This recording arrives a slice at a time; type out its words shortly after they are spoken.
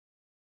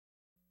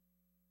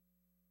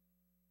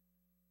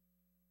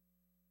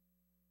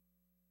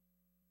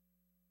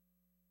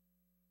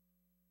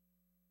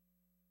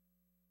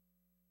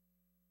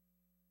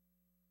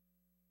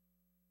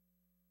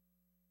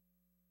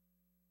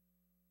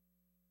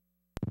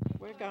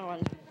We're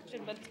going.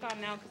 But it's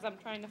gone now because I'm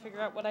trying to figure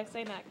out what I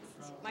say next.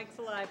 Mike's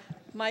alive.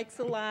 Mike's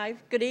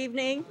alive. Good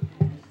evening.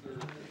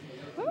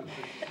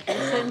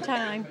 It's in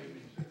time.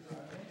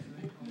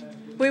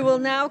 We will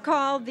now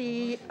call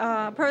the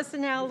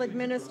Personnel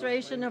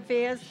Administration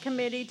Affairs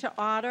Committee to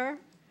order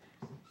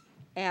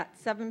at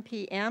 7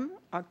 p.m.,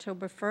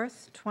 October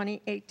 1st,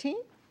 2018.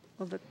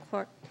 Will the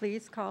clerk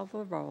please call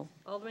the roll?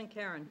 Alderman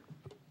Karen.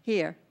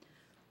 Here.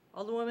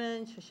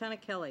 Alderwoman Shoshana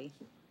Kelly.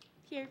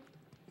 Here.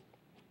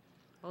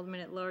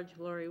 Alderman at Large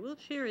Laurie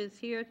Wiltshire is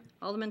here.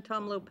 Alderman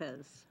Tom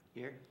Lopez.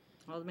 Here.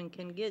 Alderman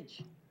Ken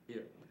Gidge.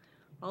 Here.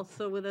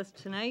 Also with us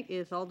tonight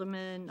is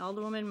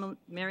Alderwoman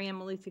Marianne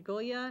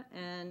Malisi-Goya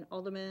and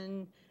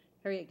Alderman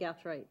Harriet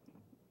Gathright.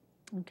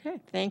 Okay,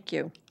 thank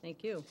you.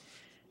 Thank you.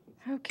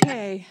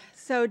 Okay,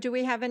 so do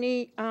we have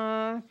any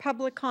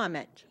public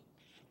comment?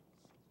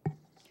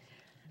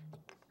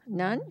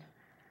 None?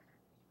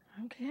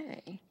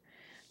 Okay.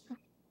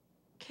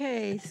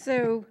 Okay,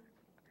 so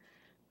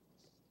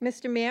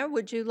Mr. Mayor,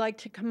 would you like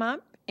to come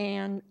up?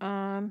 And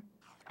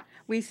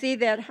we see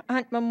that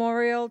Hunt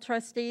Memorial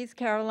trustees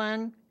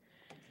Caroline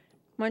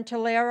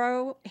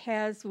Montalero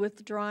has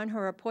withdrawn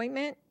her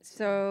appointment.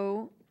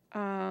 So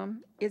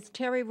is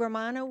Terry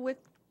Romano with?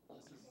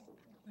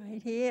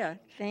 Right here.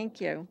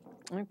 Thank you.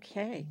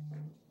 Okay.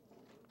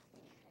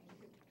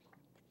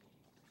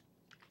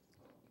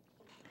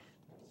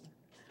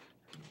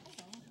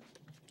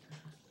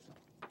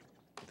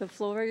 The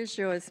floor is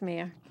yours,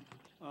 Mayor.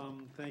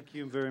 Thank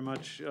you very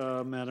much,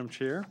 Madam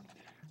Chair.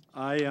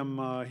 I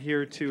am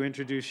here to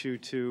introduce you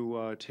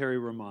to Terry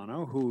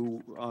Romano,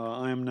 who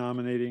I am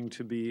nominating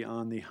to be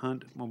on the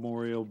Hunt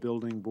Memorial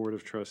Building Board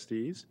of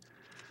Trustees.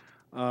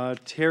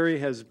 Terry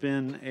has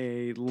been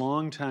a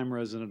longtime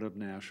resident of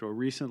Nashua.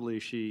 Recently,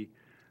 she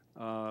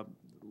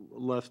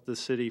left the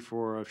city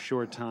for a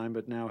short time,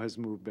 but now has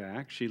moved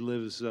back. She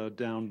lives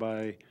down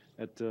by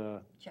at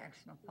the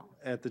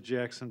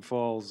Jackson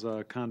Falls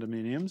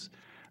condominiums.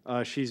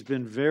 She's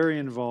been very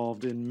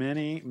involved in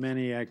many,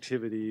 many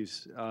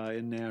activities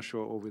in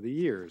Nashua over the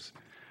years.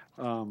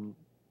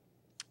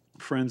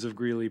 Friends of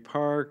Greeley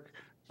Park,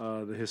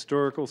 the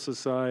Historical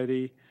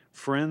Society,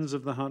 Friends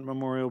of the Hunt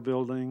Memorial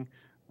Building,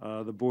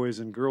 the Boys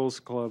and Girls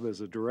Club as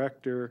a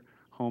director,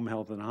 Home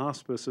Health and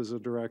Hospice as a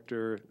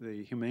director,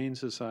 the Humane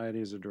Society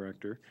as a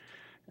director.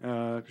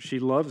 She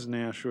loves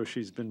Nashua.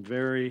 She's been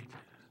very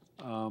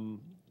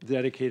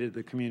dedicated to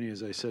the community,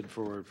 as I said,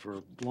 for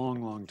a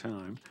long, long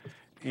time.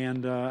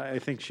 And I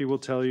think she will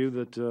tell you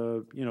that,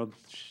 you know,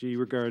 she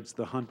regards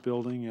the Hunt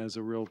building as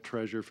a real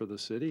treasure for the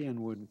city and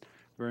would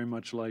very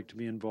much like to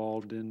be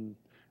involved in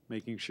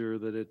making sure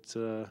that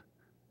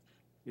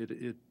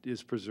it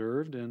is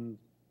preserved and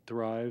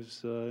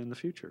thrives in the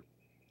future.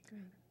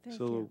 Great. Thank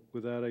so you.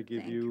 With that, I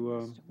give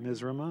you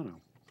Ms.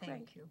 Romano.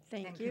 Thank you.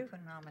 Thank you for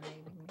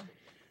nominating me.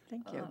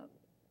 Thank you.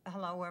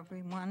 Hello,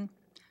 everyone.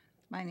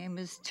 My name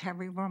is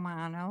Terry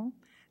Romano,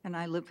 and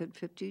I live at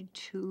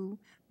 52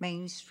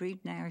 Main Street,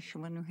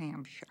 Nashua, New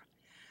Hampshire.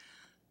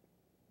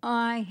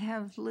 I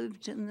have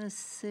lived in this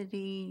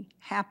city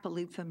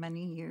happily for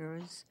many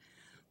years,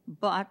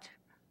 but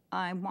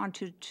I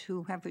wanted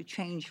to have a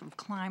change of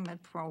climate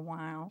for a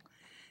while,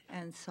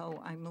 and so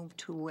I moved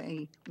to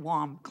a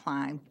warm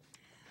climate.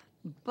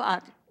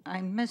 But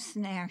I miss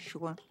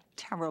Nashua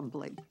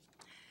terribly.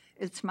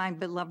 It's my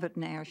beloved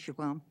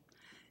Nashua,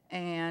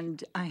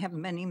 and I have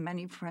many,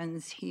 many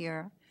friends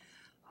here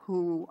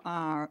who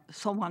are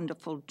so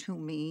wonderful to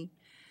me,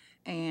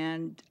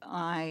 and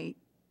I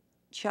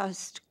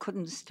just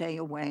couldn't stay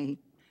away.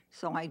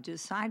 So I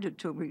decided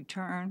to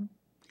return,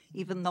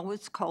 even though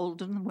it's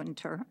cold in the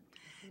winter,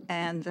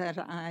 and that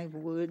I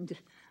would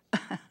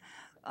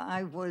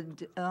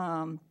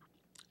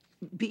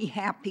be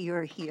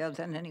happier here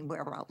than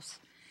anywhere else.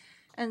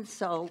 And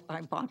so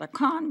I bought a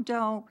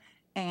condo,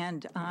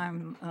 and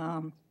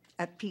I'm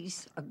at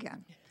peace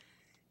again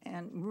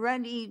and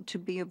ready to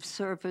be of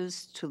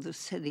service to the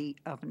city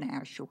of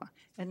Nashua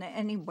in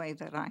any way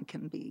that I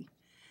can be.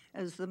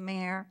 As the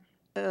mayor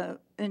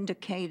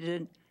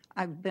indicated,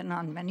 I've been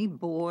on many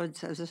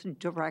boards as a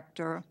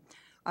director.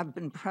 I've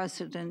been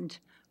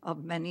president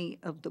of many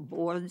of the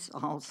boards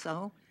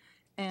also.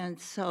 And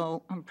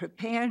so I'm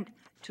prepared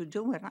to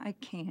do what I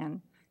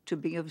can to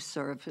be of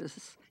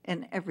service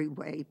in every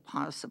way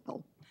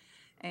possible.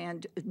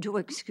 And do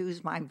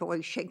excuse my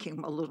voice shaking,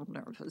 I'm a little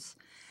nervous.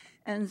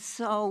 And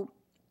so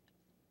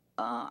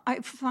I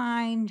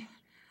find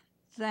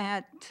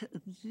that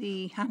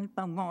the Hunt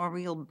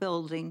Memorial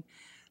Building,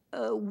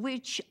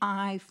 which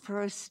I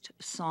first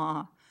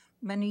saw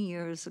many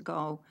years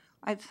ago,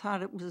 I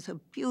thought it was a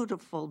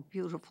beautiful,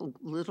 beautiful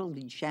little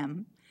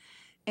gem.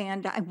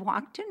 And I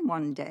walked in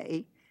one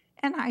day,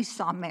 and I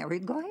saw Mary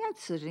Goyette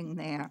sitting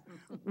there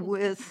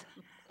with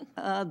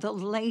the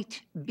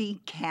late B.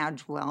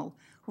 Cadwell,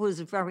 who was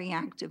very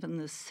active in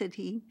the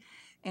city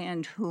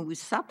and who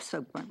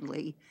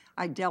subsequently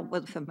I dealt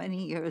with for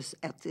many years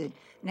at the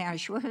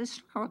Nashua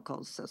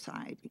Historical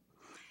Society.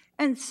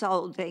 And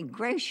so they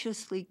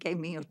graciously gave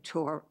me a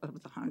tour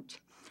of the Hunt.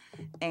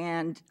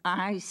 And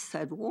I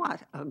said,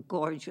 what a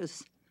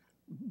gorgeous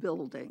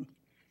building.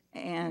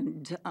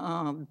 And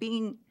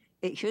being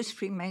a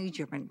history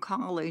major in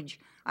college,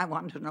 I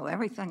wanted to know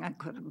everything I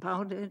could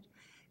about it,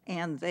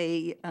 and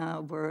they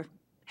were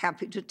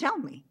happy to tell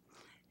me.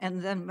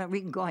 And then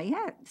Marie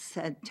Goyette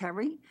said,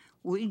 Terry,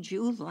 would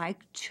you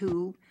like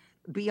to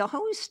be a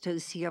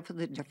hostess here for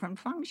the different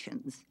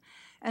functions?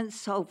 And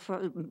so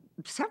for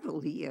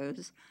several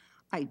years,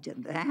 I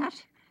did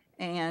that,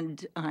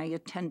 and I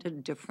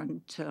attended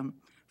different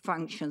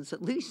functions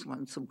at least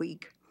once a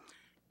week.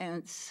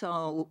 And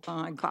so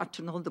I got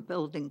to know the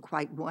building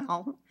quite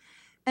well.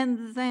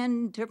 And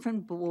then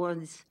different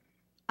boards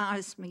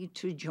asked me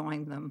to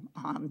join them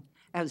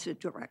as a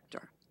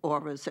director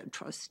or as a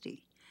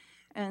trustee.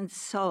 And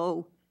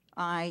so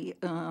I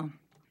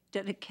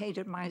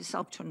dedicated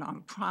myself to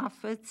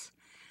nonprofits.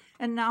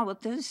 And now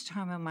at this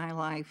time in my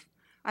life,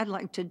 I'd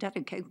like to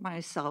dedicate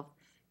myself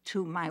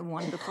to my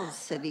wonderful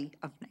city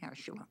of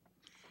Nashua.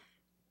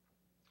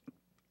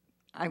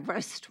 I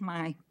rest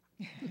my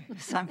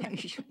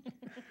summation.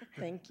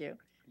 Thank you.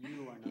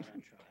 You are not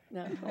in charge.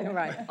 No, all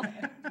right.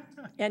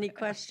 Any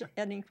question,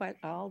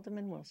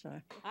 Alderman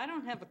Wilshire? I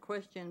don't have a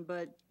question,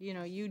 but, you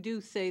know, you do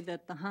say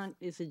that the hunt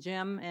is a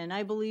gem, and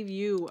I believe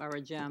you are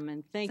a gem,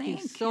 and thank you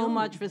Thank so you.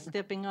 much for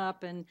stepping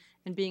up and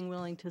being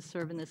willing to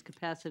serve in this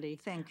capacity.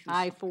 Thank you.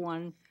 I, for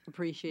one,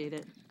 appreciate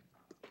it.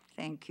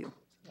 Thank you.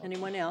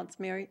 Anyone else?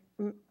 Mary,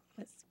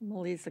 it's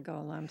Melissa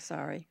Gola, I'm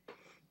sorry.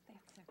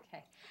 That's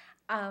okay.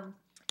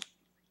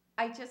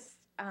 I just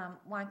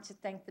want to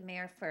thank the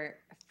mayor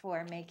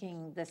for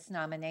making this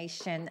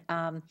nomination.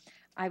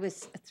 I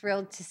was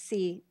thrilled to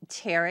see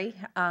Terry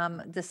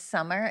this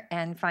summer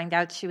and find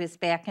out she was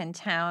back in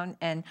town.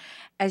 And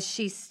as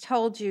she's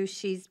told you,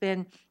 she's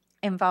been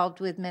involved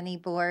with many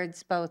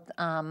boards, both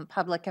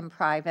public and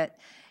private,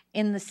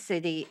 in the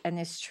city, and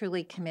is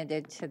truly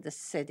committed to the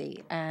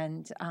city.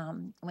 And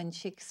when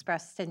she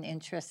expressed an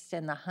interest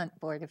in the Hunt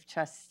Board of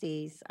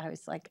Trustees, I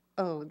was like,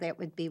 oh, that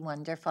would be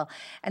wonderful.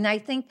 And I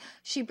think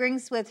she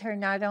brings with her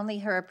not only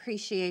her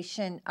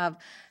appreciation of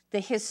the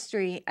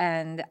history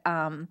and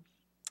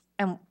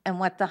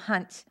what the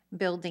Hunt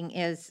building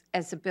is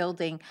as a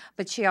building,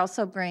 but she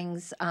also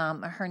brings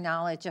her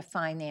knowledge of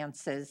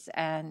finances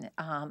and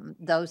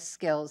those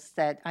skills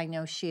that I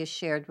know she has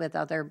shared with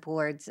other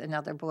boards, and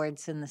other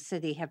boards in the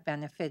city have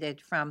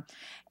benefited from,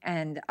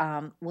 and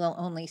will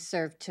only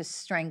serve to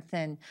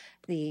strengthen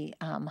the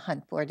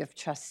Hunt Board of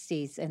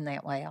Trustees in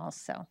that way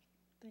also.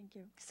 Thank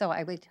you. So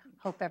I would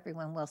hope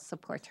everyone will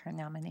support her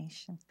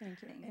nomination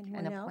Thank you. and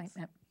Anyone else?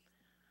 appointment.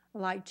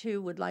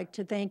 Would like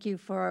to thank you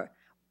for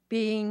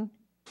being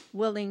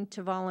willing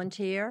to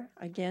volunteer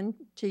again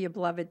to your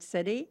beloved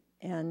city,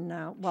 and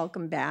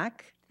welcome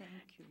back Thank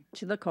you.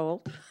 to the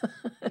cold.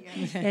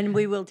 Yes. And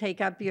we will take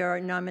up your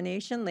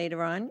nomination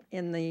later on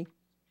in the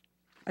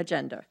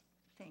agenda.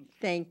 Thank you.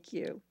 Thank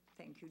you.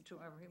 Thank you to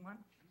everyone.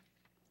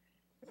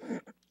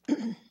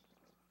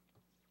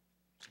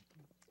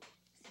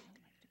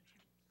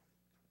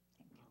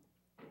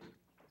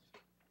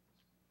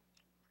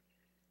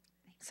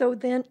 So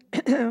then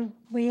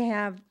we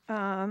have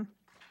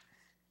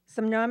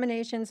some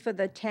nominations for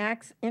the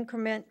Tax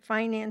Increment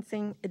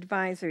Financing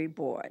Advisory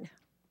Board.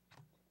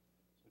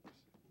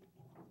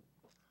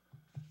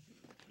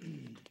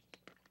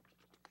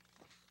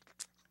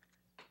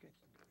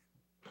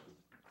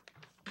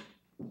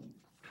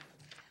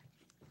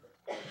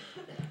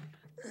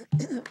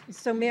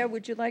 So Mayor,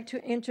 would you like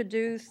to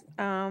introduce,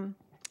 I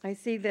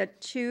see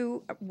that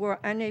two were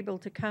unable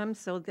to come,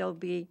 so they'll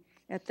be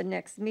at the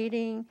next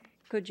meeting.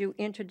 Could you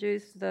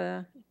introduce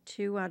the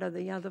two out of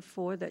the other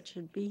four that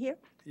should be here?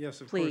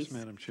 Yes, of Please. course,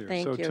 Madam Chair.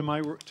 Thank So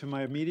you. to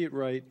my immediate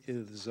right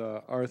is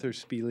Arthur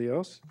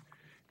Spelios,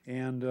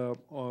 and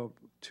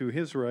to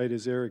his right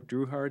is Eric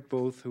Druhart,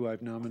 both who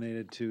I've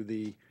nominated to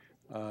the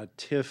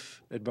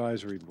TIF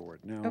Advisory Board.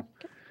 Now,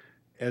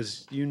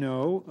 as you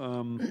know,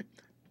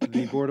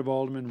 the Board of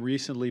Aldermen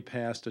recently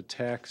passed a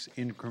tax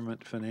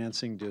increment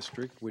financing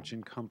district, which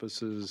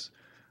encompasses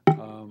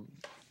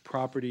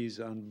properties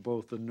on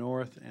both the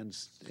north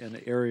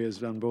and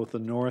areas on both the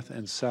north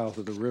and south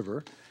of the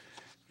river.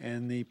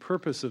 And the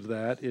purpose of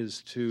that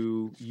is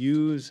to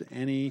use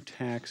any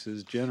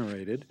taxes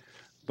generated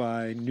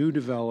by new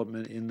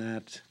development in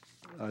that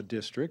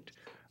district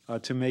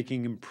to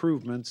making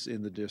improvements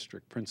in the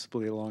district,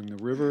 principally along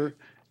the river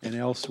and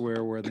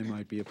elsewhere where they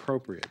might be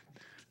appropriate.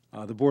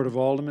 The Board of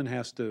Aldermen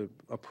has to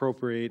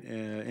appropriate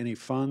any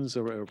funds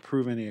or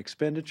approve any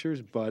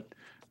expenditures, but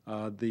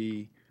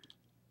the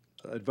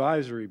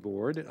advisory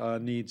board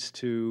needs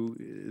to,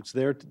 it's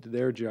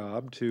their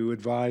job to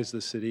advise the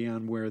city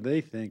on where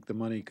they think the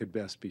money could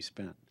best be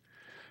spent.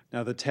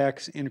 Now, the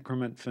tax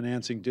increment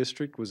financing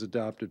district was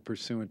adopted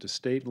pursuant to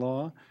state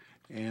law,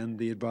 and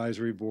the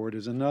advisory board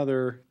is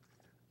another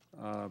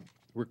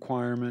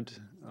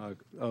requirement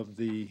of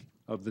the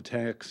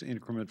tax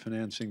increment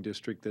financing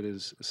district that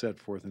is set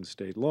forth in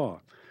state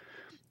law.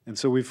 And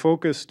so we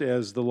focused,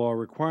 as the law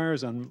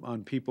requires,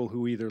 on people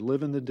who either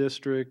live in the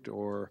district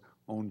or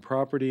own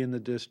property in the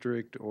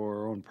district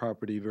or own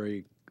property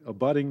very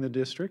abutting the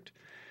district.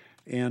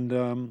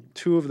 And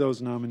two of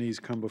those nominees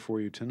come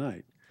before you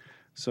tonight.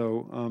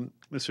 So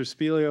Mr.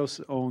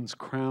 Spilios owns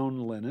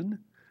Crown Linen,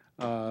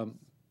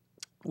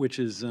 which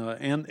is,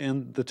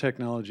 and the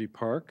Technology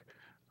Park.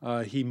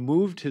 He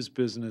moved his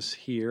business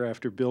here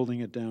after building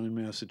it down in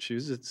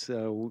Massachusetts.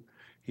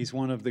 He's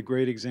one of the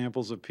great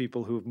examples of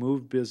people who have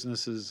moved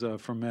businesses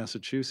from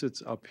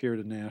Massachusetts up here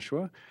to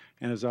Nashua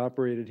and has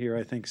operated here,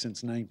 I think,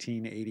 since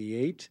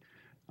 1988.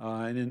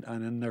 And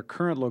in their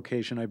current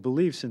location, I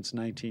believe, since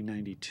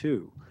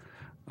 1992.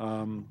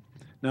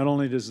 Not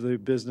only does the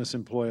business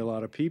employ a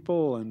lot of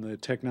people, and the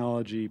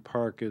technology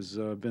park has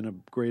been a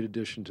great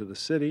addition to the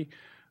city,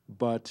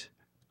 but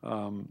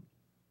Mr.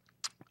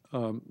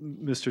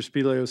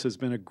 Spilios has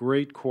been a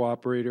great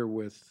cooperator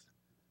with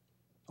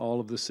all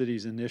of the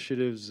city's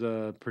initiatives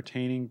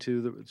pertaining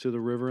to the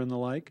river and the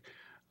like.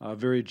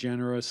 Very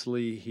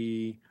generously,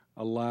 he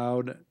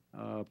allowed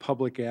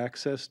public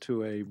access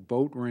to a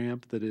boat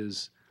ramp that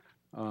is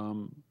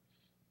on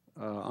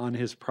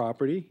his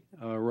property,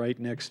 right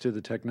next to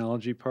the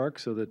technology park,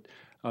 so that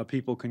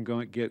people can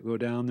go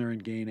down there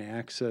and gain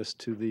access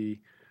to the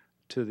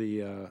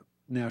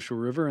Nashua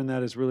River, and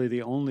that is really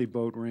the only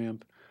boat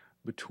ramp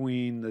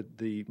between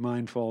the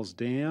Mine Falls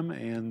Dam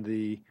and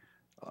the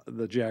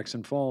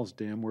Jackson Falls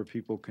Dam, where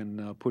people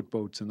can put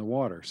boats in the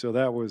water. So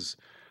that was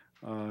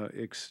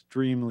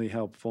extremely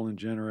helpful and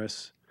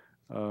generous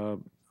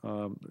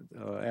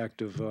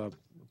act of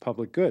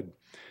public good.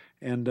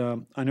 And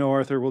I know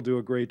Arthur will do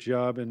a great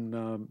job in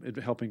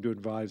helping to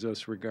advise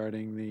us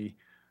regarding the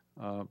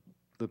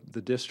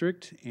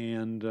district,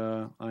 and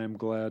I am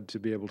glad to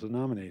be able to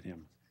nominate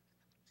him.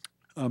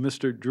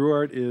 Mr.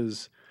 Druart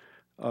is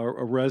a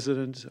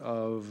resident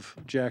of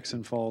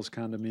Jackson Falls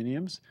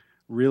condominiums.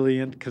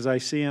 Really, because I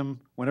see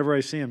him, whenever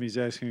I see him, he's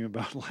asking me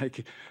about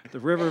like the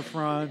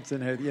riverfront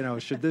and, you know,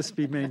 should this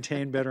be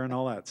maintained better and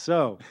all that.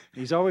 So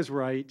he's always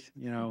right,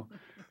 you know,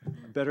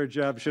 better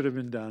job should have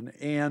been done.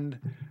 And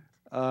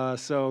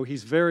so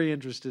he's very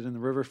interested in the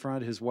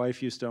riverfront. His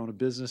wife used to own a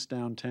business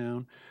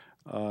downtown.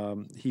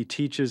 He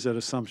teaches at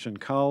Assumption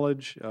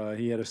College.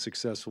 He had a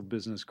successful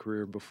business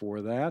career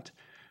before that.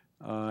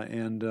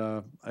 And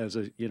as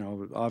a, you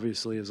know,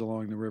 obviously is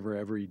along the river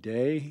every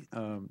day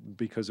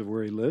because of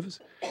where he lives.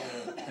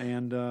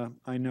 And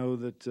I know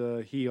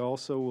that he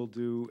also will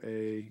do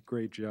a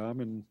great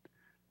job and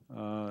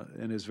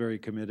is very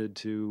committed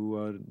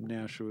to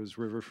Nashua's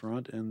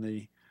riverfront and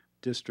the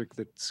district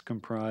that's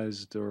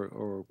comprised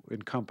or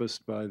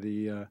encompassed by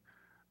the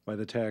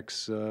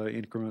tax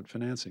increment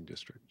financing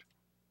district.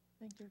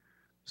 Thank you.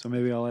 So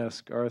maybe I'll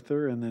ask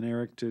Arthur and then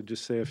Eric to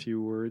just say a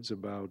few words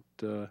about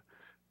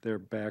their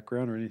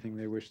background or anything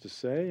they wish to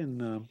say,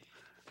 and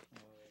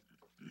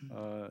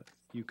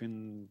you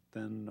can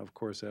then, of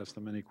course, ask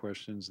them any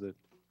questions that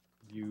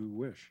you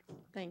wish.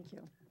 Thank you.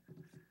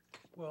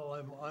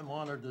 Well, I'm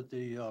honored that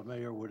the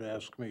mayor would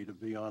ask me to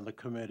be on the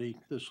committee.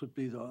 This would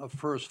be a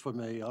first for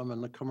me. I'm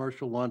in the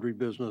commercial laundry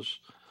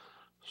business,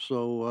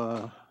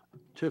 so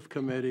TIF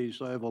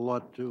committees, I have a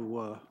lot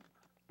to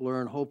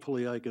learn.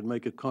 Hopefully, I can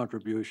make a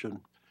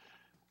contribution.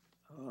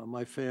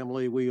 My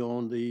family, we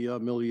own the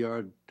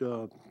Millyard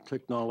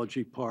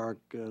Technology Park,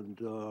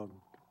 and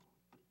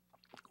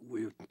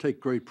we take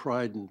great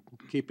pride in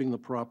keeping the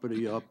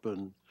property up,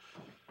 and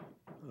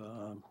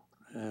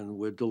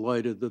we're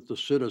delighted that the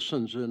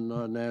citizens in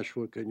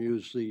Nashua can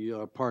use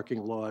the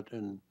parking lot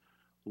and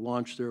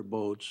launch their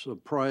boats.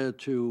 Prior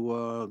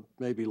to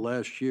maybe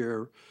last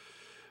year,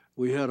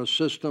 we had a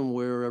system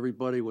where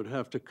everybody would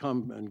have to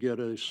come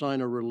and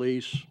sign a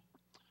release.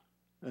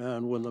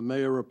 And when the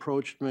mayor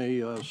approached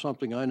me,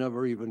 something I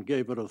never even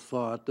gave it a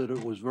thought, that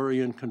it was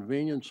very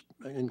inconvenient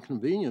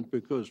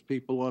because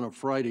people on a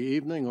Friday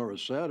evening or a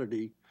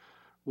Saturday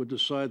would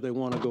decide they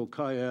want to go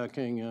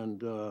kayaking,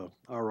 and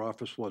our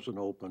office wasn't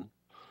open.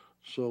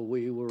 So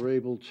we were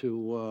able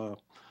to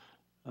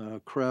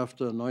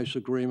craft a nice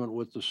agreement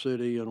with the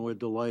city, and we're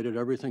delighted.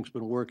 Everything's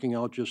been working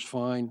out just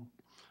fine.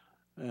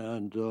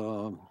 And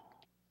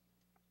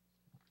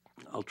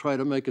I'll try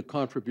to make a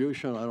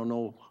contribution. I don't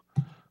know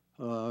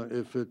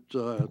if it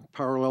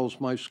parallels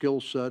my skill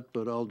set,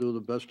 but I'll do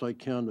the best I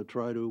can to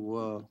try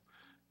to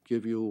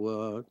give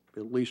you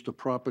at least a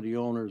property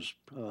owner's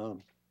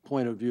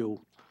point of view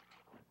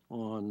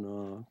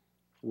on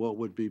what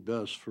would be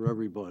best for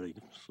everybody.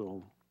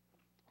 So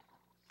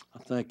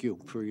thank you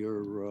for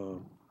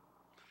your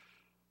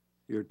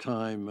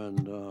time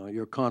and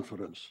your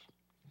confidence.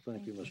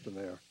 Thank you, Mr.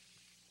 Mayor.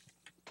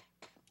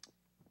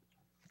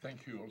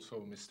 Thank you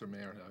also, Mr.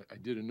 Mayor. I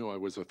didn't know I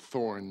was a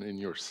thorn in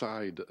your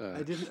side.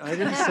 I didn't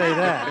say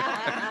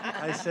that.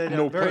 I said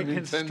No a very pun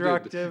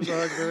constructive,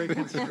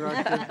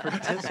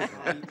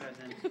 participant.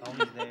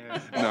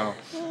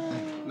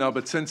 No,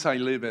 but since I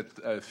live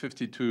at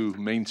 52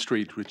 Main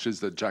Street, which is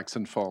the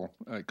Jackson Fall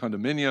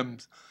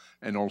condominiums,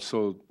 and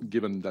also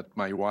given that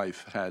my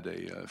wife had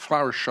a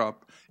flower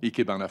shop,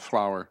 Ikebana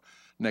Flower,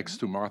 next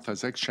to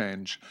Martha's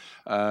Exchange,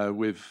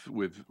 we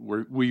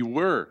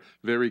were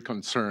very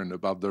concerned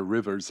about the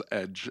river's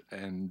edge.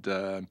 And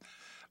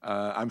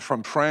I'm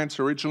from France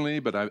originally,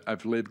 but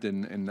I've lived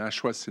in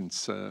Nashua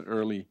since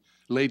early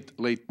late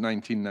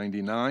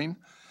 1999.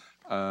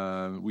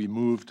 We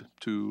moved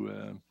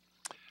to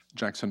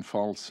Jackson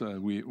Falls.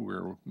 We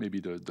were maybe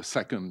the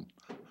second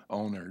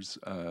owners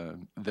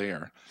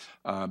there,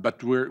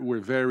 but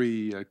we're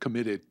very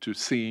committed to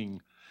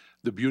seeing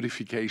the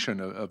beautification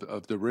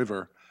of the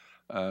river,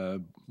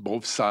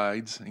 both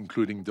sides,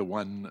 including the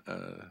one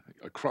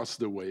across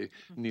the way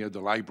near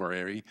the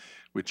library,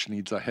 which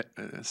needs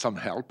some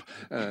help.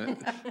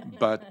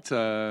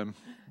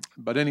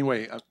 But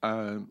anyway,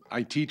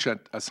 I teach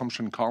at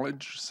Assumption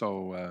College,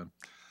 so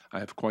I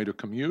have quite a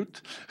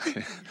commute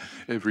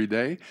every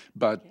day.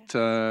 But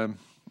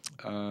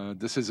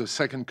this is a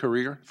second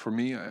career for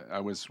me. I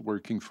was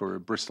working for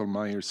Bristol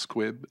Myers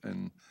Squibb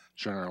and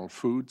General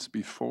Foods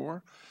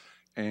before.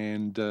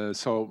 And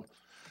so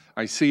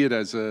I see it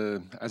as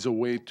a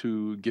way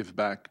to give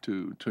back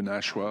to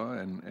Nashua.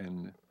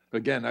 And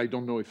again, I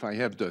don't know if I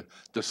have the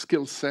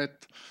skill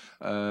set.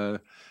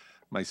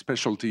 My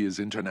specialty is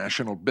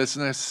international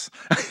business.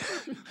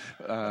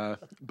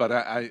 But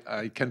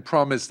I can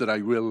promise that I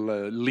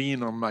will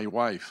lean on my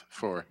wife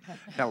for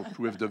help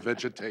with the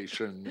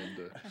vegetation.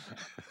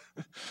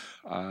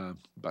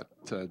 But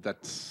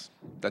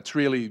that's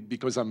really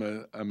because I'm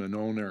an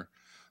owner.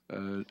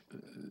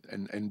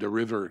 And the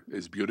river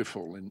is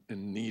beautiful and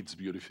needs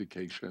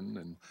beautification.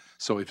 And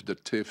so if the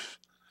TIF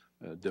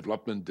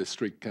Development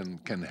District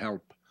can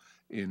help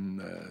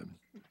in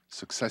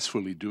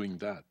successfully doing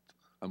that,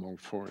 I'm all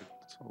for it.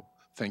 So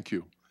thank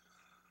you.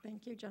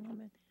 Thank you,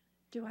 gentlemen.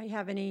 Do I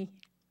have any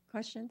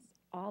questions?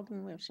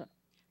 Alderman Wilshire.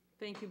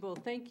 Thank you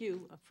both. Thank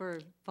you for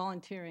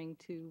volunteering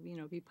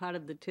to, be part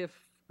of the TIF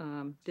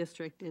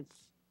district. It's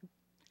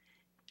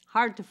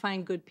hard to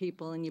find good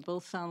people, and you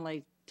both sound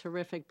like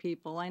terrific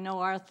people. I know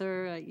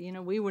Arthur,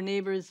 we were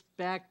neighbors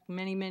back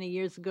many, many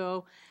years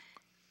ago.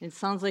 It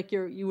sounds like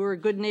you were a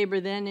good neighbor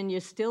then, and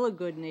you're still a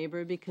good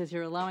neighbor because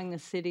you're allowing the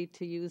city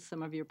to use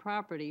some of your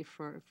property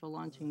for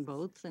launching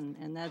boats,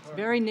 and that's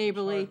very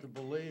neighborly. It's hard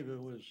to believe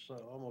it was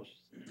almost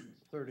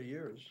 30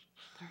 years.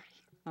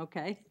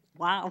 Okay,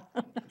 wow.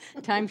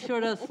 Time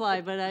sure does fly,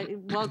 but I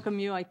welcome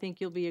you. I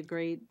think you'll be a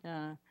great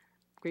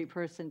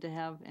person to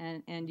have,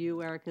 and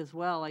you, Eric, as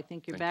well. I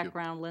think your Thank you.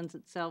 background lends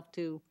itself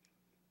to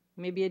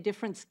maybe a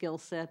different skill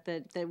set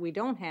that we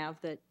don't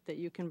have that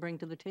you can bring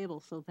to the table.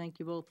 So thank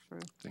you both for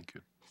Thank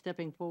you.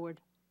 stepping forward.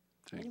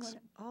 Thanks.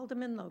 Anyone?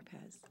 Alderman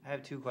Lopez. I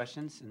have two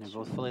questions, and they're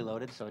both fully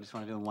loaded, so I just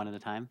want to do them one at a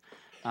time.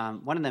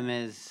 One of them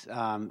is,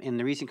 in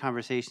the recent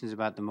conversations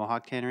about the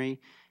Mohawk Tannery,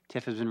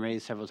 TIF has been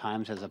raised several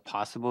times as a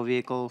possible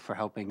vehicle for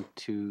helping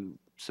to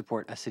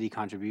support a city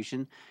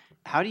contribution.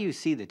 How do you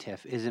see the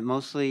TIF? Is it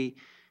mostly,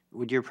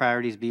 would your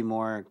priorities be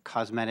more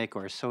cosmetic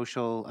or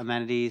social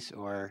amenities,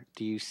 or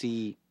do you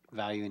see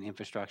value in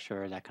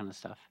infrastructure or that kind of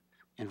stuff,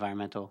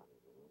 environmental?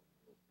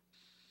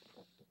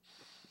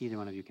 Either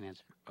one of you can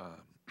answer.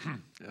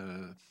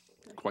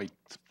 Quite.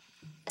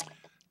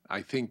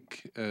 I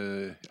think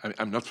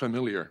I'm not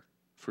familiar,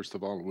 first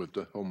of all, with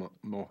the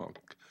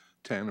Mohawk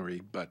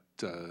Tannery, but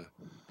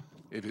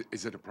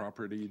is it a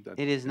property that?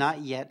 It is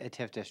not yet a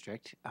TIF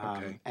district,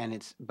 Okay.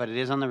 but it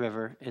is on the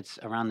river. It's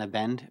around the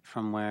bend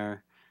from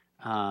where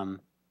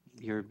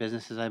your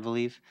business is, I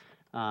believe,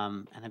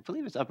 and I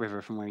believe it's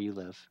upriver from where you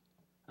live.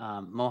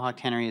 Mohawk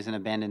Tannery is an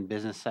abandoned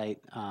business site.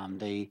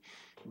 They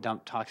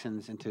dump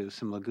toxins into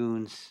some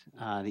lagoons.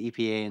 The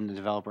EPA and the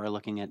developer are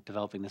looking at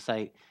developing the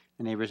site.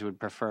 The neighbors would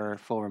prefer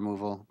full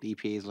removal. The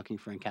EPA is looking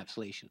for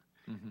encapsulation.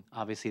 Mm-hmm.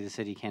 Obviously, the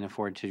city can't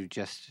afford to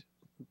just,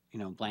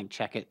 blank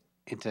check it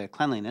into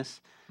cleanliness.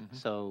 Mm-hmm.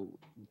 So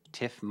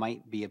TIF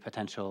might be a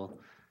potential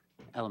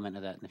element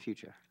of that in the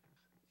future.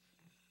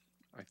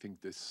 I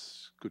think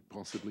this could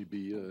possibly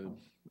be a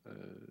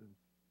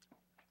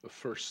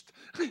first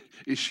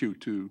issue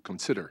to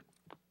consider.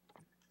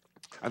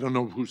 I don't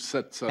know who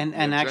sets up And the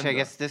actually, I agenda.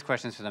 guess this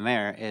question is for the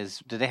mayor, is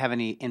do they have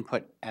any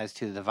input as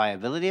to the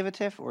viability of a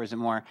TIF? Or is it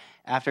more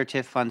after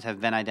TIF funds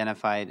have been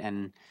identified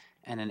and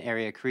an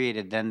area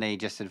created, then they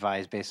just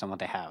advise based on what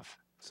they have?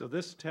 So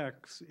this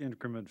tax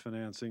increment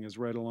financing is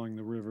right along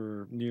the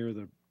river near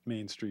the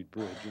Main Street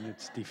Bridge, and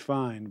it's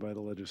defined by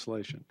the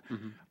legislation.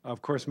 Mm-hmm.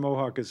 Of course,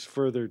 Mohawk is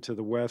further to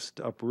the west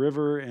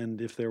upriver,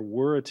 and if there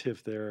were a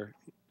TIF there,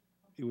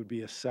 it would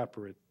be a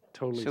separate,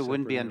 totally separate. So it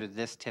wouldn't be area. under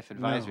this TIF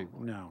advisory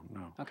board? No.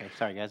 Okay,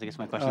 sorry guys, I guess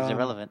my question is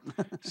irrelevant.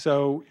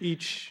 So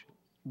each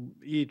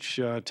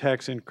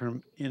tax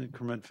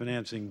increment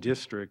financing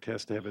district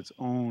has to have its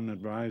own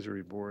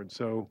advisory board.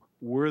 So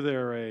were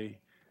there a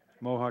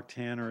Mohawk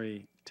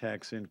Tannery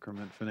tax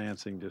increment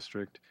financing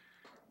district,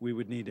 we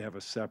would need to have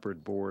a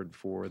separate board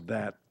for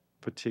that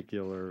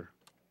particular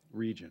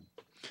region.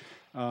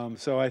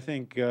 So I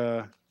think,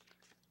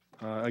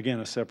 again,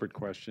 a separate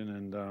question,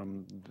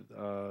 and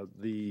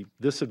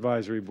this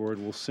advisory board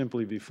will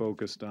simply be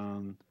focused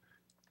on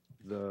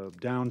the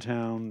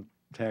downtown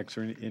tax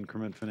or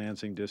increment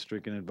financing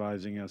district and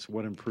advising us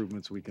what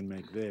improvements we can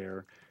make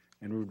there,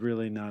 and would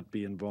really not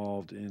be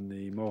involved in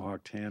the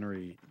Mohawk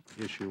Tannery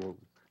issue,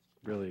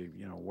 really,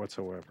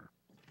 whatsoever.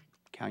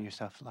 Count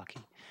yourself lucky.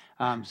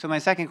 So my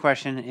second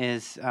question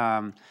is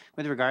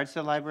with regards to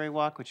the library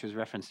walk, which was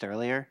referenced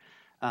earlier.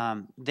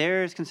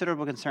 There's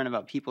considerable concern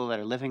about people that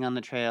are living on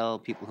the trail,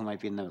 people who might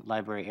be in the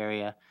library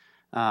area.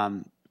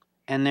 And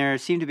there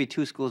seem to be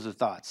two schools of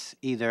thoughts.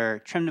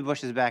 Either trim the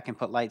bushes back and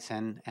put lights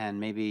in and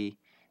maybe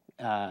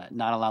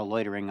not allow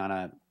loitering on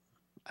a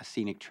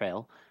scenic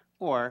trail,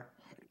 or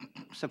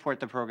support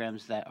the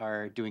programs that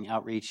are doing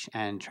outreach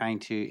and trying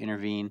to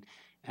intervene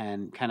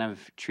and kind of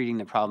treating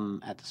the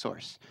problem at the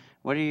source.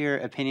 What are your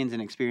opinions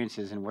and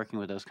experiences in working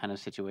with those kind of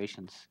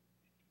situations?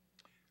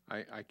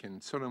 I can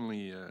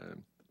certainly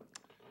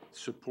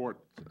support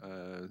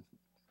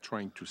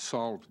trying to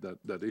solve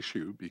that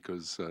issue,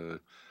 because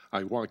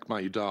I walk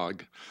my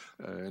dog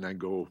and I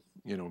go,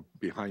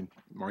 behind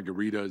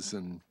Margaritas,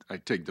 and I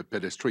take the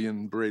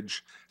pedestrian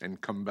bridge and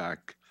come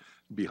back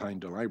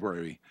behind the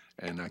library,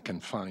 and I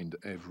can find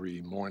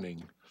every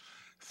morning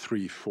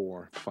 3,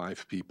 4,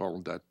 5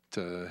 people that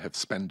have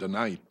spent the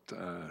night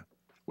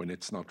when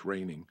it's not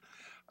raining.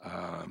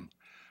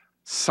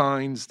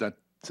 Signs that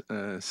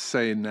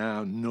say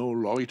now no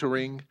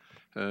loitering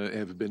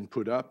have been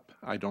put up.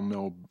 I don't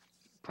know,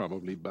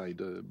 probably by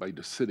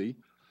the city.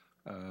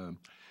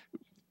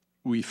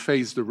 We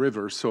face the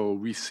river, so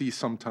we see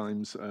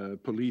sometimes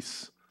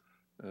police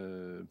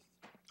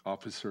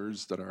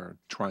officers that are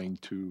trying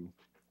to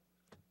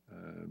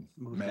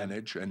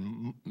manage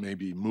and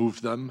maybe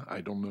move them.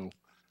 I don't know.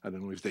 I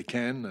don't know if they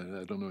can.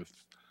 I don't know if.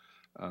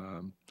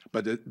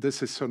 But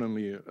this is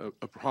certainly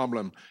a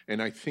problem.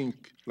 And I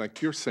think,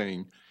 like you're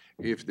saying,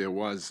 if there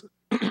was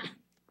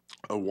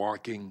a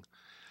walking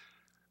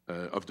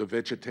of the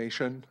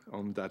vegetation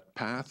on that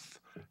path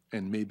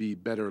and maybe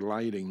better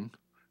lighting,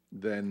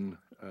 then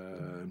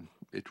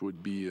it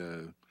would be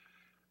an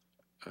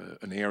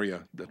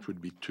area that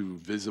would be too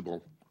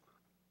visible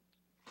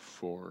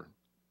for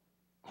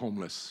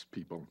homeless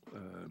people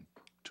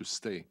to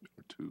stay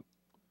or to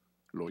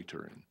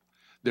loiter in.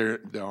 There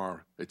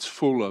are. It's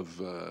full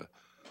of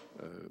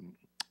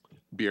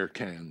beer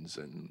cans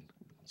and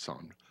so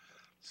on.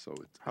 So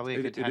it's Probably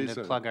a good time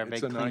to plug our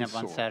big cleanup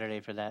on Saturday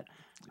for that.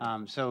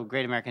 So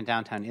Great American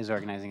Downtown is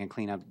organizing a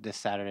cleanup this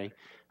Saturday.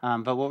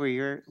 But what are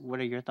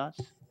your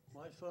thoughts?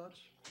 My thoughts?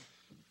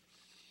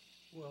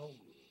 Well,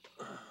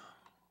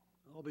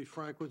 I'll be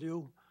frank with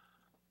you.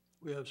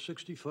 We have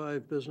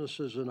 65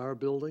 businesses in our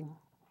building,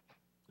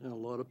 and a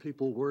lot of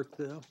people work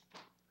there.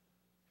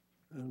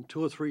 And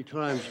 2 or 3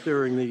 times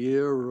during the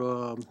year,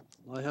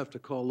 I have to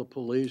call the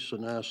police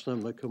and ask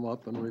them to come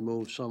up and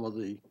remove some of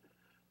the,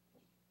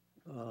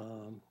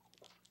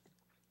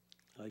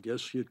 I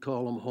guess you'd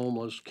call them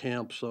homeless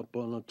camps up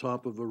on the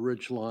top of a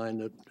ridge line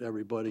that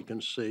everybody can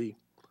see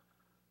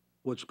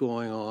what's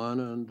going on.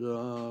 And,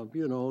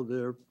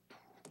 they're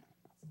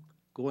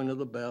going to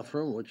the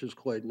bathroom, which is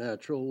quite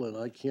natural, and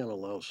I can't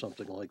allow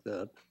something like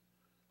that.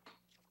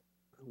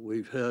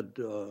 We've had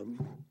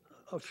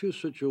a few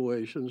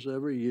situations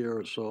every year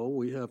or so.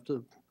 We have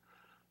to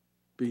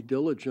be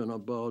diligent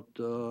about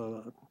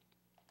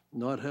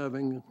not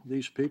having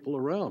these people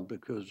around,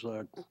 because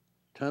our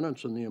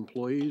tenants and the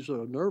employees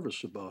are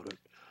nervous about it.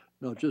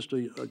 Now,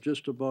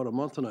 just about a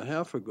month and a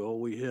half ago,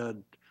 we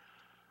had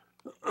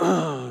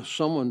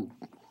someone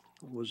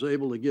was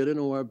able to get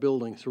into our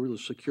building through the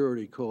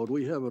security code.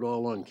 We have it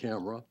all on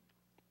camera.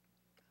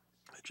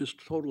 It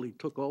just totally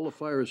took all the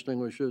fire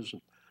extinguishers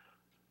and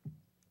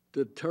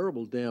did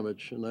terrible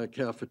damage in that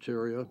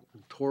cafeteria,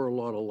 tore a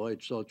lot of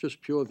lights out,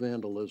 just pure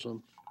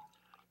vandalism.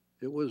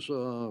 It was,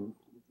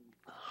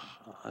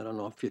 I don't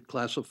know if you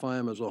classify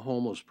him as a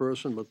homeless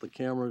person, but the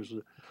cameras,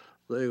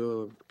 they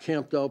were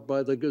camped out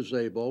by the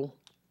gazebo.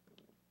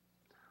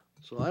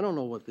 So I don't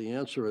know what the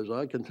answer is.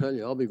 I can tell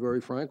you, I'll be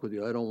very frank with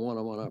you, I don't want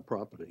them on our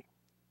property.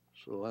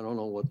 So I don't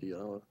know what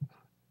you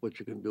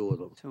can do with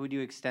them. So would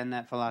you extend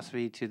that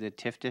philosophy to the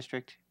TIF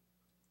district?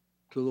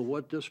 To the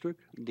what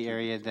district? The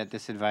area that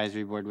this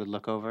advisory board would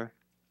look over?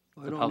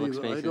 I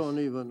don't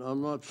even,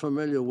 I'm not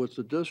familiar with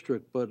the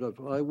district, but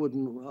if I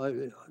wouldn't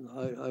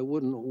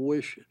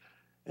wish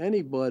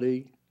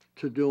anybody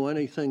to do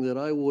anything that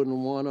I wouldn't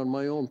want on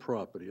my own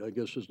property, I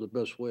guess is the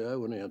best way I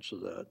would answer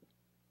that.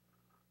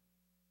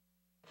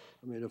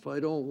 I mean, if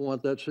I don't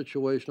want that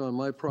situation on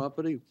my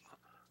property,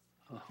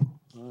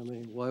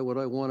 why would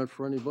I want it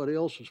for anybody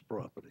else's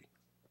property?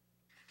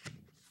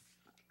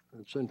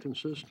 It's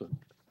inconsistent.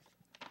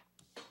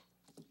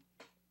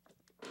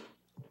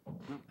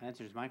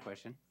 Answers my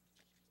question.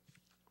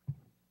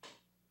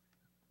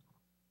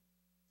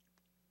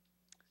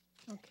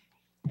 Okay.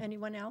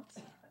 Anyone else?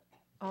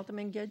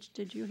 Alderman Gidge,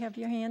 did you have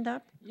your hand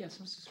up? Yes,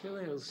 Mrs.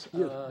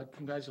 Filios,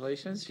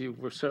 congratulations.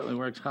 You've certainly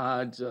worked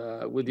hard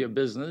with your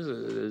business.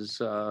 It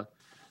is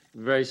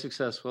very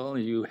successful.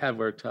 You have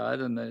worked hard,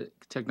 and the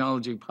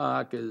technology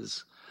park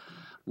is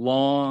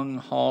long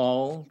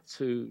haul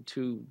to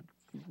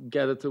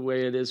get it the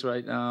way it is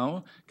right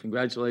now.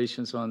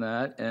 Congratulations on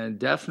that, and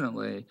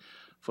definitely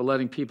for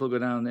letting people go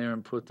down there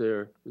and put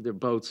their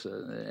boats in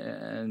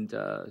and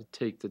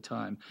take the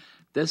time.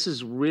 This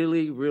is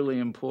really, really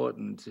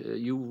important.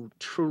 You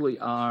truly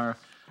are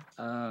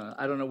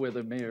I don't know where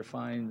the mayor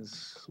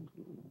finds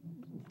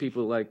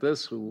people like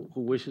this who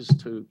wishes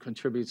to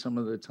contribute some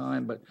of their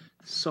time, but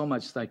so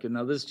much thank you.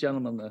 Now, this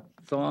gentleman,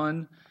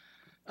 Thorne,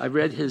 I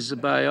read his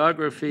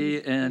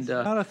biography and.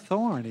 Not a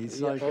thorn,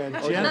 he's like a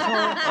Oh, gentle,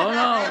 oh,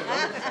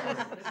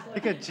 no.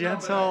 like a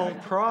gentle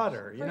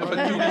prodder, you know?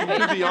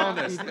 But to be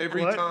honest,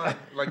 every What? time,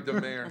 like the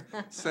mayor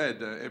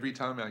said, every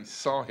time I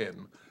saw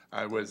him,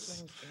 I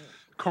was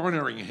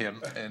cornering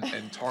him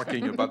and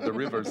talking about the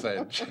river's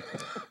edge.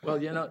 Well,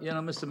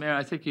 Mr. Mayor,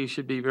 I think you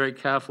should be very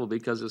careful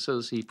because it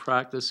says he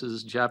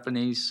practices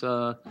Japanese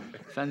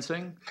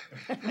fencing.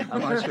 I'm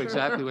not sure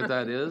exactly what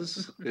that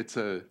is. It's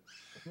a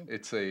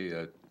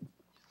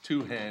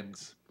two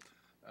hands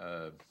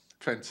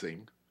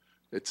fencing.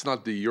 It's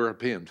not the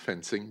European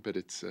fencing, but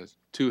it's a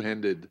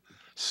two-handed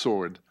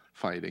sword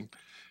fighting.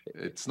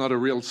 It's not a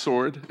real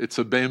sword, it's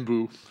a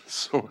bamboo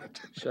sword.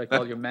 Should I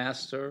call you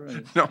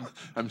master? No,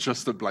 I'm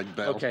just a black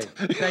belt. Okay,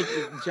 thank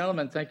you,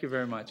 gentlemen, thank you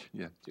very much.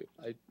 Yeah.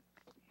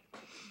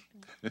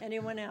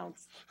 Anyone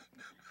else?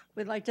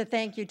 We'd like to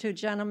thank you two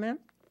gentlemen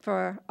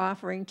for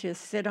offering to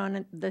sit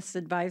on this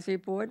advisory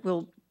board.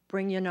 We'll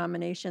bring your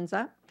nominations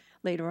up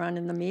later on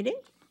in the meeting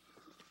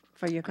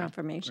for your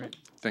confirmation.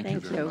 Thank you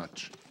very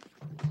much.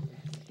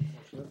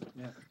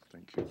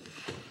 Thank you.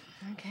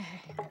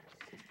 Okay.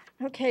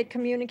 Okay,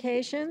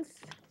 communications.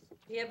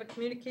 We have a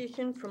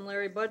communication from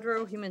Larry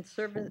Budrow,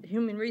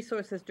 Human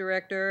Resources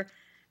Director,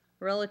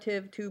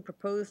 relative to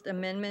proposed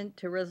amendment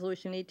to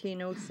Resolution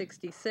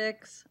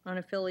 18066,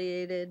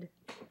 unaffiliated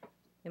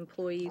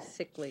employees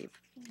sick leave.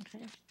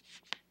 Okay.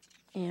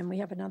 And we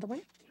have another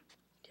one?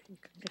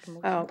 Make a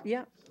motion. Oh,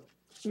 yeah.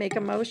 Make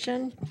a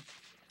motion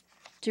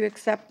to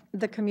accept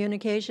the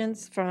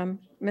communications from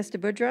Mr.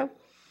 Boudreau.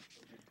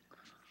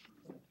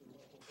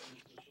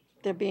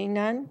 There being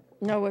none,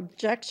 no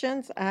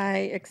objections,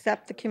 I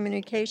accept the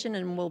communication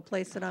and will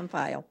place it on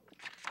file.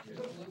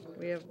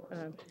 We have,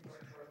 can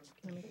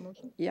I make a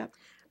motion? Yeah.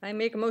 I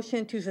make a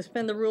motion to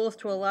suspend the rules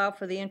to allow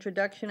for the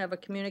introduction of a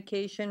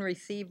communication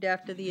received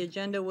after the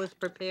agenda was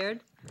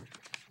prepared.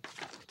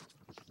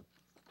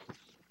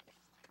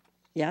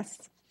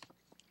 Yes.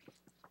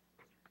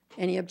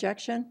 Any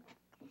objection?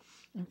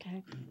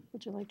 Okay.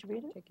 Would you like to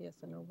read it? Take a yes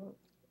or no vote.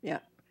 Yeah.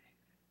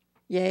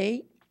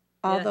 Yay?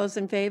 All Yeah. those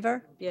in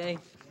favor? Yay.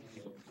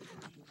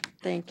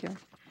 Thank you.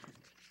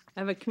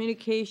 I have a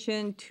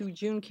communication to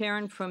June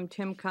Karen from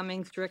Tim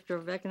Cummings, Director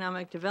of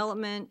Economic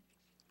Development,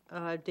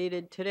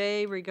 dated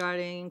today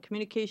regarding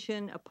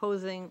communication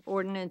opposing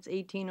ordinance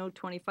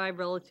 18025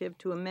 relative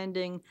to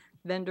amending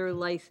vendor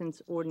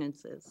license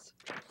ordinances.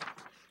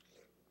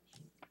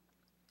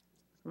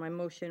 My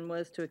motion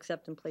was to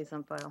accept and place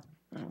on file.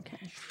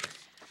 Okay.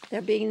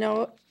 There being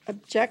no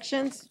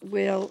objections,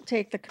 we'll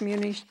take the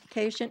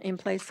communication and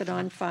place it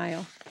on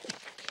file.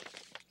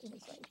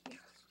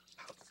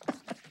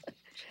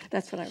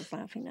 That's what I was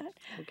laughing at.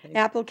 Okay.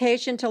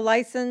 Application to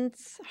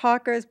license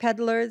hawkers,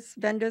 peddlers,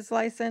 vendors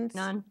license.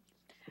 None.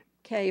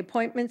 Okay,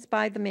 appointments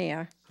by the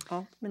mayor.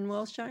 Alderman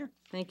Wilshire?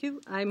 Thank you.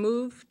 I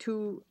move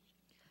to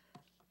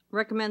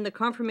recommend the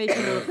confirmation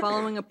of the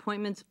following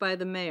appointments by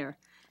the mayor.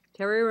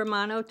 Terry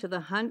Romano to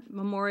the Hunt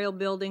Memorial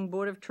Building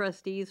Board of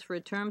Trustees for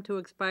a term to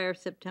expire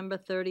September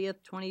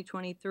 30th,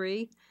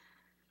 2023.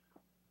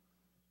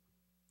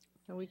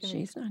 Are we gonna?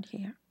 She's not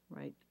here.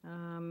 Right.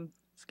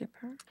 Skip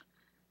her.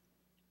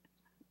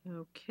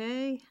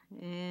 Okay,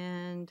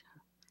 and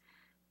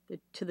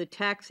to the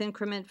Tax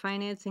Increment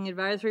Financing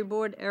Advisory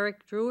Board,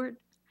 Eric Druart,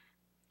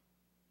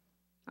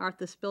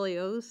 Arthur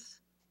Spilios,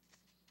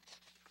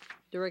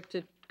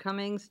 Director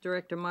Cummings,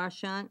 Director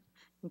Marchant,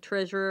 and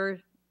Treasurer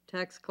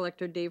Tax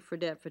Collector Dave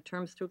Fredette for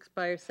terms to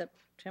expire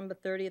September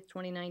 30th,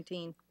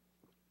 2019.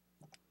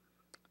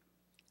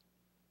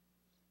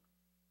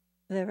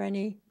 Are there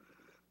any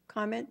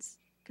comments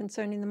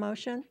concerning the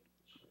motion?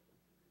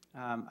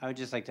 I would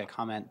just like to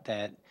comment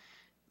that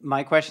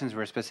my questions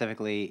were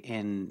specifically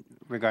in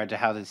regard to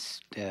how this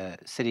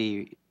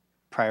city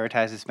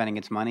prioritizes spending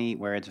its money,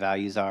 where its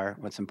values are,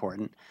 what's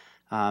important.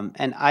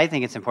 And I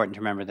think it's important to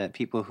remember that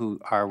people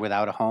who are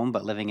without a home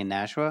but living in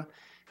Nashua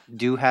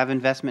do have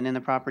investment in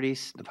the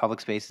properties, the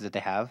public spaces that they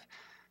have.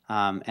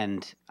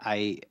 And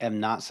I am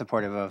not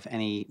supportive of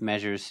any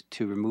measures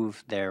to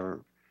remove their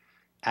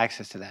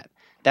access to that.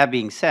 That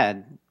being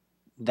said,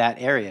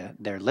 that area,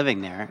 they're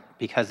living there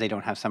because they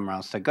don't have somewhere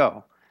else to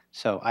go.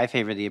 So I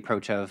favor the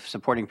approach of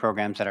supporting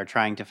programs that are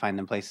trying to find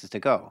them places to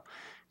go,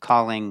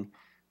 calling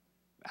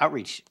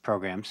outreach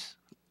programs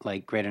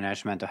like Greater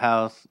Nashua Mental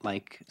Health,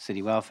 like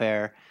City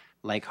Welfare,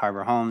 like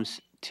Harbor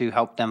Homes, to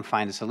help them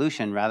find a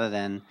solution rather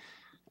than,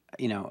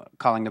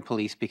 calling the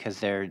police because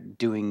they're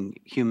doing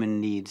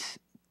human needs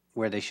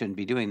where they shouldn't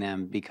be doing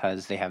them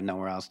because they have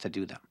nowhere else to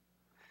do them.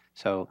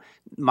 So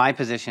my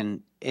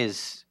position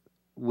is,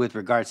 with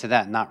regards to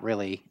that, not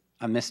really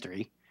a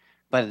mystery.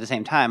 But at the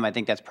same time, I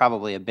think that's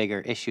probably a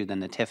bigger issue than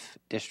the TIF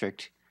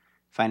District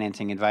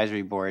Financing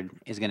Advisory Board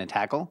is going to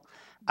tackle.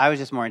 I was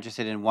just more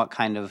interested in what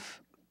kind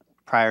of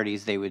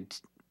priorities they would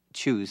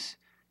choose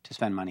to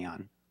spend money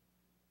on.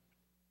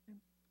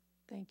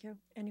 Thank you.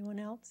 Anyone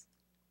else?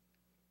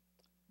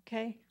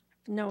 Okay,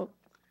 no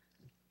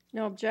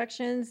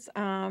objections.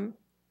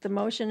 The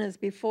motion is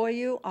before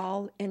you.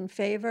 All in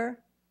favor,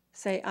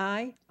 say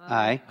aye.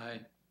 Aye.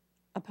 Aye.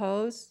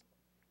 Opposed?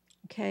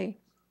 Okay,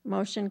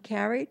 motion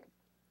carried.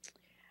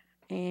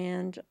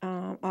 And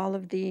all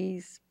of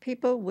these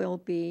people will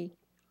be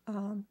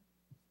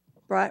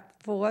brought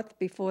forth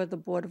before the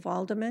Board of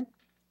Aldermen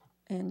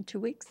in 2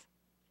 weeks.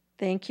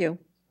 Thank you.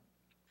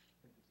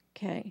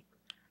 Okay,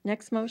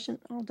 next motion,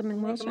 Alderman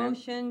Make a Wilson.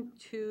 motion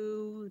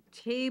to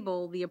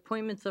table the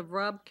appointments of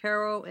Rob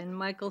Caro and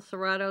Michael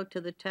Serrato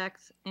to the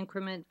Tax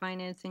Increment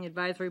Financing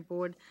Advisory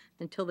Board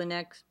until the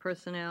next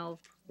Personnel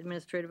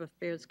Administrative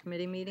Affairs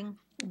Committee meeting.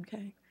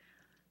 Okay.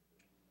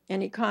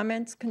 Any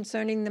comments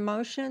concerning the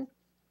motion?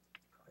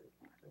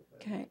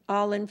 Okay,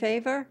 all in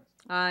favor?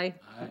 Aye.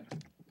 Aye.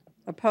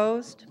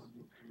 Opposed?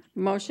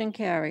 Motion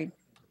carried.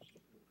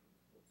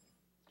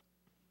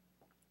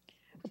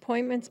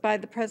 Appointments by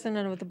the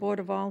President of the Board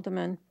of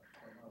Aldermen.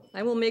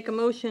 I will make a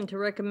motion to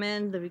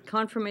recommend the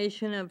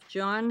confirmation of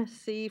John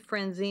C.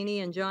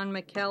 Franzini and John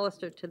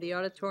McAllister to the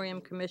Auditorium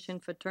Commission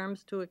for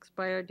terms to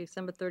expire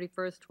December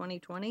 31st,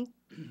 2020.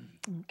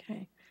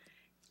 Okay.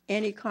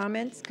 Any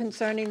comments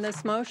concerning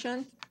this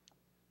motion?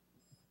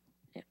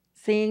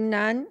 Seeing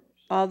none,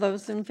 all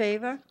those in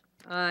favor?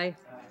 Aye.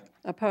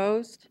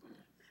 Opposed?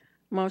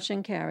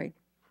 Motion carried.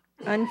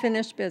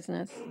 Unfinished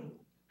business.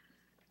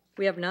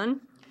 We have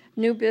none.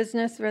 New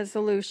business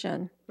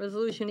resolution.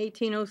 Resolution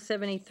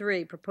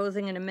 18073,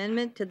 proposing an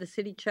amendment to the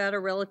city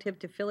charter relative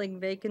to filling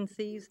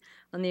vacancies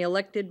on the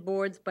elected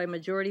boards by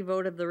majority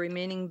vote of the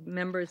remaining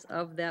members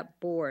of that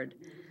board.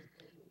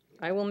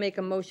 I will make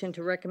a motion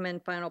to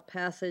recommend final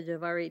passage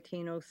of our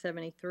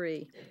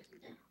 18073.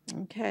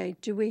 Okay,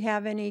 do we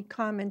have any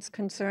comments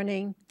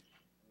concerning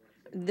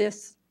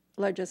this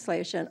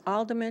legislation?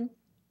 Alderman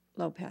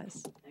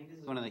Lopez. I think this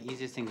is one of the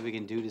easiest things we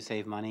can do to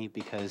save money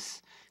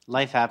because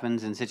life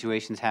happens and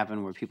situations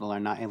happen where people are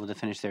not able to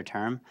finish their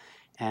term.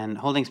 And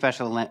holding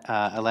special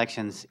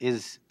elections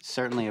is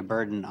certainly a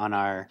burden on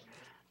our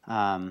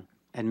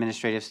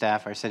administrative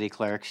staff, our city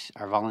clerks,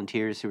 our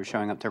volunteers who are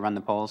showing up to run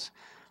the polls.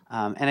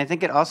 And I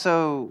think it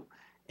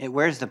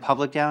wears the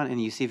public down,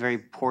 and you see very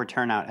poor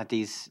turnout at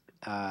these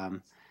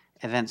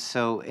events.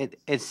 So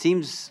it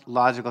seems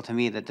logical to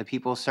me that the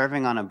people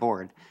serving on a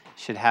board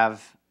should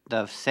have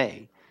the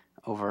say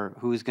over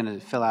who's going to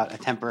fill out a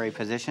temporary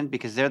position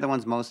because they're the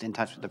ones most in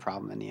touch with the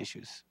problem and the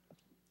issues.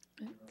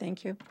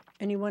 Thank you.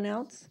 Anyone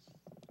else?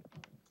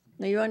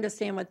 Now, you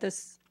understand what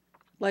this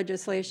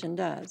legislation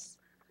does?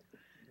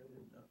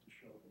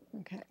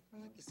 Okay.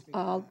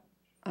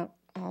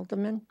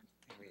 Alderman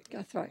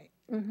Guthrie.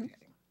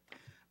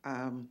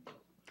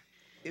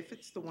 If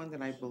it's the one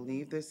that I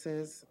believe this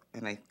is,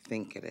 and I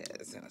think it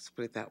is, and let's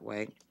put it that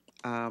way,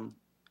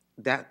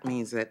 that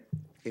means that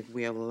if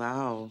we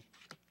allow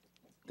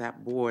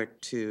that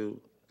board to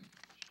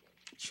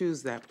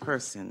choose that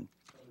person,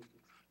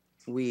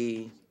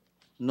 we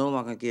no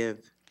longer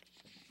give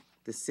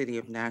the city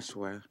of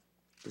Nashua,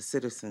 the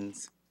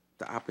citizens,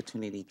 the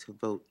opportunity to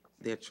vote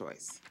their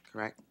choice,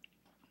 correct?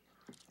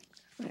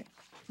 Right.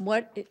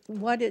 What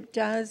it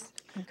does,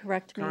 and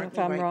correct me if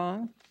Currently, I'm right-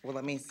 wrong.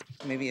 Well,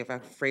 maybe if I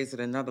phrase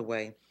it another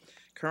way.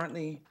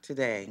 Currently,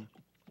 today,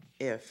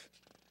 if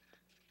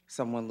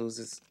someone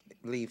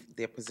leave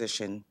their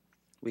position,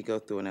 we go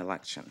through an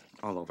election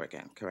all over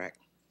again, correct?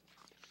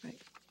 Right.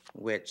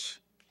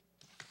 Which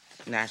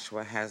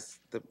Nashua has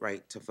the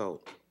right to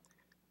vote.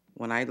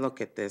 When I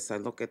look at this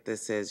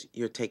as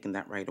you're taking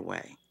that right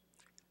away.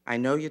 I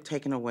know you're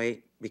taking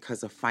away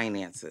because of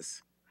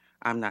finances.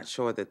 I'm not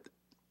sure that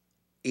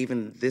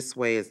even this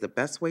way is the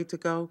best way to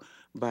go,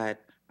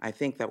 but I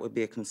think that would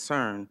be a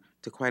concern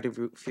to quite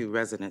a few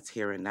residents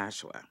here in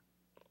Nashua.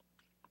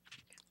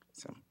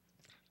 So,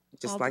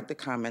 just like the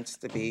comments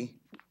to be,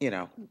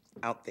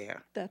 out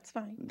there, That's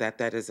fine.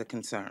 that is a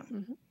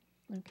concern.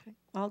 Okay.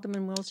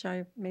 Alderman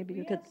Wilshire, maybe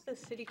you Can could. we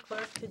ask the city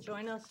clerk to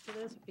join us for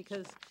this?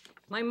 Because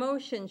my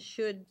motion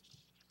should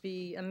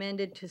be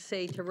amended to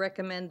say to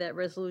recommend that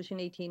Resolution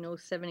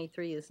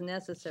 18073 is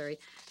necessary,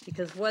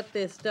 because what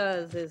this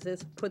does is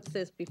this puts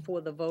this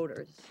before the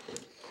voters.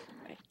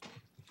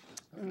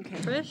 Okay.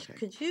 Trish,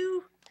 could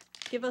you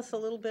give us a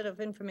little bit of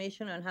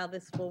information on how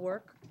this will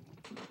work?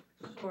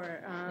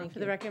 For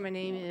the record, my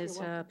name is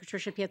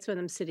Patricia Pietzo, and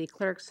I'm city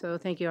clerk, so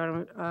thank you,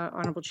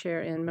 Honorable Chair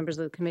and members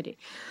of the committee.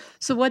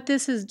 So what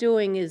this is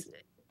doing is,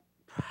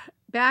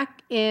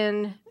 back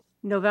in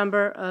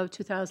November of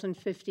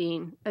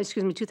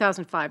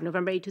 2005,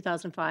 November 8,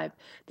 2005,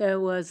 there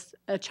was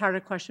a charter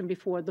question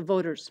before the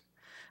voters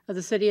of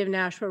the city of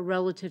Nashua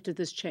relative to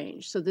this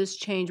change. So this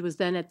change was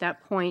then at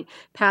that point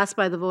passed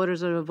by the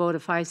voters on a vote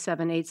of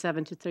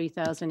 5787 to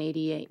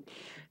 3088,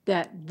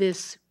 that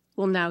this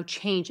will now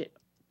change it.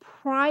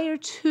 Prior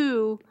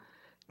to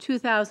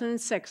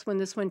 2006, when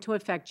this went into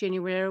effect,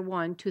 January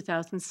 1,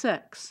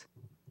 2006,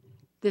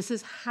 this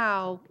is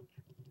how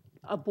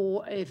a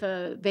board, if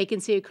a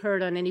vacancy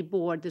occurred on any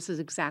board, this is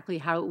exactly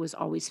how it was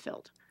always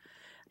filled.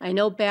 I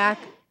know back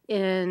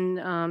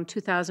in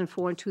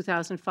 2004 and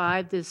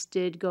 2005, this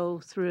did go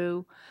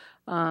through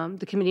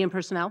the Committee on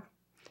Personnel.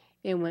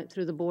 It went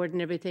through the board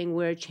and everything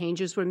where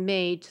changes were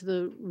made to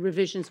the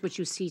revisions which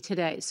you see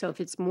today. So if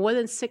it's more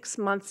than 6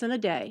 months and a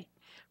day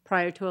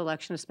prior to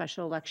election, a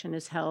special election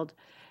is held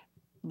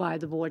by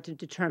the board to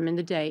determine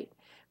the date.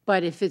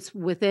 But if it's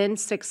within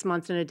 6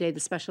 months and a day, the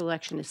special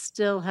election is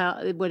still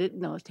held,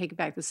 no, take it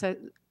back.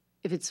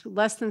 If it's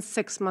less than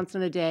 6 months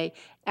and a day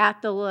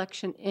at the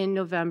election in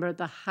November,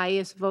 the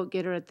highest vote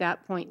getter at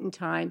that point in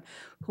time,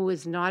 who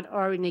is not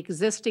already an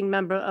existing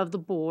member of the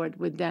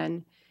board, would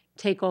then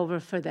take over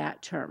for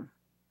that term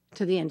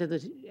to the end of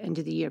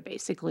the year,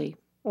 basically,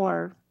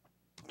 or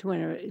to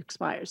when it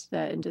expires, the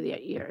end of the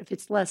year, if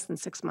it's less than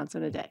 6 months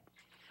and a day,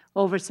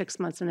 over 6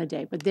 months and a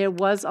day. But there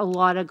was a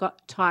lot of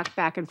talk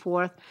back and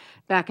forth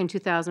back in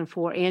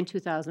 2004 and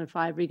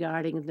 2005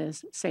 regarding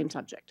this same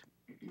subject.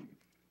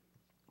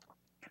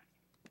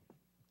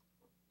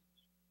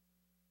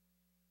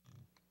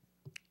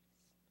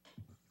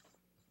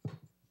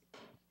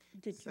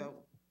 So,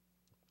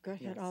 Go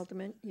ahead, yes.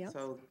 Alderman, yeah.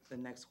 So the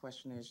next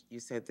question is, you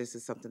said this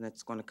is something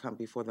that's going to come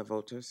before the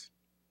voters?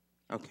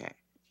 Okay.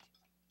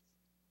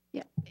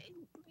 Yeah,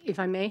 if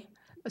I may.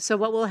 So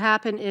what will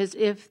happen is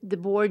if the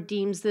board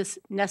deems this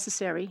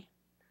necessary,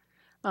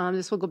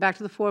 this will go back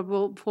to the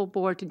full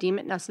board to deem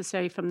it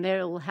necessary. From there,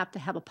 it will have to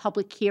have a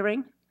public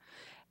hearing.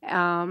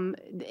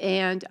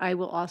 And I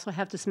will also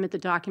have to submit the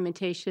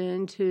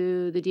documentation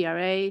to the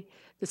DRA,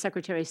 the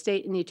Secretary of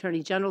State, and the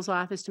Attorney General's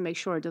office to make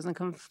sure it doesn't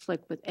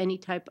conflict with any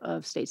type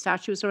of state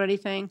statutes or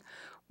anything.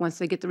 Once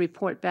they get the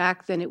report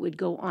back, then it would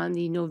go on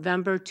the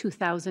November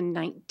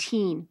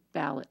 2019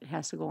 ballot. It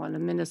has to go on a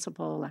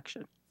municipal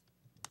election.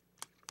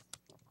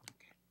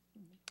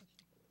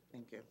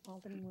 Thank you.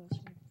 Alderman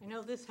Wilson. I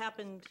know this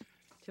happened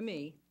to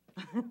me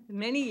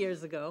many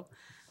years ago.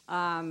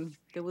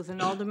 There was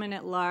an alderman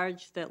at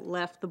large that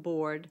left the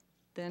board.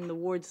 Then the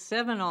Ward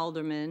 7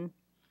 alderman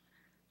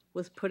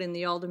was put in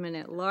the alderman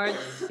at large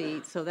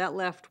seat, so that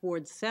left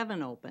Ward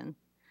 7 open.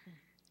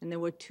 And there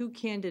were two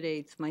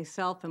candidates,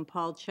 myself and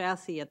Paul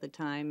Chassie at the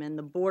time, and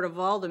the Board of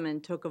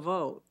Aldermen took a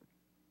vote.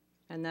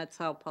 And that's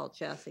how Paul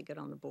Chassie got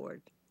on the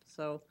board.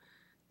 So,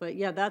 but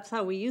yeah, that's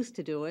how we used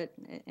to do it,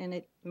 and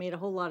it made a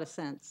whole lot of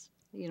sense,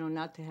 you know,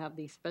 not to have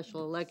these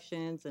special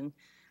elections and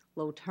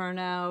low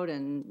turnout,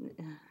 and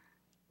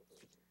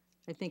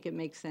I think it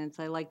makes sense.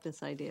 I like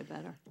this idea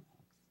better.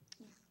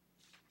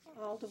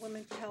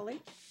 Alderwoman Kelly.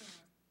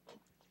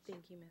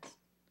 Thank you, Miss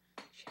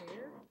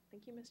Chair.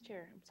 Thank you, Miss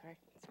Chair. I'm sorry.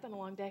 It's been a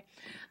long day.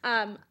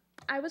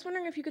 I was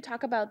wondering if you could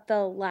talk about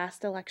the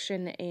last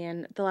election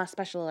and the last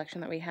special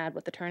election that we had,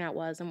 what the turnout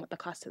was and what the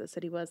cost to the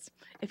city was.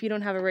 If you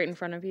don't have it right in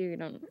front of you,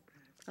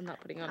 I'm not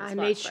putting you on the I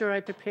spot. made sure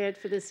I prepared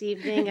for this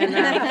evening,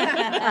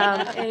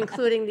 and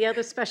including the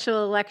other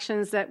special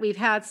elections that we've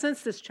had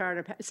since this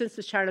charter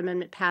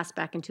amendment passed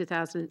back in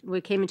 2000.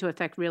 We came into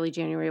effect really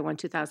January 1,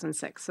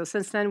 2006. So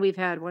since then, we've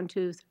had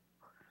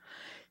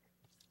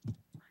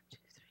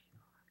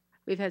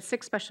we've had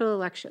 6 special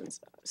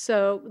elections.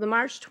 So the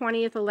March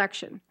 20th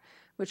election,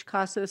 which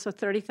cost us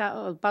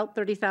about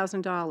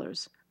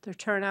 $30,000, their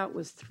turnout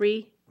was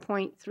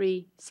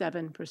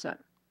 3.37%.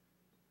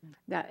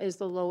 That is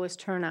the lowest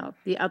turnout.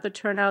 The other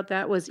turnout,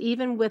 that was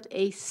even with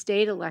a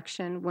state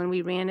election, when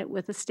we ran it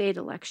with a state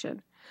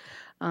election.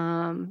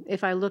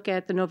 If I look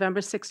at the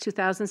November 6,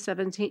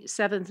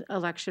 2007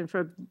 election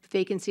for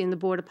vacancy in the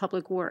Board of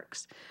Public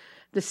Works,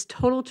 this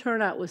total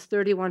turnout was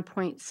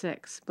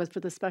 31.6, but for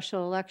the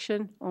special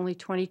election, only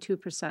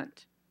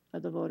 22%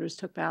 of the voters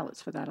took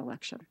ballots for that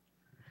election.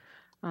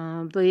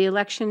 The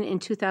election in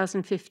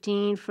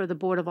 2015 for the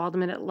Board of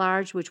Aldermen at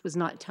Large, which was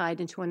not tied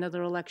into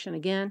another election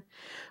again,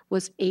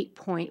 was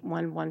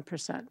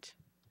 8.11%.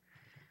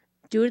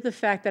 Due to the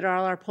fact that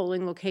all our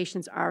polling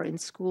locations are in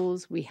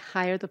schools, we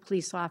hire the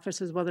police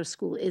officers whether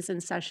school is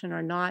in session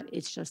or not.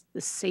 It's just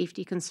the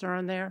safety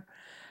concern there.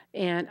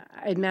 And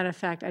as a matter of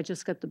fact, I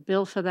just got the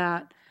bill for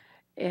that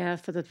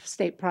for the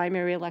state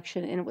primary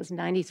election, and it was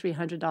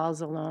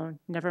 $9,300 alone.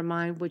 Never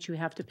mind what you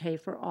have to pay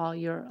for all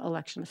your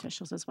election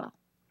officials as well.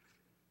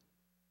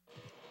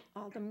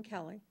 Alderman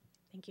Kelly.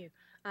 Thank you.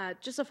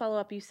 Just a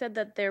follow-up, you said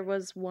that there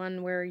was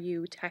one where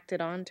you tacked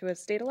it on to a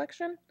state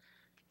election?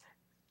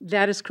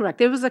 That is correct.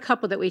 There was a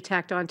couple that we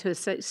tacked on to a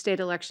state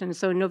election.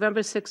 So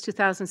November 6,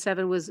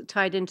 2007 was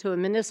tied into a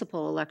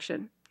municipal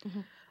election.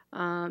 Mm-hmm.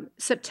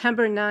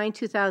 September 9,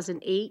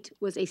 2008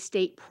 was a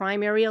state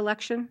primary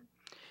election,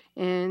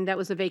 and that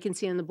was a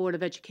vacancy in the Board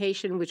of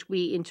Education, which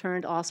we in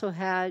turn also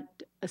had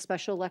a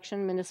special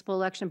election, municipal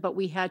election, but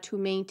we had to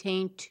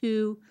maintain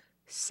 2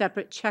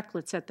 separate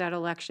checklists at that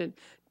election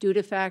due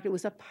to the fact it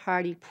was a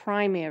party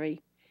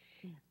primary,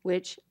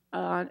 which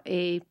on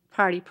a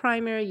party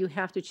primary, you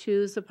have to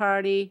choose the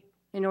party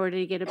in order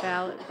to get a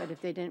ballot, but if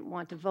they didn't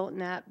want to vote in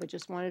that, but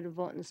just wanted to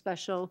vote in the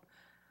special,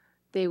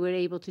 they were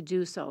able to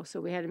do so. So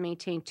we had to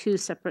maintain 2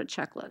 separate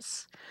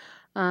checklists.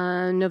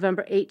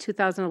 November 8,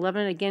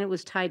 2011, again, it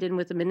was tied in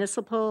with the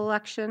municipal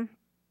election.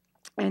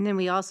 And then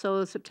we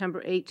also,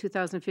 September 8,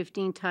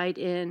 2015, tied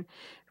in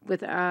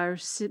with our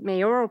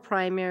mayoral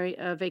primary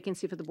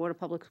vacancy for the Board of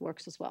Public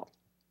Works as well.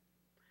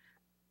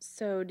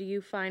 So do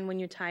you find when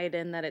you tie it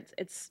in that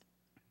it's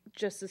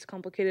just as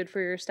complicated for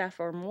your staff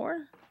or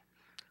more?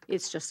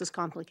 It's just as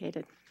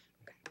complicated.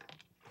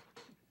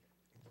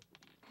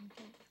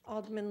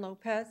 Alderman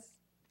Lopez,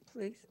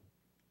 please.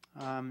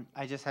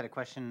 I just had a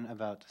question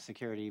about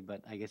security,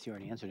 but I guess you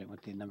already answered it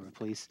with the number of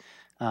police.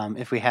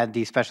 If we had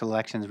these special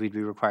elections, we'd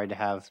be required to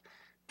have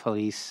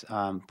police.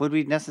 Would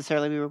we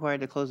necessarily be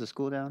required to close the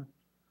school down?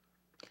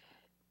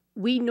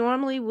 We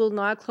normally will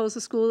not close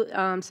the school.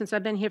 Since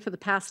I've been here for the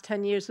past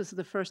 10 years, this is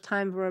the first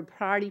time for a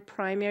party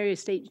primary, a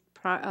state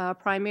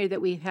primary,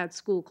 that we've had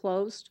school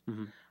closed.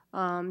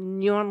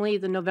 Normally,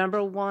 the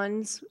November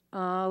ones,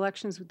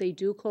 elections, they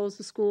do close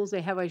the schools.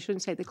 They have, I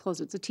shouldn't say they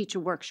close, it's a teacher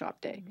workshop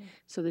day.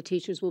 So the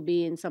teachers will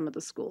be in some of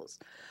the schools.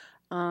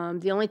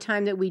 The only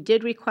time that we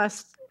did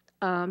request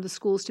the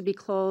schools to be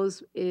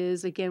closed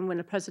is, again, when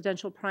a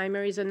presidential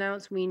primary is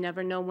announced. We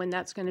never know when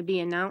that's going to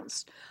be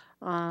announced.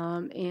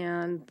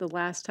 And the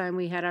last time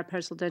we had our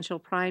presidential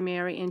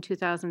primary in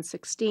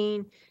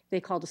 2016,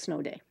 they called a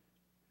snow day.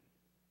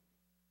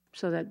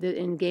 So that,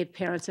 and gave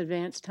parents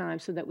advance time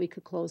so that we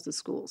could close the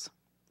schools.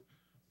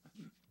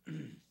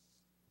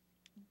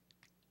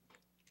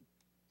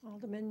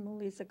 Alderman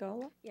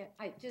Maliza-Gola? Yeah,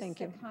 just Thank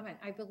a you. comment.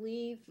 I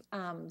believe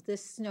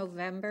this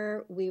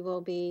November, we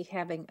will be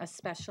having a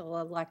special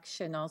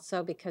election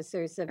also because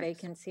there's a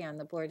vacancy on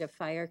the Board of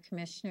Fire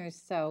Commissioners.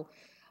 So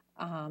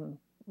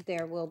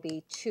there will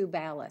be 2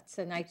 ballots.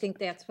 And I think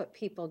that's what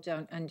people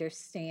don't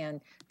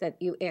understand, that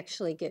you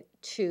actually get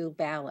 2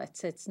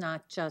 ballots. It's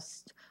not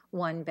just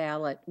 1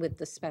 ballot with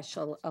the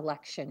special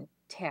election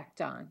tacked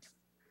on.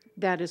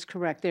 That is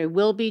correct. There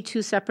will be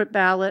 2 separate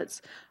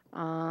ballots.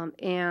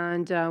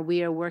 And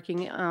we are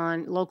working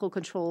on local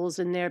controls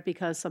in there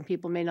because some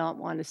people may not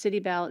want a city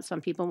ballot, some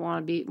people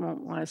won't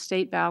want a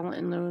state ballot,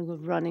 and we're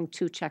running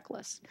 2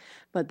 checklists.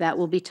 But that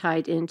will be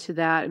tied into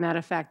that. Matter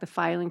of fact, the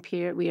filing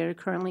period, we are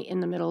currently in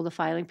the middle of the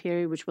filing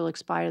period, which will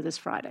expire this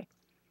Friday.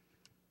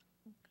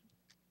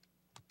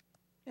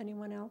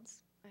 Anyone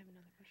else? I have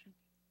another question.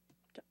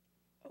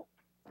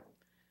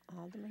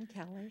 Alderman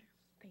Kelly.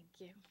 Thank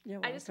you.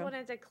 You're I just welcome.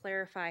 wanted to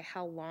clarify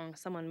how long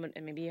someone would,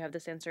 and maybe you have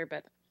this answer,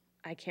 but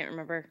I can't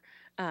remember,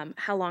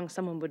 how long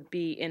someone would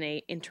be in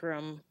a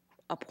interim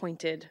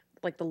appointed,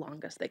 like the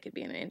longest they could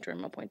be in an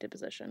interim appointed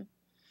position.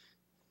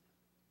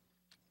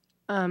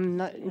 I'm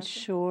not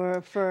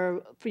sure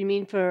you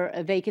mean for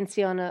a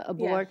vacancy on a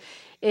board?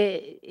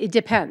 It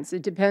depends.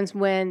 It depends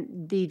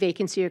when the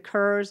vacancy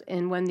occurs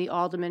and when the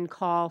aldermen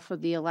call for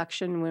the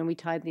election, when we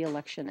tied the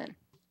election in.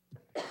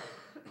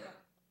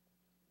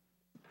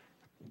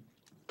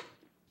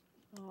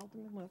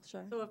 Alderman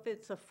Wiltshire. So if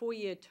it's a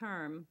 4-year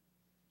term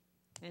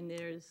and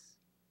there's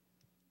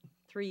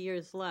 3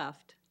 years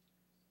left,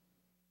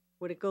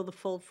 would it go the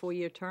full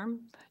 4-year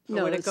term? Or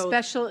No, would the it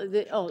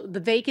go- the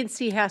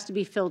vacancy has to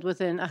be filled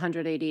within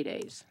 180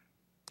 days.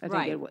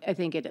 Right. I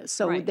think it is.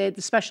 So Right.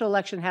 the special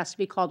election has to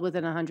be called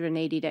within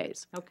 180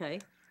 days. Okay.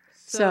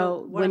 So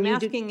what when I'm you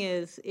do- asking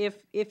is,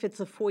 if it's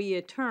a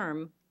 4-year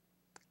term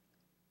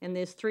and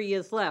there's 3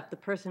 years left, the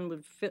person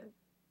would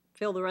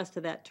fill the rest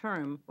of that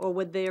term, or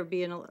would there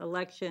be an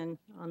election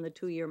on the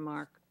 2-year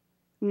mark?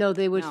 No,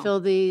 they would No. fill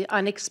the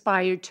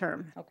unexpired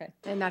term. Okay,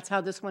 And that's how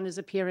this one is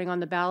appearing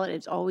on the ballot.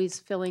 It's always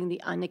filling the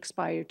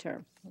unexpired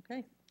term.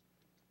 okay.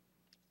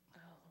 Oh,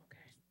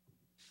 okay.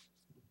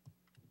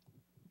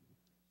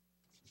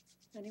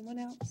 Anyone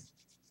else?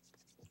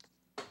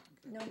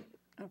 No?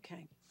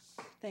 Okay.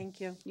 Thank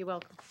you. You're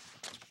welcome.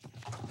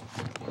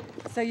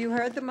 So you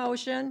heard the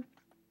motion.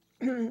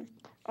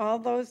 All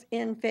those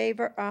in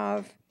favor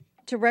of,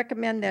 to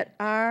recommend that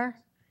R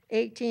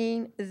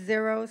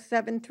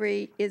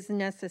 18073 is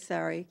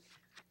necessary.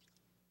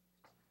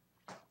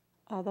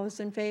 All those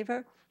in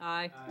favor?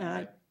 Aye.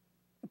 Aye.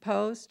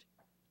 Opposed?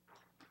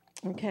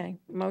 Okay,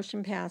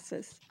 motion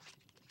passes.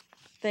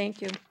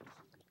 Thank you.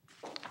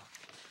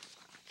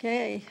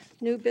 Okay,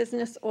 new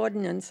business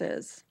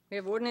ordinances. We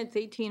have ordinance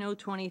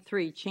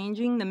 18023,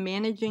 changing the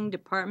managing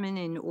department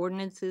in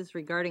ordinances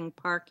regarding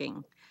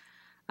parking.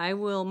 I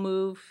will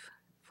move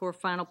for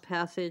final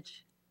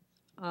passage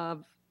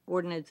of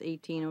ordinance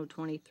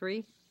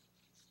 18023.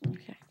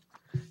 Okay.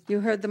 You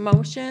heard the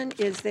motion.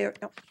 Is there,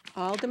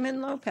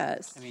 Alderman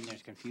Lopez? I mean,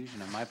 there's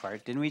confusion on my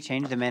part. Didn't we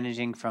change the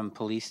managing from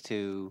police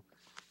to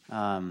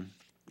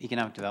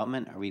economic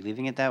development? Are we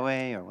leaving it that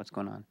way, or what's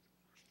going on?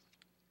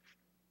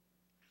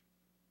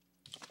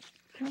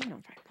 I don't know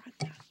if I brought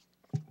that.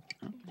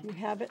 Do you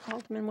have it,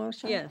 Alderman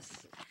Wiltshire?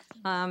 Yes.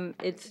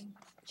 It's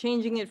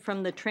changing it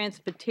from the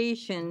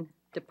transportation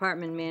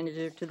department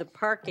manager to the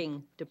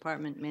parking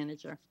department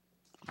manager.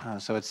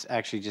 So it's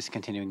actually just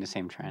continuing the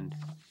same trend.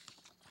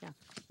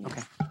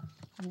 Okay.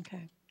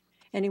 Okay.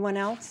 Anyone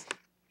else?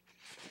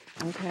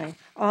 Okay.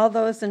 All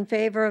those in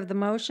favor of the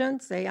motion,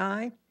 say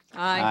aye.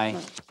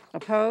 Aye.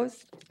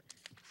 Opposed?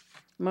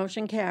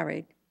 Motion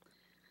carried.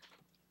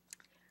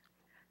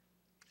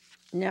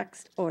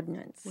 Next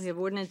ordinance. We have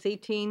ordinance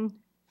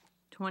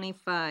 1824,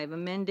 1825,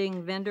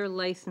 amending vendor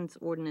license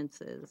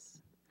ordinances.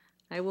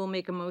 I will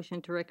make a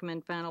motion to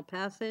recommend final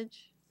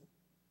passage.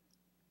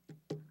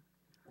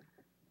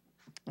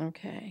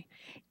 Okay.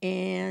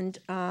 And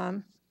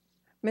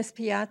Ms.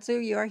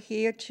 Piazza, you're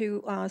here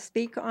to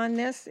speak on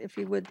this, if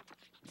you would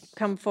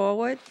come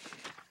forward.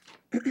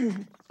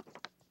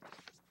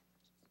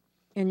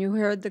 And you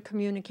heard the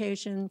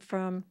communication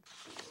from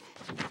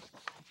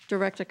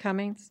Director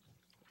Cummings?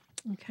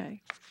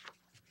 Okay.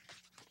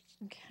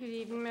 Good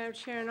evening, Madam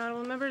Chair and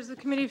honorable members of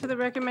the committee. For the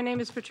record, my name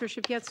is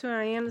Patricia Pietzo, and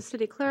I am the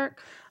city clerk.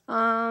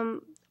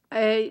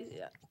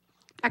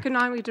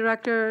 Economic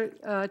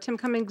Director Tim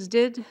Cummings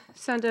did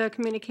send a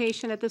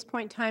communication at this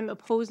point in time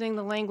opposing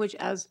the language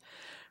as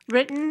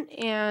written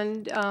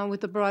and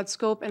with the broad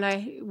scope, and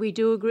I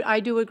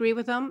do agree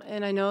with them,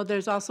 and I know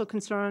there's also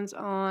concerns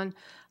on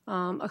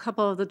a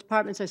couple of the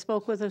departments I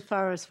spoke with as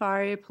far as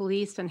fire,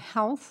 police, and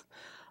health.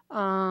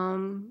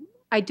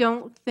 I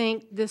don't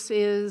think this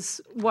is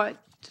what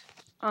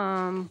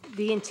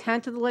the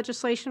intent of the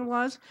legislation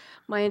was.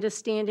 My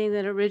understanding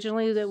that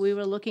originally that we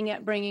were looking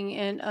at bringing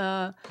in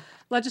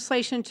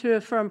legislation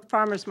from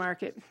farmers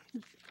market.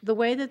 The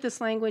way that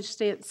this language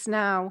states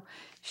now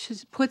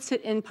puts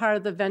it in part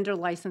of the vendor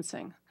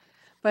licensing.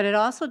 But it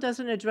also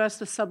doesn't address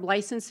the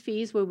sub-license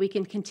fees where we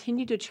can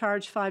continue to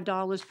charge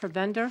 $5 per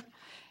vendor,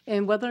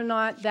 and whether or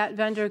not that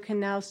vendor can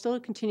now still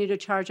continue to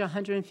charge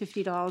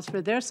 $150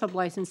 for their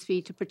sub-license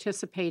fee to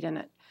participate in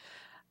it.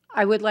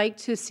 I would like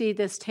to see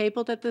this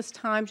tabled at this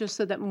time just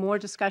so that more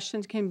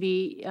discussions can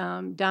be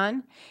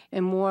done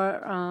and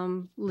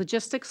more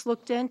logistics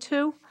looked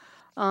into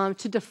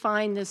to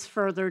define this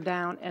further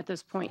down at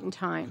this point in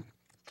time.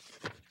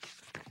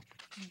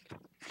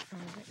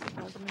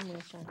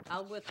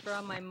 I'll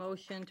withdraw my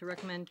motion to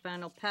recommend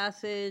final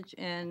passage,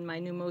 and my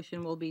new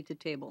motion will be to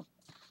table.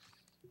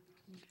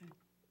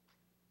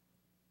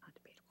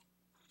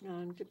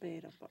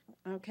 Non-debatable.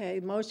 Okay,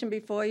 motion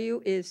before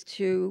you is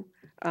to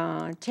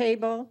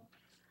table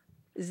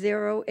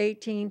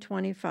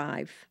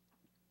 01825.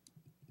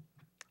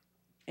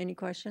 Any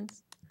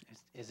questions?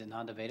 Is it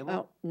non-debatable?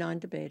 Oh,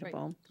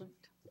 non-debatable.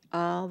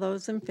 All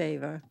those in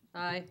favor?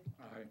 Aye.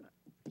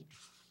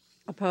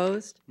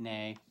 Opposed?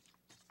 Nay.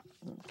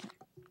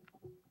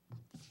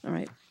 All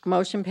right,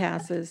 motion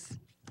passes.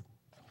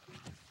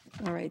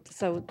 All right,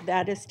 so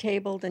that is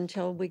tabled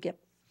until we get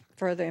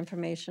further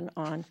information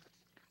on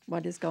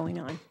what is going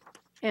on.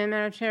 And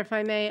Madam Chair, if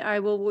I may, I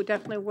will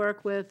definitely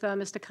work with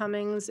Mr.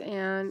 Cummings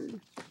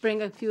and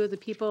bring a few of the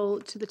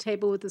people to the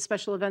table with the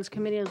Special Events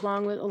Committee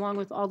along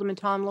with Alderman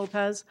Tom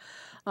Lopez,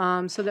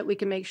 so that we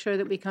can make sure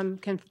that we can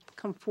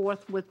come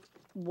forth with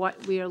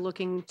what we are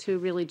looking to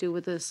really do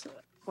with this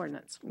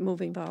ordinance.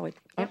 Moving forward.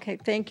 Okay,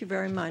 thank you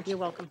very much. You're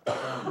welcome.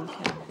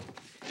 Okay.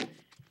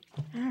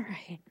 All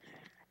right.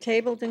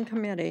 Tabled in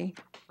committee.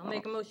 I'll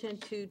make a motion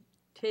to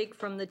take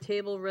from the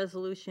table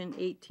Resolution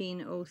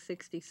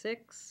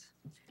 18066.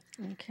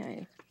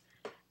 Okay.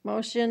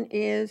 Motion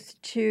is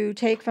to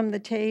take from the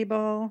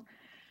table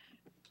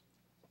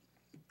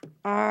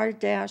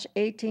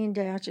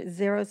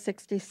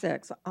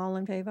R-18-066. All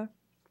in favor?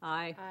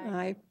 Aye.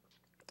 Aye.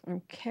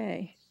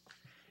 Okay.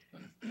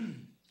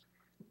 And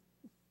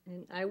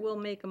I will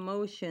make a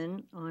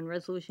motion on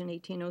Resolution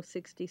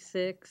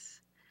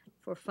 18066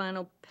 for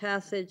final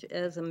passage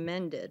as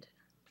amended.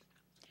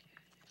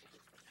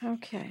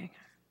 Okay.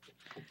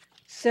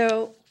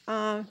 So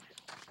the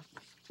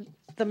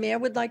mayor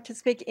would like to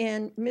speak,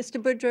 and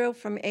Mr. Boudreau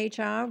from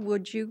HR,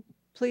 would you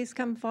please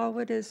come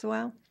forward as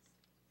well?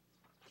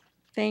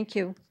 Thank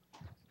you.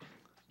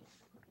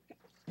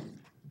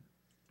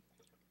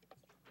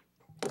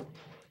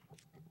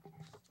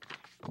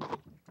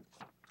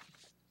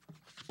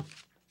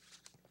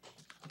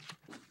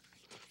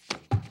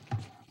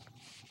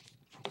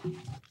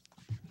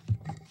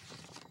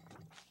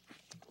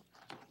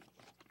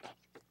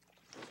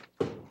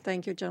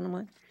 Thank you,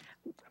 gentlemen.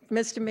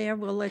 Mr. Mayor,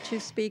 we'll let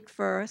you speak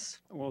first.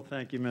 Well,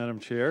 thank you, Madam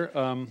Chair.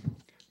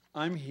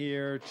 I'm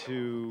here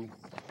to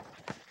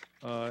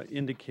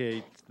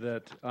indicate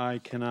that I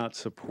cannot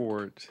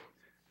support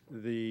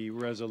the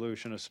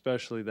resolution,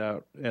 especially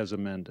that as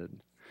amended.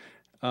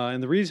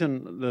 And the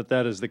reason that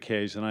that is the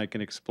case, and I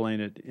can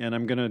explain it, and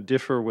I'm going to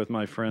differ with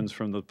my friends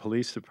from the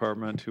police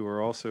department who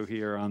are also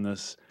here on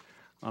this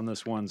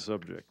one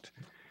subject.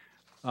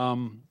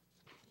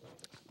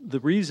 The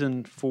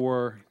reason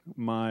for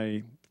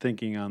my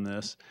thinking on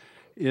this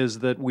is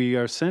that we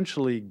are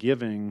essentially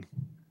giving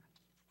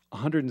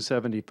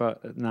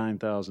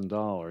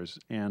 $179,000,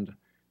 and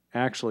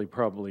actually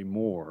probably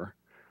more,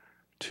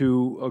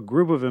 to a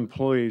group of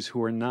employees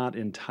who are not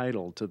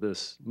entitled to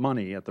this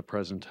money at the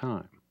present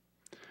time.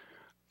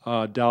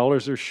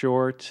 Dollars are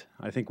short.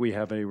 I think we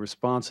have a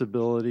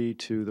responsibility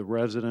to the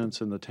residents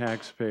and the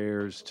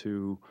taxpayers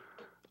to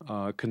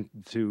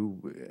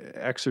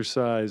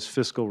exercise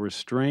fiscal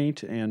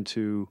restraint and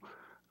to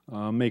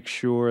make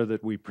sure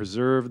that we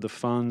preserve the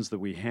funds that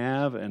we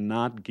have and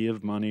not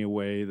give money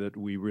away that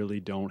we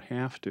really don't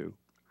have to.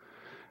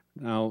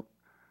 Now,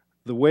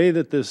 the way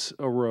that this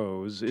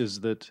arose is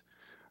that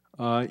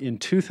in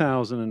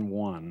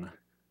 2001,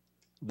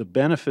 the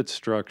benefit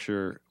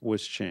structure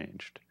was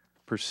changed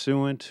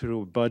pursuant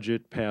to a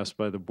budget passed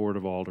by the Board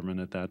of Aldermen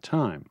at that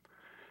time.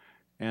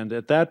 And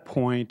at that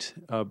point,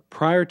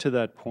 prior to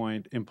that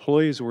point,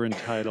 employees were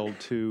entitled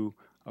to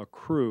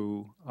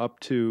accrue up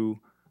to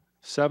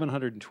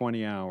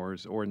 720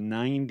 hours or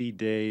 90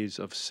 days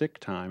of sick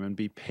time and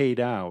be paid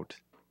out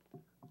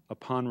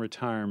upon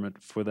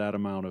retirement for that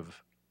amount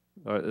of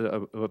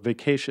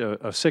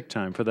sick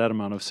time, for that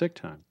amount of sick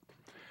time.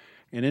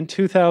 And in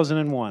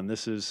 2001,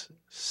 this is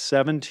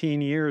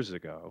 17 years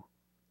ago,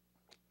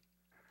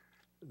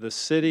 the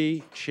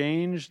city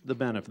changed the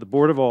benefit, the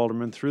Board of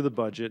Aldermen through the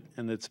budget,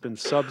 and it's been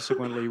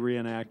subsequently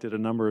reenacted a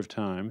number of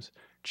times,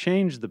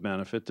 changed the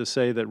benefit to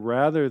say that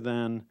rather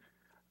than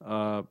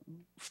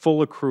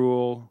full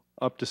accrual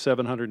up to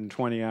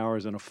 720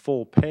 hours and a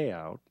full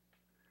payout,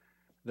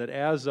 that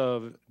as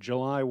of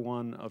July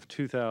 1 of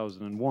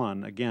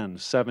 2001, again,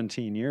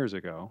 17 years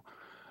ago,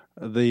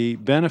 the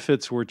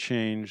benefits were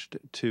changed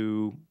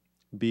to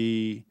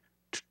be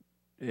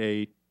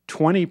a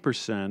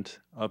 20%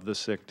 of the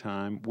sick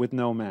time with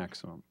no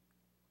maximum.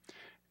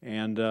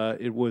 And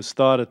it was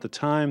thought at the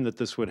time that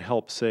this would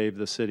help save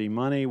the city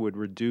money, would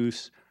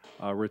reduce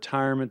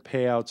retirement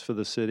payouts for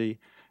the city,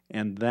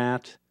 and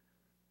that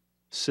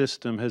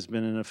system has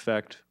been in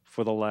effect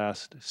for the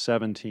last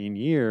 17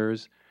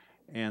 years,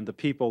 and the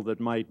people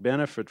that might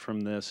benefit from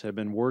this have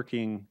been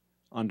working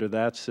under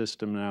that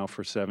system now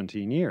for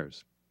 17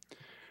 years.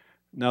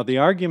 Now, the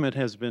argument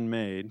has been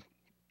made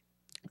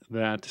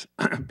that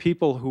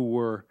people who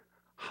were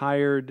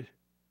hired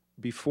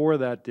before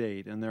that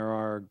date, and there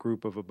are a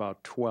group of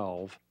about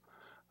 12,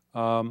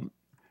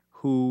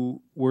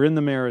 who were in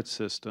the merit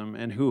system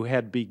and who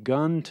had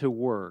begun to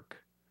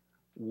work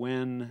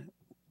when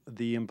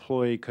the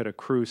employee could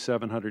accrue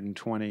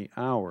 720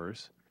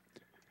 hours,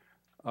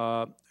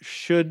 that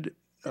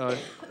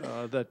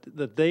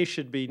they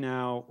should be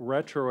now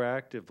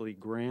retroactively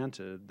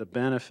granted the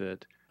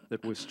benefit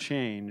that was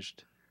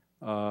changed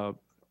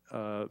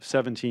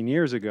 17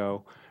 years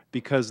ago,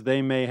 because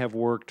they may have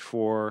worked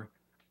for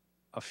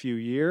a few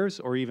years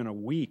or even a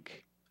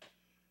week.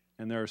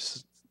 And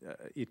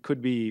it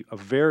could be a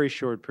very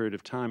short period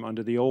of time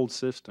under the old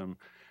system,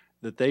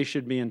 that they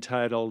should be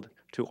entitled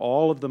to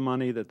all of the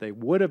money that they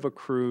would have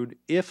accrued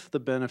if the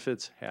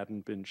benefits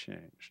hadn't been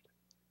changed.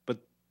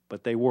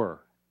 But they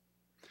were.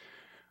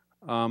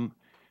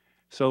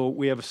 So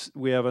we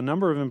have a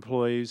number of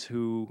employees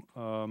who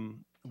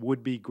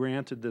would be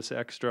granted this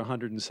extra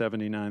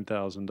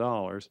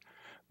 $179,000.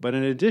 But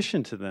in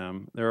addition to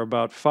them, there are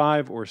about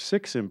 5 or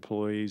 6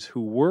 employees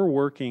who were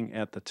working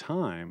at the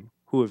time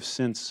who have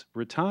since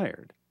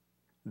retired.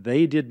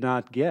 They did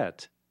not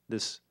get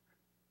this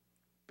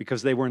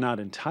because they were not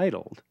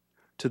entitled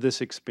to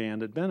this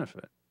expanded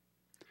benefit.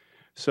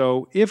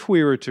 So if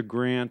we were to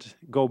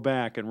go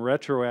back and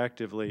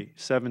retroactively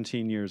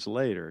 17 years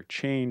later,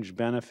 change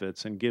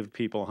benefits and give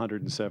people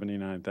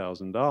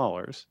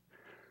 $179,000,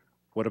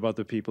 what about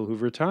the people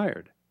who've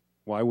retired?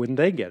 Why wouldn't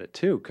they get it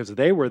too? Because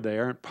they were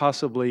there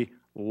possibly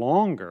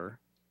longer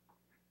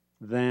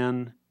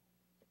than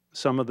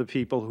some of the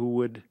people who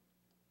would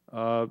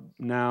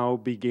now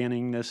be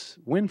gaining this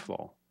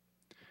windfall.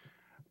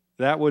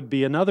 That would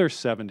be another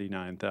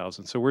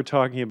 $79,000. So we're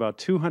talking about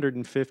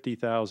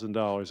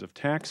 $250,000 of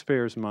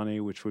taxpayers' money,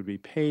 which would be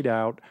paid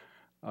out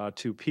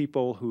to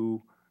people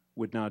who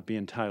would not be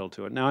entitled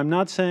to it. Now, I'm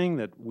not saying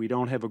that we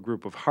don't have a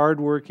group of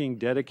hardworking,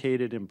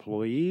 dedicated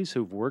employees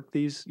who've worked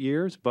these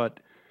years, but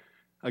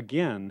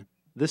again,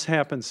 this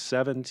happened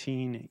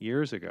 17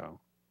 years ago.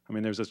 I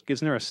mean,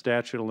 isn't there a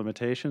statute of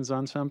limitations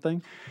on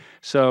something?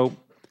 So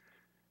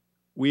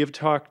we have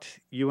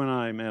talked, you and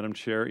I, Madam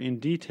Chair, in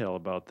detail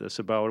about this,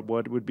 about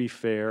what would be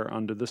fair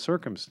under the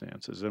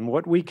circumstances. And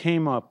what we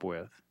came up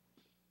with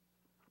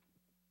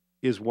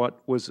is what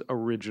was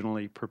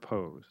originally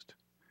proposed.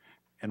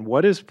 And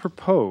what is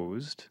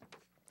proposed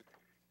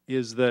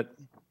is that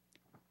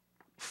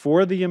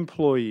for the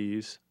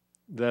employees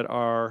that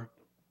are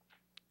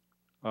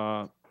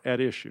at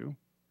issue,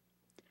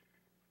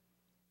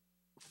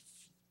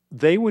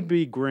 they would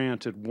be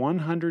granted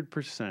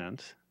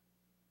 100%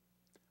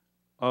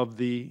 of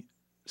the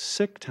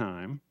sick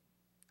time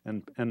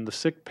and the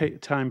sick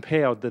time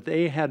payout that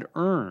they had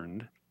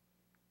earned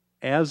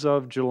as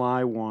of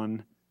July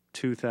 1,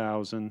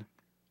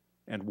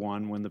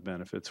 2001, when the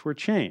benefits were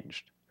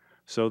changed.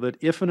 So that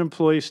if an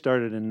employee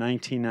started in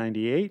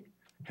 1998,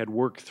 had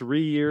worked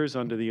 3 years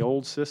under the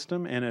old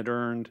system and had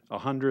earned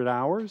 100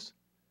 hours,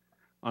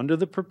 under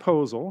the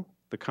proposal,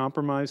 the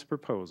compromise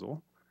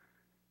proposal,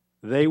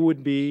 they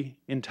would be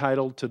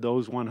entitled to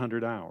those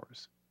 100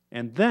 hours.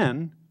 And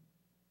then,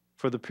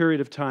 for the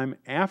period of time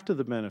after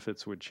the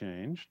benefits were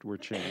changed,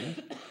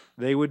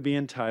 they would be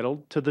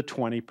entitled to the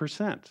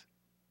 20%.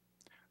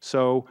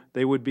 So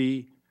they would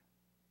be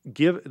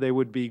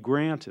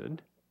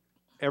granted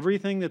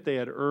everything that they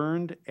had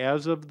earned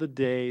as of the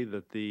day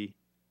that the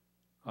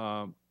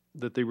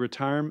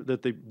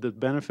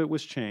benefit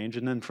was changed,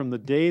 and then from the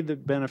day the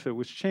benefit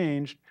was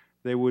changed,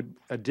 they would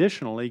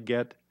additionally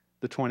get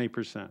the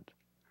 20%.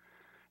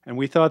 And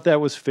we thought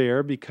that was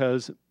fair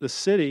because the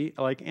city,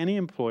 like any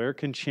employer,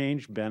 can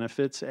change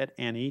benefits at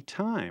any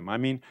time. I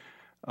mean,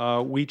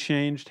 we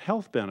changed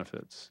health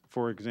benefits,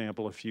 for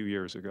example, a few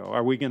years ago.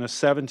 Are we going to,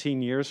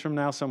 17 years from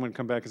now, someone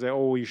come back and say,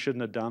 oh, you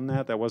shouldn't have done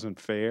that, that wasn't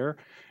fair,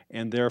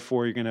 and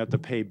therefore you're going to have to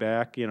pay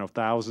back,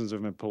 thousands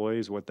of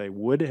employees what they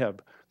would have,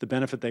 the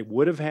benefit they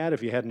would have had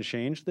if you hadn't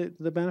changed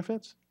the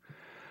benefits?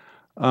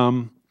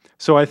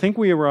 So I think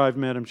we arrived,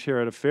 Madam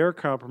Chair, at a fair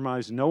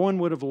compromise. No one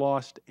would have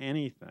lost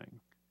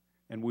anything,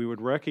 and we would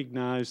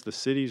recognize the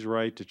city's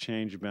right to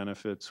change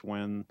benefits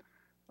when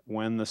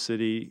the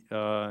city,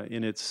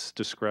 in its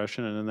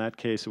discretion, and in that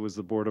case it was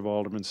the Board of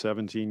Aldermen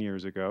 17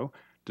 years ago,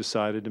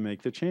 decided to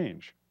make the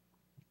change.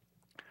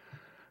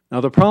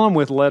 Now the problem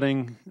with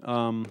letting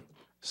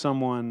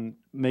someone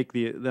make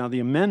the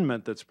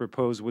amendment that's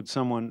proposed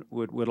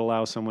would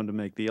allow someone to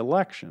make the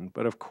election,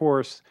 but of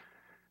course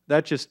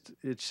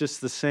it's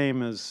just the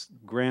same as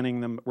granting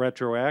them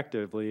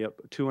retroactively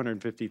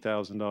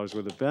 $250,000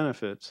 worth of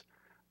benefits,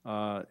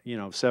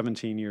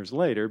 17 years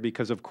later,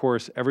 because of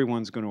course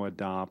everyone's going to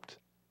adopt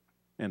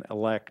and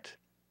elect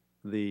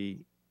the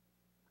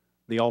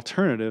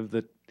alternative,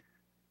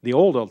 the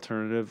old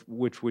alternative,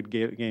 which would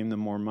gain them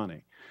more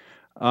money.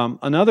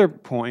 Another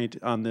point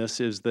on this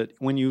is that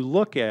when you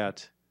look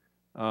at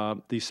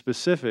the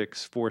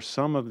specifics for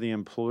some of the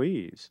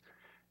employees,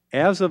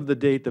 as of the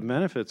date the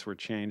benefits were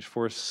changed,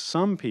 for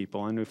some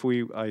people, and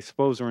I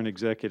suppose we're in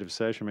executive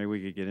session, maybe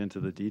we could get into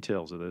the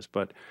details of this,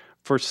 but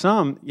for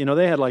some,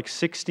 they had like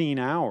 16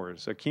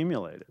 hours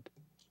accumulated.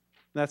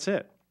 That's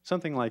it,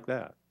 something like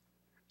that.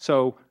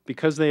 So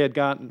because they'd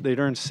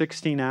earned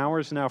 16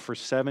 hours now for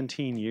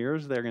 17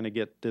 years, they're going to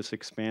get this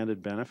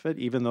expanded benefit,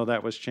 even though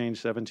that was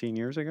changed 17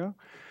 years ago.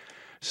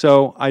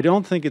 So I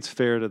don't think it's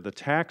fair to the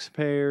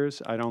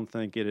taxpayers. I don't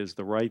think it is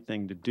the right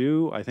thing to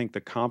do. I think the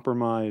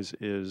compromise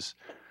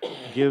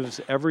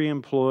gives every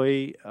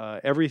employee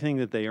everything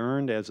that they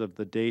earned as of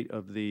the date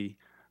of the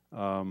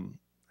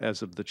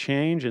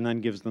change, and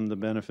then gives them the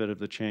benefit of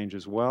the change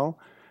as well.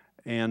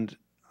 And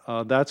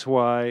that's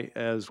why,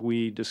 as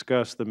we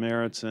discuss the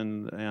merits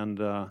and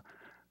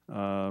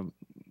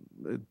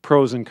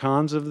pros and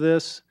cons of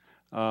this,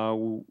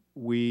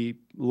 we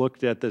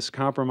looked at this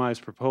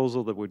compromise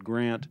proposal that would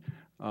grant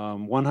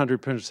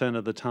 100%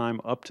 of the time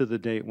up to the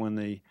date when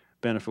the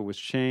benefit was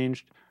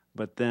changed,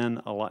 but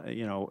then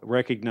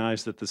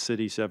recognize that the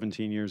city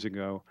 17 years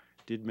ago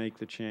did make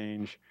the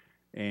change,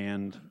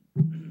 and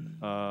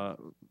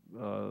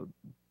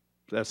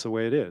that's the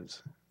way it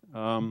is.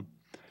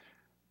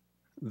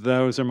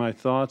 Those are my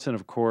thoughts, and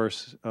of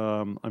course,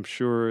 I'm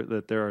sure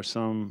that there are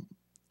some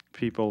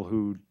people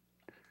who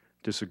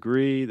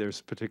disagree.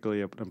 There's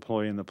particularly an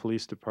employee in the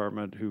police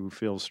department who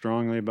feels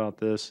strongly about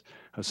this,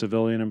 a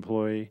civilian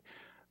employee.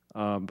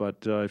 But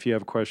if you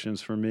have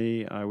questions for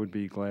me, I would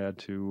be glad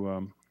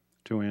to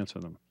answer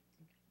them.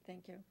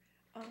 Thank you.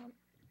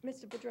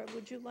 Mr. Boudreau,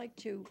 would you like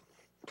to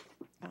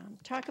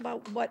talk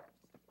about what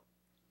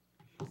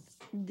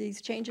these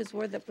changes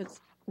were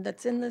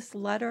that's in this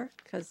letter?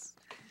 Because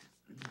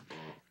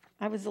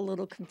I was a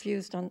little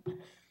confused on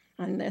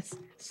this.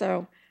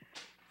 So,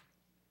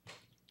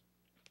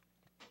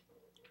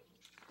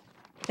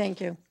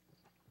 thank you.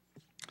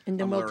 And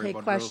then we'll take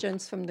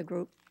questions from the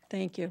group.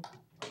 Thank you.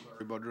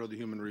 Larry Boudreau, the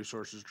Human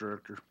Resources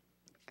Director.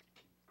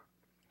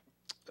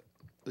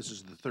 This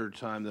is the third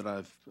time that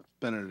I've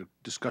been in a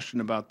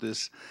discussion about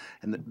this,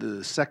 and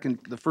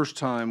the first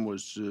time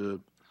was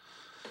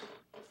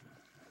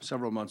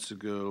several months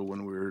ago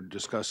when we were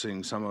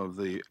discussing some of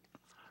the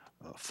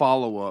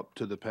follow-up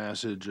to the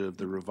passage of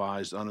the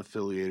revised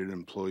unaffiliated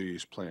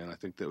employees plan. I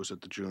think that was at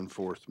the June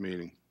 4th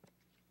meeting.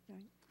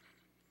 Right.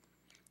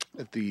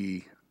 At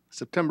the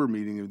September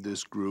meeting of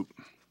this group,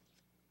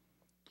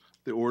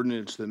 the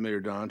ordinance that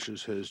Mayor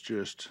Donches has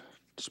just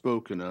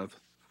spoken of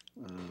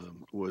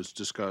was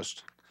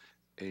discussed,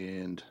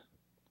 and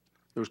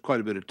there was quite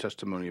a bit of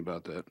testimony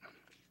about that.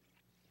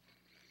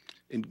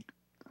 In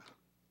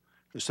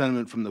the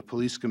sentiment from the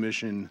Police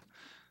Commission,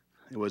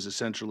 it was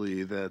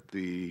essentially that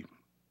the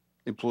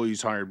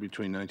employees hired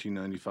between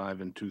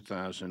 1995 and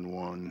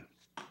 2001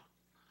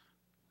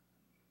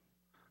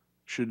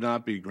 should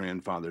not be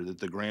grandfathered,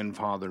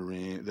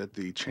 that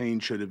the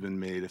change should have been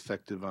made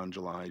effective on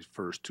July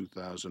 1st,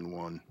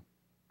 2001,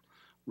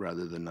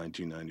 rather than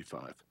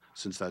 1995,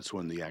 since that's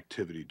when the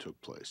activity took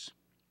place.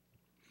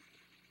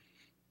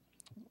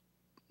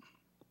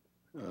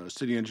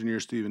 City Engineer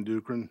Stephen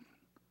Dukran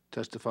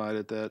testified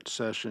at that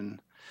session,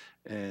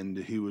 and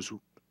he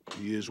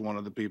is one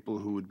of the people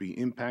who would be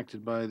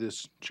impacted by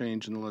this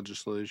change in the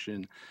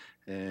legislation,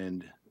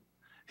 and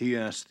he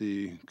asked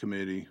the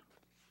committee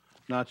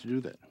not to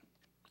do that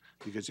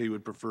because he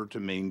would prefer to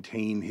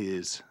maintain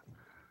his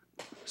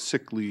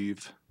sick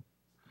leave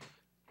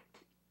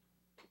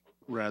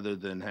rather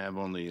than have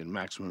only a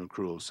maximum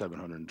accrual of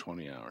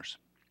 720 hours.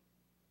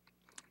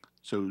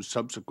 So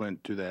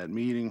subsequent to that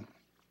meeting,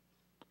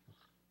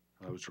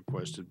 I was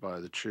requested by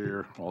the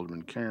chair,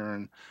 Alderman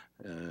Karen,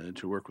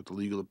 to work with the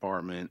legal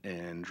department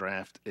and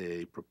draft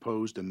a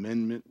proposed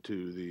amendment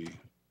to the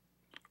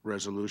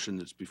resolution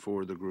that's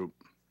before the group,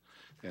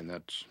 and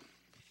that's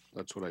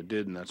what I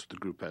did, and that's what the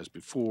group has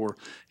before.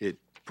 It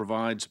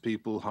provides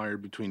people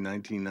hired between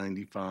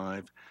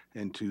 1995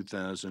 and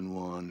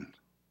 2001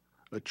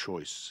 a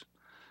choice,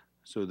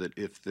 so that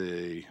if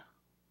the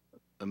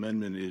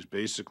amendment is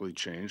basically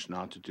changed,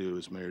 not to do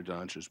as Mayor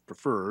Donches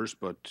prefers,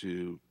 but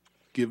to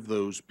give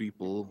those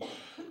people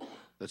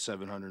the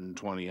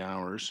 720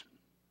 hours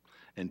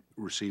and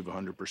receive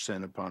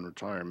 100% upon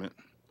retirement,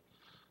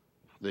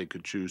 they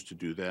could choose to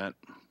do that,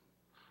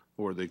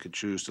 or they could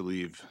choose to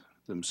leave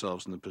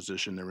themselves in the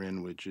position they're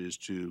in, which is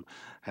to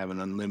have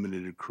an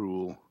unlimited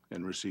accrual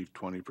and receive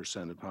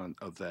 20%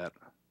 of that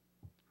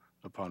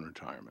upon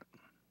retirement.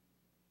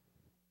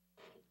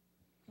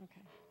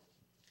 Okay.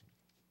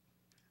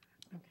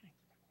 Okay.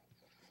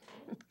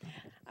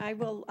 I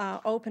will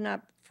open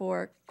up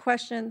for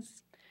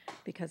questions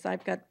because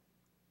I've got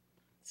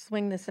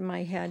swing this in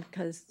my head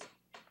because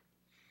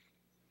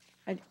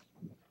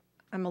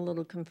I'm a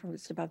little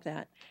confused about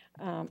that.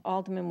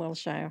 Alderman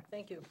Wilshire.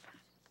 Thank you.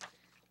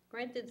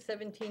 Granted,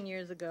 17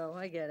 years ago,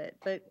 I get it.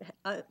 But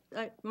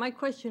my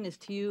question is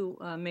to you,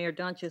 Mayor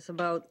Donches,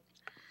 about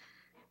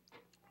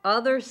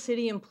other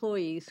city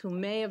employees who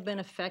may have been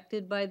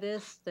affected by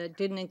this that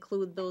didn't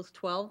include those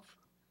 12?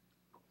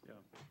 Yeah.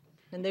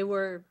 And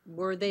were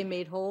they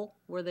made whole?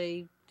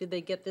 Did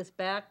they get this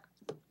back?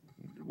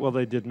 Well,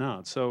 they did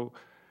not. So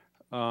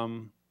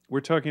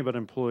we're talking about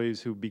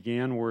employees who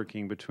began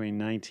working between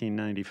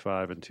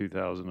 1995 and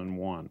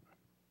 2001,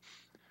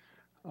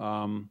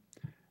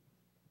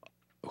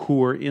 who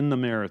were in the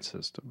merit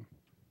system.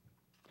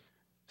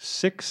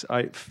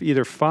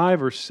 Either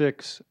 5 or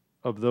 6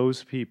 of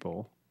those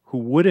people who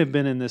would have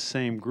been in this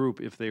same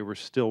group if they were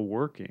still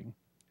working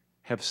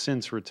have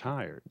since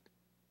retired.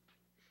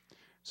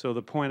 So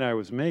the point I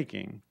was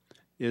making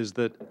is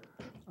that,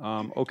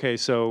 okay,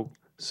 so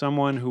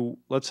someone who,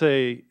 let's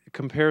say,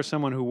 compare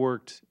someone who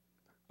worked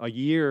a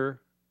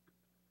year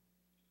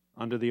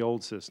under the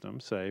old system,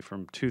 say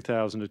from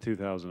 2000 to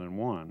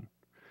 2001,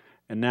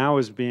 and now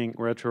is being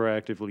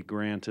retroactively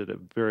granted a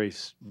very,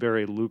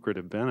 very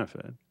lucrative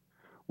benefit.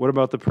 What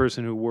about the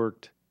person who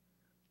worked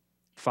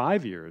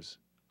 5 years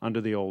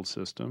under the old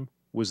system,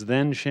 was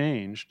then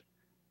changed,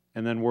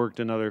 and then worked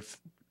another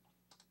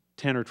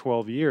 10 or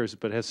 12 years,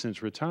 but has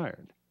since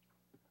retired?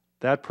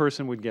 That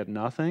person would get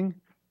nothing,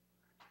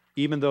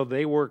 even though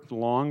they worked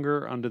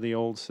longer under the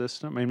old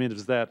system? I mean,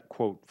 is that,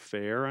 quote,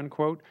 fair,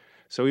 unquote?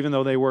 So even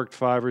though they worked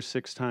 5 or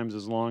 6 times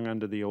as long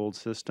under the old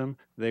system,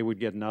 they would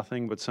get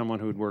nothing, but someone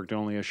who had worked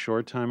only a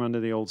short time under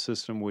the old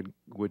system would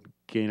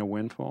gain a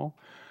windfall?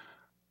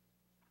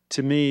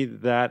 To me,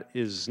 that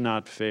is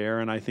not fair,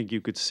 and I think you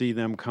could see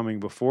them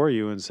coming before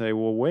you and say,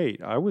 well,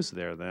 wait, I was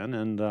there then,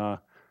 and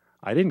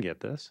I didn't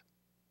get this.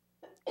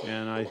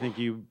 And I think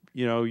you're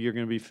going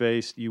to be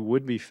faced, you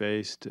would be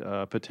faced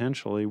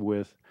potentially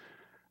with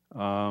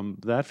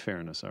that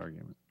fairness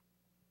argument.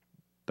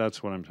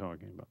 That's what I'm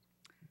talking about.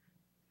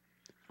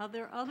 Are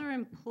there other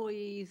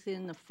employees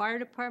in the fire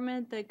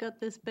department that got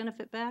this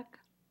benefit back?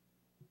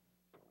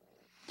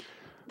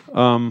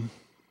 I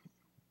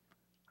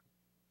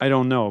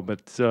don't know,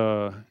 but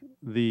I'm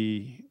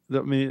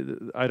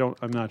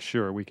not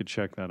sure. We could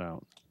check that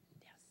out.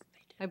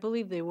 I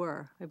believe they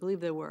were.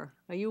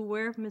 Are you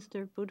aware,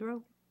 Mr.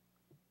 Boudreau?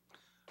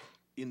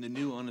 In the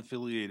new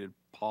unaffiliated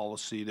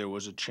policy, there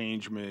was a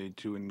change made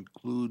to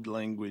include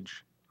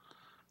language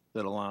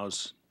that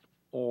allows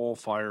all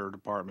fire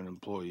department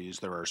employees,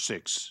 there are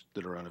 6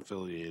 that are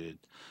unaffiliated,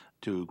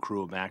 to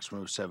accrue a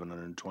maximum of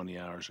 720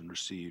 hours and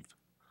receive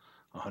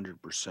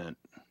 100%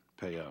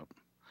 payout.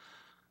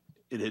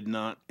 It had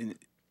not,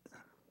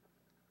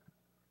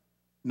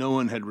 no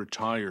one had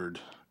retired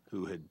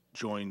who had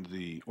joined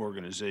the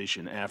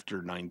organization after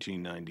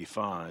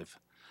 1995,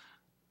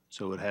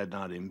 so it had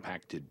not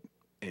impacted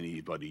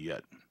anybody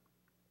yet.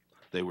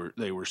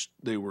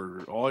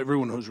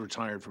 Everyone who's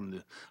retired from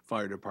the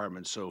fire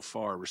department so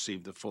far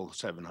received the full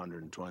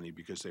 720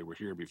 because they were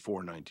here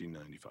before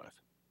 1995.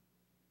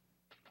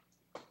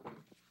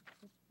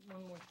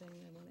 One more thing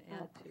I want to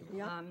add to.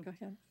 Yeah, go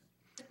ahead.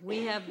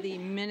 We have the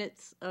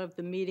minutes of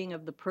the meeting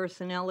of the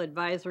Personnel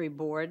Advisory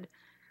Board,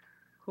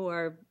 who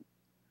are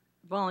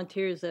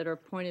volunteers that are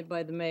appointed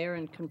by the mayor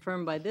and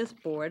confirmed by this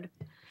board.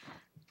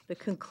 The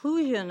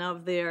conclusion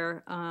of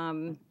their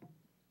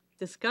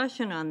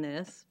discussion on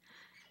this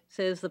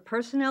says the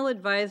Personnel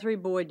Advisory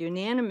Board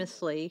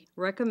unanimously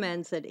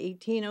recommends that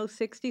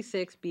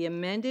 18066 be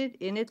amended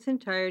in its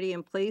entirety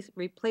and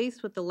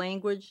replaced with the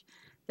language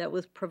that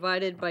was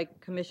provided by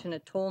Commissioner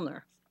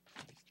Tollner.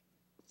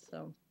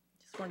 So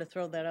just wanted to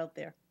throw that out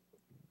there.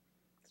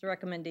 It's a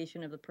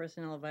recommendation of the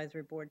Personnel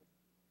Advisory Board.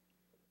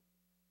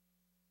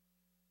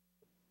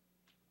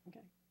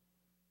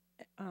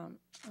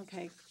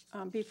 Okay.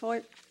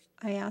 Before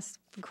I ask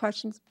for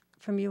questions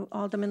from you,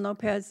 Alderman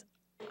Lopez,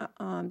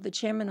 the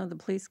chairman of the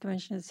police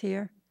commission is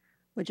here.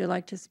 Would you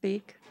like to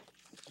speak?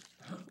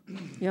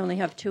 You only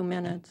have 2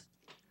 minutes.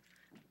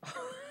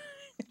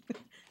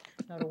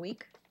 Not a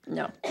week?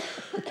 No.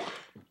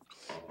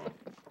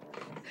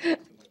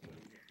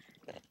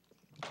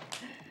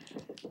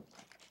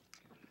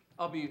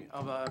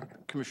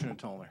 Commissioner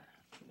Toller.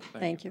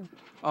 Thank you.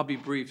 I'll be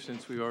brief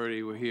since we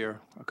already were here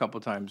a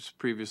couple times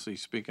previously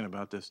speaking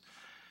about this.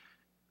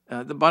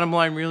 The bottom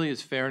line really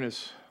is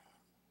fairness.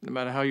 No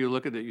matter how you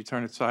look at it, you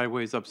turn it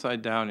sideways,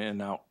 upside down, in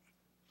and out.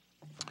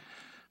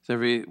 So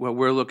what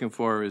we're looking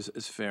for is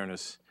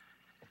fairness.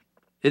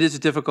 It is a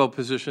difficult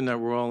position that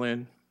we're all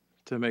in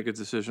to make a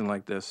decision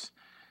like this.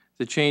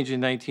 The change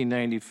in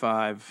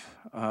 1995,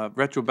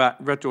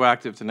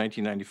 retroactive to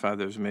 1995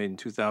 that was made in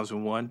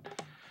 2001,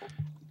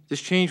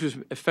 this change was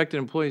affected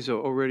employees that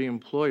were already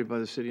employed by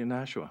the city of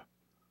Nashua.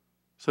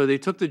 So they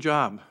took the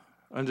job,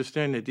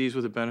 understanding that these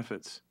were the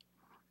benefits.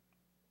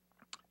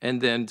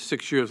 And then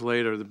 6 years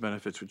later, the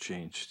benefits were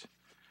changed.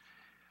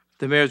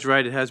 The mayor's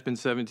right, it has been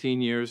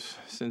 17 years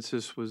since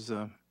this was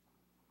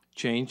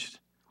changed.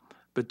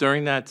 But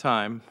during that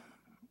time,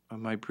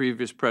 my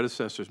previous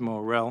predecessors,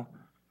 Morrell,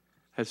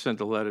 had sent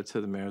a letter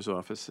to the mayor's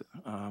office.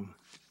 I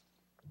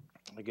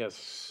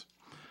guess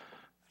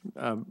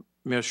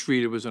Mayor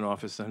Streeter was in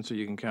office then, so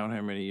you can count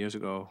how many years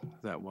ago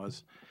that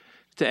was,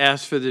 to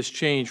ask for this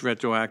change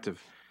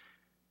retroactive.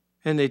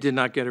 And they did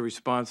not get a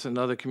response.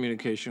 Another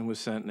communication was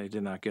sent, and they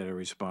did not get a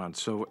response.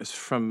 So as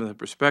from the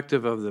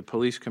perspective of the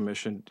police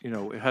commission, you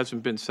know, it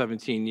hasn't been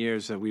 17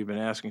 years that we've been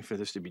asking for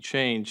this to be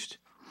changed.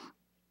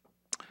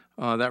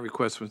 That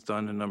request was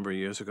done a number of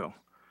years ago.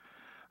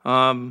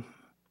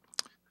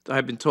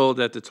 I've been told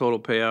that the total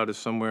payout is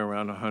somewhere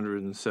around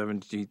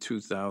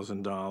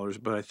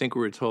 $172,000, but I think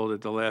we were told at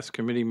the last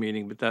committee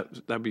meeting, but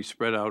that'd be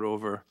spread out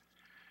over,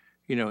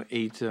 you know,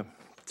 8 to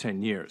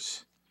 10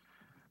 years.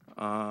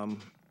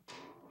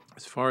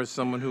 As far as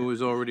someone who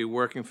is already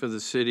working for the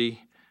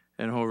city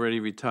and already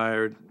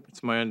retired,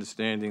 it's my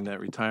understanding that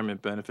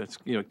retirement benefits,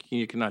 you know,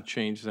 you cannot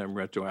change them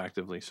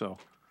retroactively. So,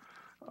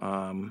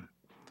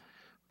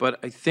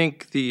 but I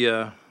think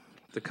the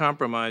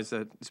compromise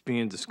that is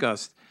being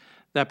discussed,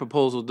 that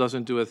proposal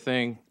doesn't do a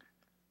thing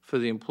for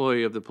the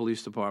employee of the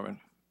police department,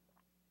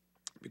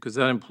 because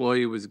that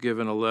employee was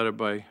given a letter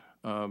by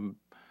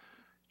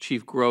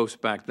Chief Gross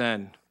back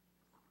then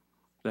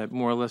that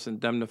more or less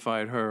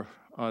indemnified her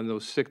on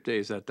those sick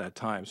days at that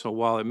time. So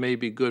while it may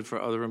be good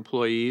for other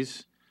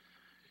employees,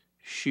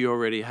 she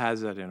already has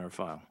that in her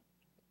file.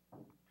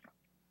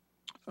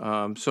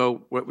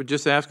 So what we're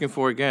just asking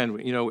for, again,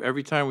 you know,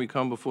 every time we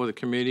come before the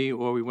committee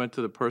or we went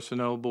to the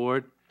personnel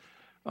board,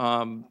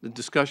 the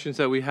discussions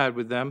that we had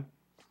with them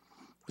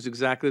was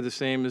exactly the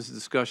same as the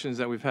discussions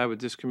that we've had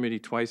with this committee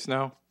twice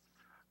now.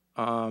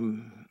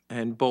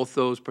 And both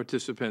those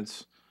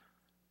participants,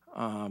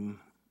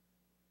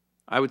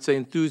 I would say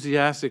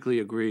enthusiastically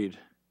agreed,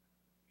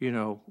 you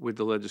know, with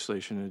the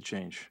legislation and the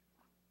change.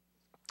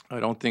 I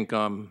don't think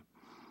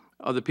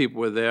other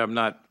people were there. I'm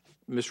not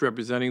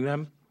misrepresenting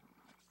them.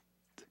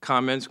 The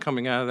comments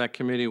coming out of that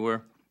committee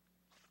were,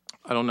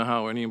 I don't know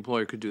how any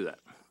employer could do that.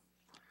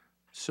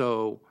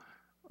 So,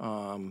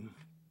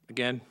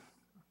 again,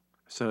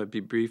 I said I'd be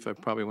brief. I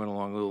probably went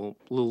along a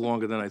little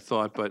longer than I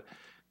thought, but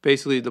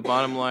basically the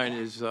bottom line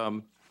is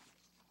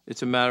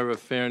it's a matter of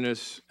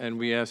fairness, and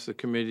we ask the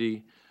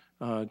committee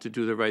to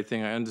do the right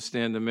thing. I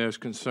understand the mayor's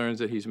concerns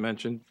that he's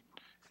mentioned.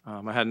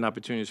 I had an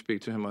opportunity to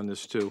speak to him on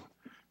this too.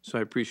 So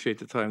I appreciate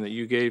the time that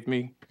you gave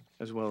me,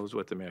 as well as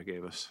what the mayor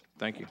gave us.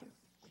 Thank you.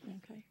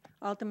 Okay.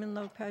 Alderman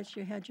Lopez,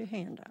 you had your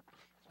hand up.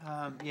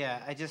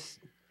 Yeah,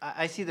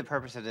 I see the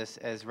purpose of this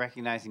as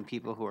recognizing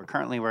people who are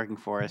currently working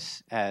for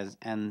us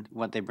and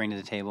what they bring to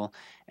the table,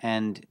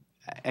 and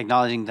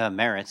acknowledging the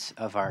merits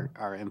of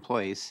our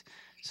employees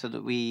so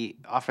that we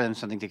offer them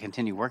something to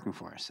continue working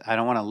for us. I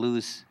don't want to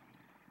lose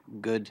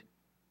good,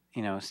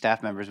 you know,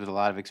 staff members with a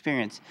lot of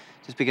experience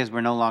just because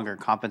we're no longer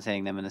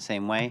compensating them in the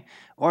same way,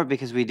 or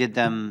because we did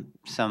them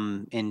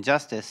some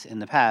injustice in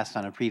the past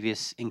on a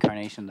previous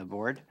incarnation of the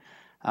board.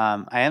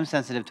 I am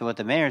sensitive to what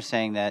the mayor is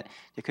saying, that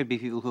there could be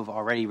people who have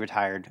already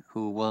retired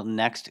who will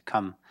next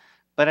come.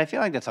 But I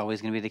feel like that's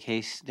always going to be the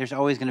case. There's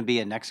always going to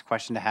be a next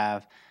question to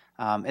have.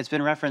 It's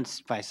been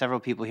referenced by several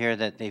people here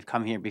that they've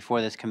come here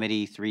before this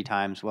committee 3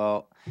 times.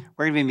 Well,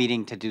 we're going to be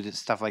meeting to do this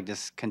stuff like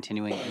this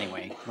continuing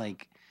anyway.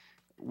 Like,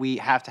 we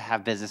have to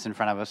have business in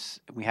front of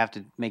us. We have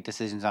to make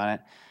decisions on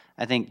it.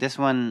 I think this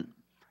one,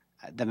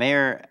 the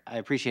mayor, I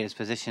appreciate his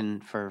position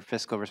for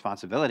fiscal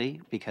responsibility,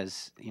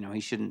 because, you know,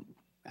 he shouldn't,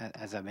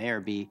 as a mayor,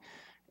 be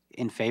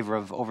in favor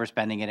of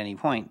overspending at any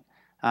point.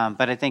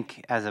 But I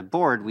think as a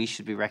board, we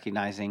should be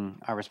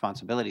recognizing our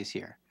responsibilities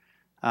here.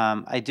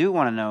 I do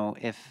want to know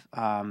if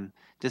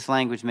this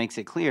language makes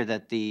it clear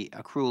that the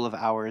accrual of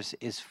hours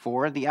is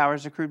for the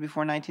hours accrued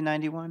before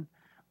 1991,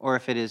 or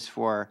if it is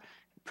for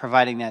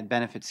providing that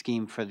benefit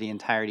scheme for the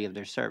entirety of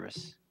their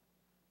service.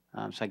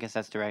 So I guess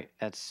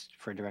that's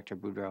for Director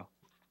Boudreau.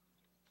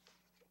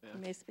 You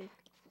may speak.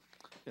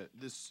 Yeah,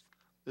 this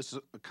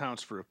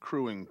accounts for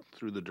accruing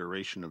through the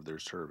duration of their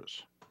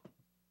service.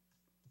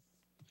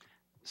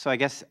 So I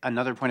guess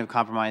another point of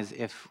compromise,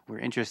 if we're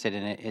interested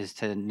in it, is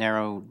to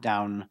narrow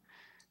down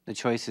the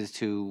choices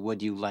to,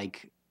 would you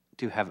like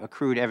to have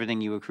accrued everything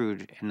you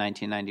accrued in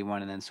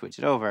 1991 and then switch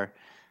it over?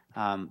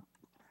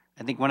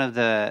 I think one of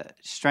the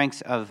strengths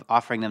of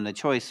offering them the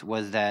choice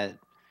was that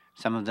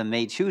some of them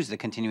may choose the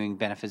continuing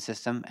benefit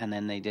system, and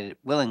then they did it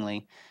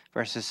willingly,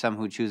 versus some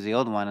who choose the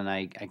old one. And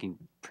I can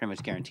pretty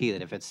much guarantee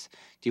that if it's,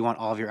 do you want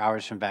all of your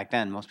hours from back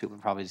then, most people are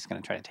probably just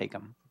going to try to take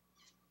them.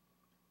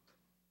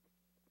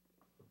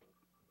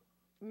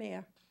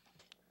 Mayor.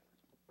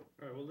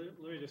 All right, well,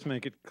 let me just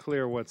make it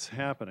clear what's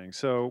happening.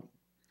 So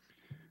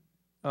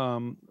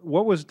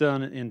what was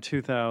done in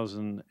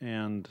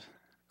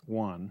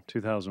 2001,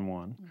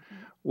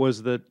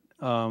 was that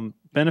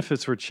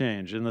benefits were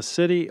changed, and the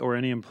city or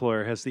any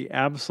employer has the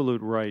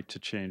absolute right to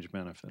change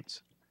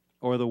benefits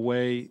or the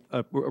way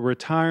a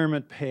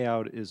retirement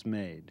payout is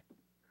made.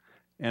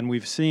 And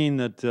we've seen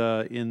that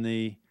in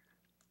the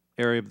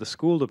area of the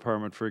school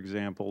department, for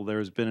example,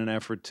 there's been an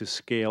effort to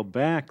scale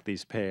back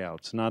these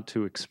payouts, not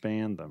to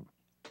expand them.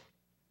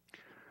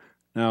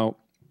 Now,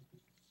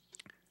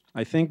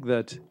 I think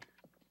that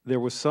there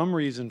was some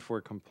reason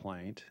for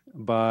complaint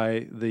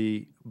by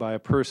a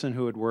person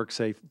who had worked,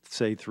 say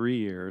 3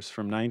 years,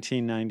 from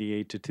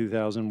 1998 to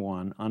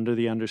 2001, under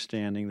the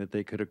understanding that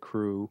they could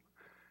accrue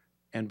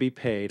and be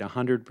paid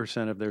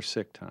 100% of their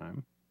sick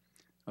time,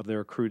 of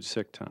their accrued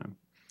sick time.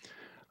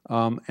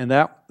 And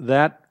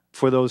that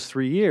for those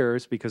 3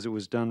 years, because it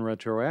was done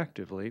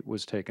retroactively,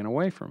 was taken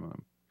away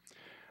from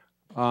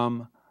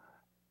them.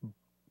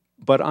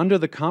 But under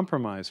the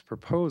compromise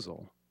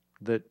proposal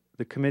that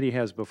the committee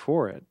has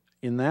before it,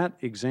 in that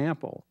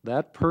example,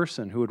 that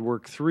person who had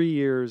worked 3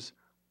 years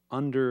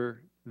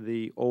under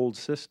the old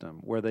system,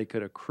 where they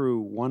could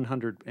accrue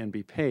 100 and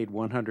be paid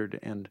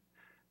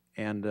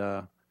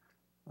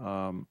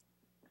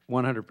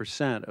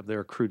 100% of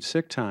their accrued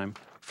sick time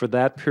for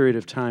that period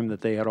of time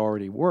that they had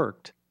already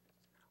worked,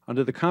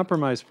 under the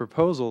compromise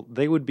proposal,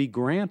 they would be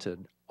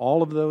granted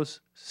all of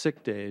those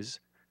sick days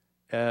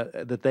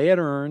that they had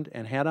earned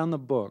and had on the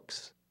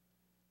books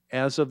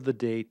as of the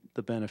date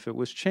the benefit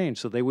was changed.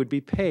 So they would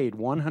be paid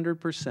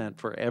 100%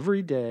 for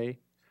every day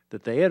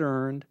that they had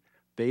earned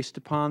based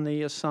upon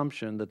the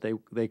assumption that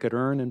they could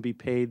earn and be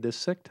paid this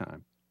sick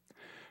time.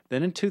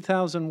 Then in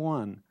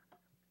 2001,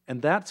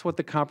 and that's what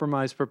the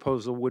compromise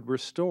proposal would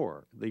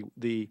restore,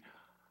 the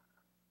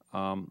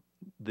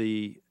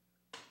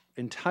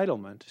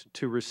entitlement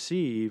to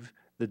receive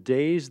the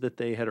days that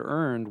they had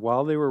earned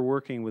while they were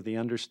working with the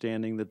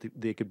understanding that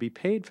they could be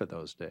paid for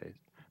those days.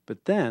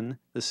 But then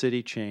the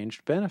city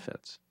changed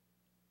benefits.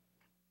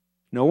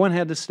 No one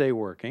had to stay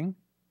working.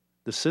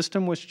 The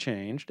system was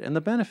changed, and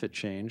the benefit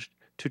changed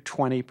to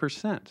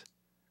 20%.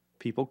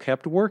 People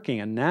kept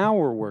working, and now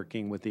we're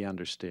working with the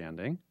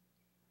understanding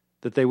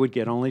that they would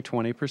get only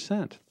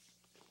 20%.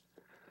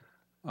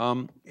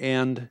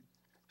 And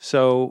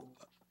so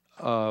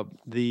what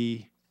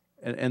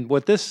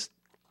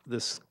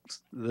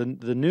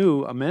the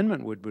new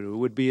amendment would do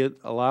would be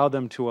allow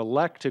them to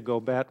elect to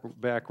go back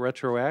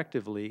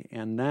retroactively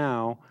and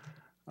now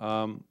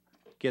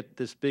get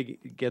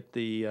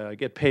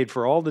paid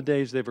for all the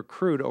days they've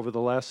accrued over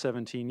the last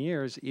 17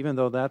 years, even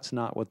though that's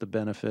not what the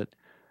benefit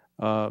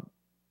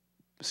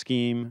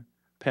scheme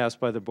passed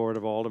by the Board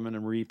of Aldermen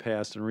and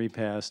repassed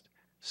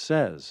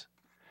says.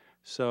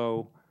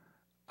 So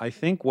I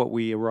think what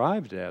we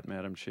arrived at,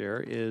 Madam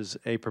Chair, is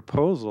a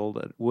proposal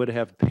that would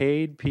have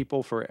paid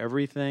people for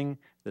everything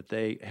that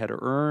they had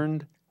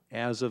earned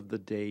as of the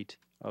date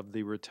of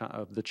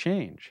the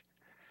change.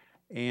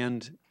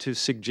 And to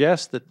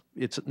suggest that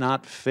it's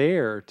not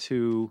fair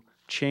to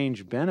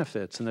change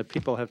benefits and that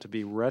people have to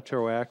be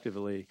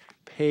retroactively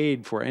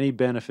paid for any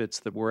benefits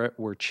that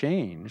were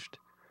changed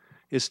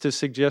is to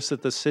suggest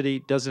that the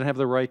city doesn't have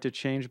the right to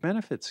change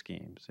benefit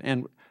schemes.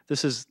 And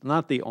this is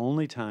not the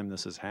only time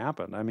this has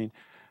happened. I mean,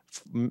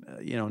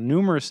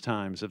 numerous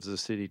times has the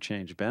city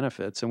changed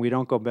benefits, and we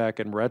don't go back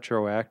and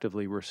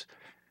retroactively,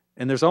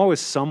 and there's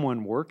always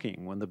someone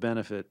working when the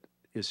benefit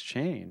is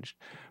changed,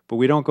 but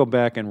we don't go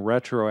back and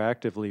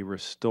retroactively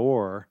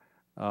restore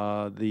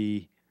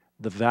the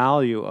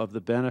value of the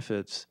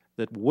benefits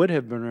that would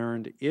have been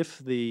earned if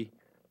the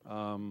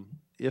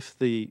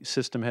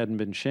system hadn't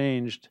been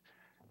changed,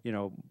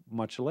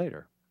 much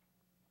later.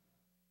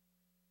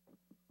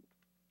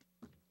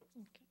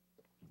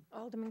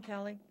 Alderman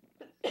Kelly.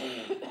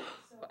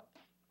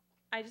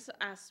 I just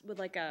asked with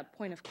like a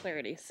point of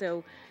clarity.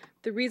 So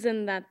the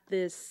reason that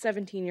this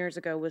 17 years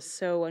ago was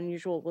so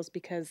unusual was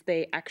because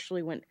they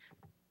actually went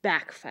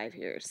back 5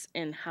 years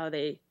in how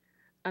they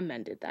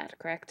amended that,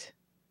 correct?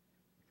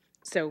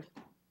 So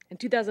in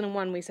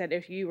 2001, we said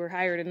if you were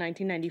hired in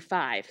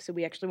 1995, so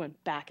we actually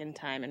went back in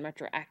time and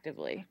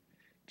retroactively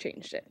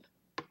changed it.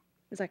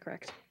 Is that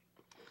correct?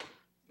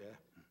 Yeah.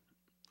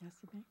 Yes,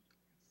 okay.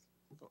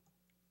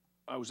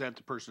 I was at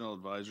the Personnel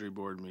Advisory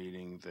Board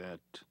meeting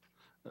that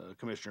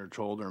Commissioner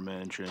Tolder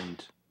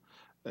mentioned,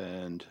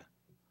 and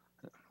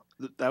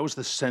that was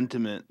the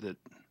sentiment that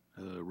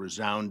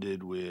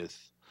resounded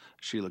with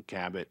Sheila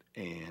Cabot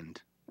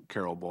and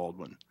Carol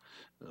Baldwin.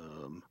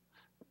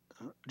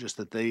 Just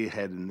that they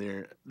had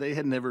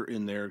never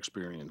in their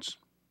experience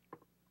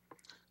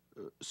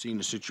seen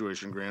a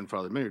situation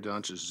grandfather. Mayor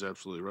Donches is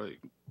absolutely right.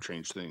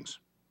 Change things,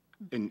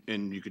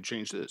 and you could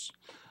change this,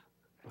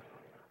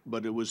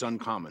 but it was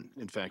uncommon.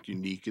 In fact,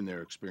 unique in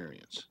their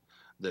experience.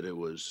 that it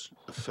was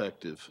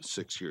effective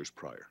 6 years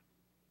prior.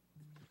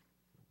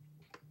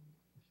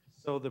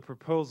 So the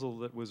proposal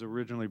that was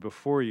originally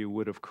before you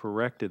would have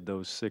corrected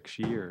those 6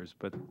 years,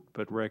 but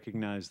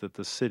recognized that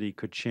the city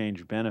could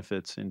change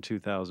benefits in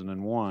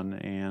 2001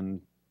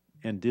 and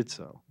did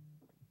so.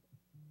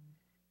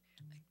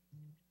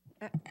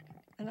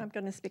 And I'm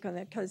going to speak on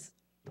that because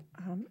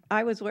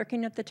I was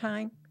working at the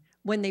time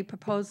when they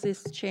proposed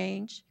this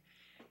change,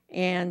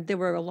 and there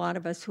were a lot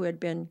of us who had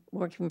been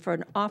working for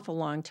an awful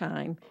long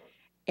time,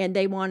 and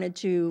they wanted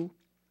to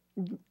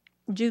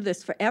do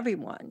this for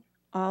everyone,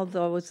 all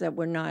those that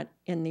were not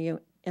in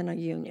a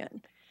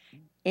union.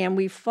 And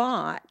we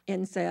fought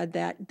and said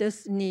that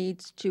this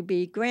needs to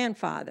be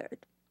grandfathered.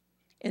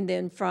 And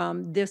then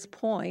from this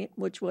point,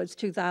 which was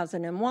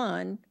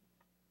 2001,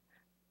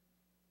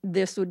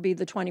 this would be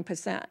the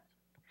 20%.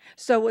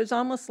 So it was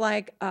almost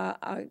like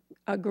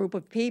a group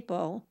of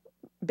people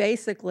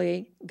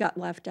basically got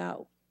left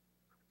out,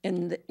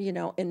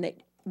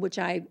 which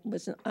I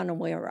was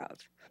unaware of.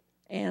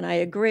 And I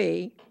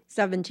agree,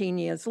 17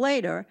 years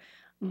later,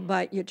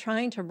 but you're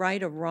trying to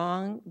right a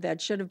wrong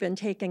that should have been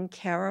taken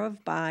care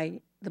of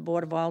by the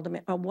Board of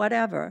Aldermen or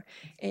whatever.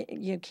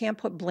 You can't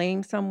put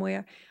blame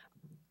somewhere.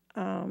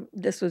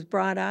 This was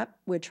brought up.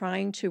 We're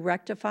trying to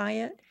rectify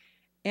it,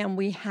 and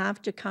we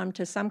have to come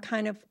to some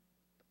kind of,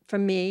 for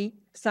me,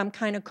 some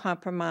kind of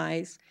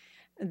compromise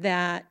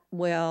that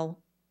will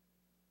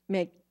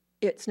make,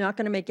 it's not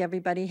going to make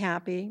everybody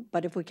happy,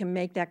 but if we can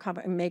make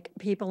that, make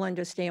people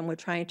understand we're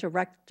trying to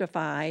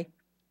rectify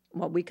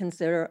what we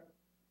consider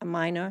a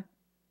minor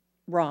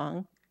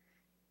wrong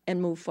and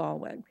move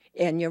forward.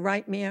 And you're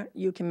right, Mayor,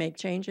 you can make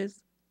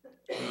changes.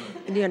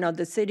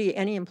 The city,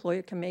 any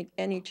employer can make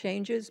any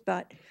changes,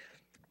 but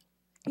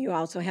you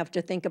also have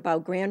to think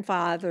about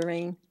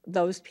grandfathering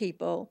those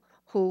people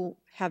who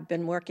have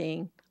been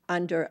working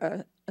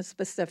under a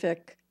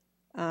specific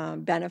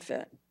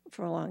benefit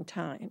for a long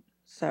time.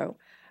 So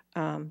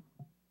I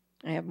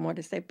have more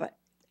to say, but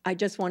I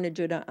just wanted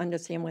you to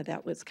understand where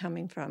that was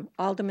coming from.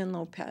 Alderman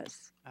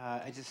Lopez.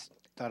 I just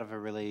thought of a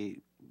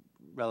really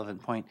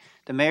relevant point.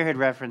 The mayor had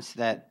referenced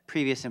that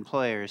previous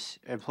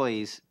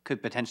employees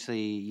could potentially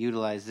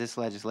utilize this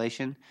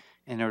legislation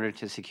in order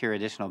to secure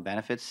additional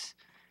benefits.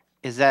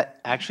 Is that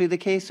actually the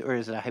case, or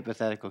is it a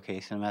hypothetical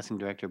case? And I'm asking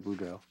Director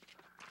Boudreau.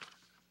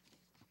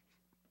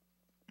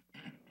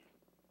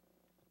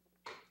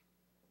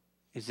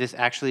 Is this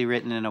actually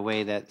written in a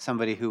way that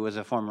somebody who was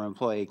a former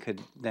employee could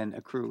then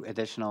accrue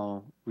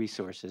additional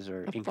resources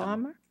or income?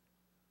 Farmer?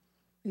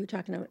 Are you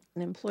talking to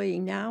an employee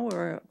now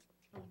or?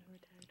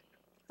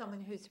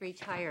 Someone who's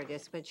retired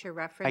is what you're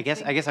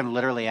referencing? I guess I'm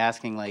literally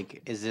asking,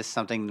 like, is this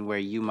something where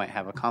you might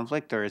have a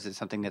conflict, or is it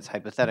something that's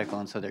hypothetical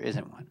and so there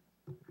isn't one?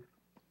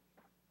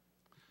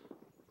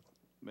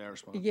 May I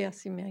respond?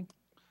 Yes, you may.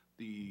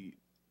 The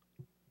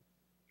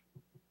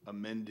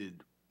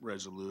amended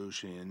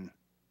resolution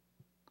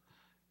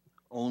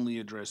only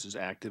addresses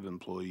active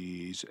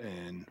employees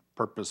and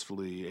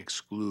purposefully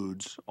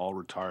excludes all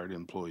retired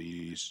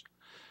employees.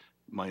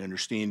 My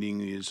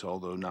understanding is,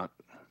 although not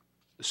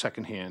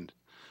secondhand,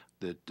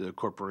 that the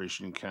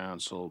Corporation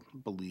Council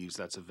believes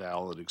that's a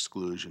valid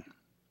exclusion.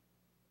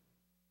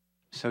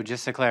 So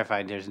just to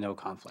clarify, there's no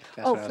conflict.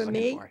 That's Oh, what I was for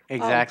looking me? for.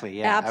 Exactly,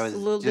 yeah.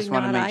 Absolutely I was, just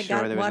want to not. make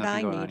sure there was I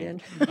got nothing what going I on here.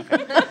 needed.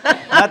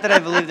 Okay. Not that I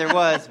believe there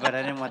was, but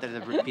I didn't want there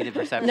to be the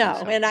perception. No,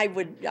 so. and I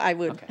would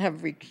Okay.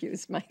 have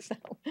recused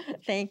myself.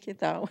 Thank you,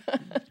 though.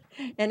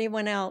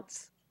 Anyone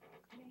else?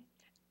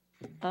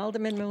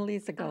 Alderman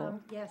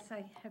Rulizago. Yes,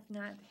 I have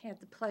not had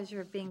the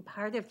pleasure of being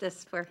part of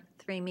this for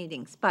 3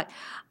 meetings, but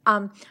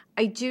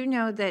I do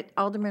know that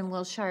Alderman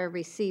Wilshire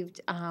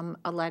received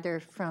a letter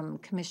from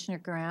Commissioner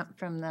Grant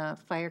from the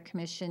Fire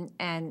Commission,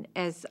 and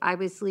as I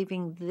was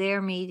leaving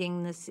their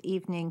meeting this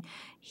evening,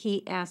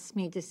 he asked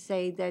me to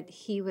say that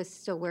he was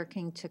still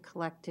working to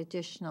collect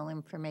additional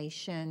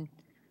information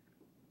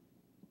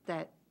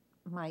that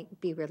might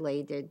be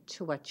related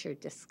to what you're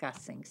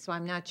discussing. So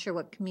I'm not sure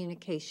what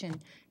communication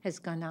has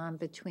gone on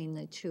between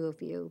the two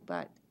of you,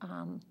 but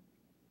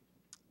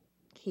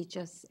he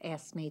just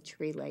asked me to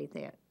relay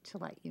that to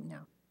let you know.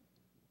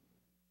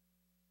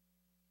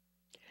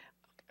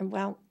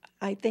 Well,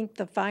 I think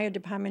the fire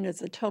department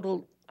is a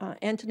total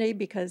entity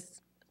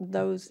because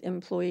those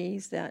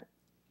employees that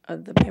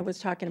the mayor was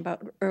talking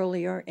about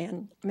earlier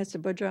and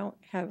Mr. Boudreau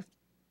have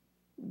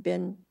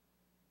been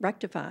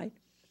rectified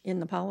in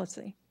the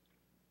policy.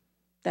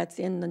 That's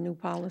in the new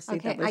policy.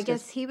 Okay, that was I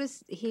guess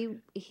just,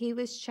 he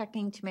was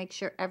checking to make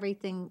sure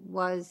everything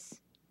was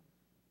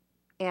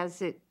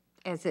as it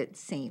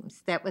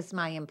seems. That was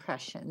my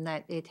impression,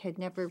 that it had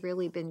never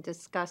really been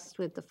discussed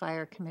with the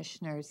fire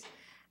commissioners,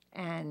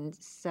 and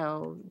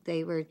so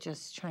they were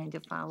just trying to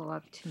follow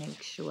up to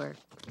make sure.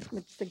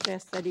 would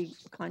suggest that he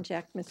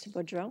contact Mr.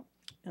 Boudreau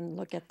and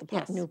look at the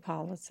Yes. new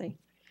policy.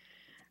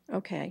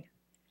 Okay.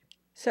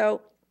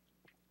 So,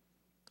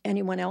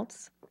 anyone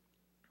else?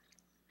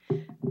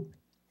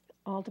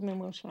 Alderman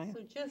Wilshire.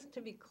 So just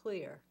to be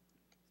clear,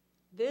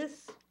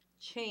 this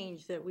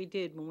change that we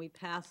did when we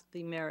passed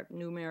the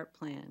new merit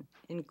plan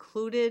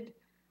included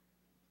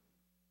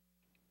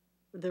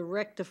the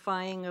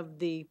rectifying of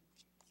the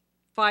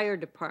fire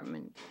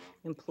department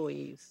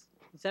employees.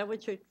 Is that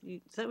what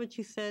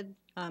you said,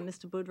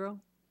 Mr. Boudreau?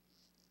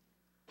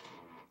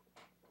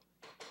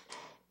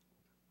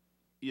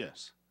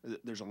 Yes,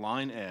 there's a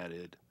line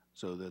added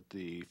so that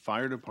the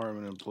fire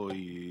department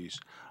employees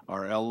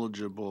are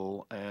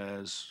eligible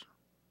as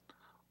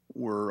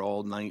were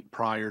all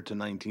prior to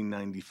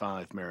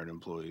 1995 merit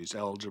employees,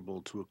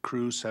 eligible to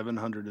accrue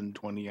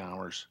 720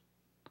 hours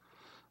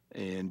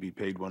and be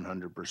paid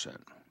 100%.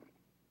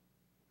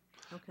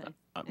 Okay.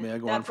 May I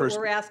go on first? That's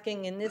what we're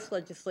asking in this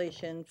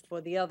legislation for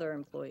the other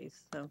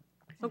employees, so,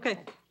 okay.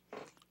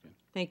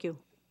 Thank you.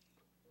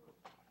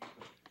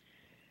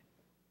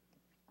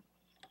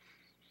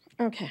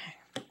 Okay.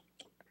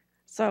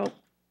 So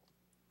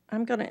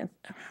I'm going to,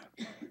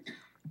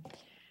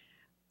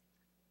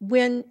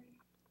 when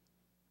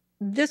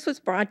this was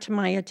brought to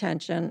my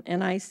attention,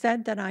 and I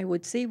said that I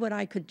would see what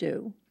I could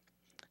do,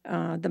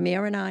 the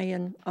mayor and I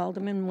and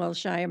Alderman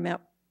Wilshire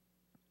met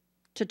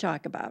to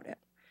talk about it.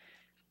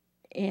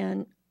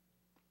 And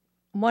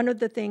one of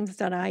the things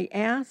that I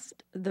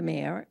asked the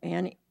mayor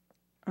and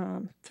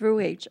to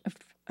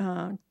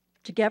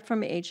get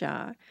from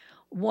HR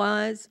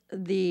was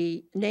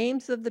the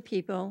names of the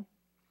people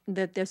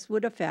that this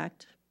would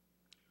affect,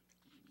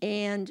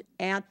 and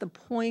at the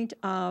point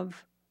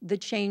of the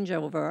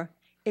changeover,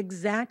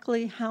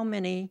 exactly how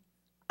many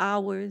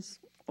hours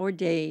or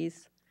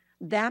days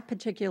that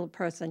particular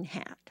person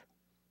had.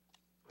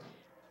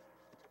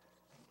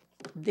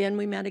 Then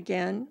we met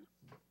again,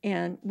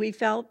 and we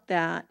felt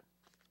that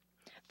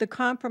the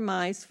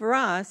compromise for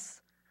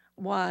us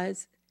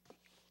was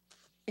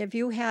if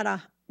you had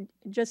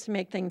just to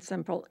make things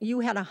simple, you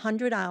had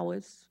 100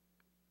 hours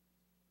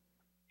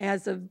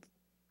as of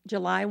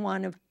July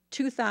 1 of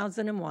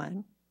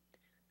 2001,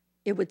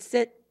 it would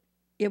sit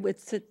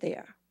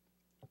there.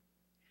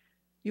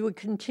 You would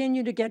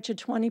continue to get your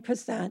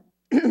 20%,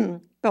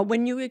 but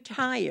when you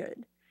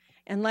retired,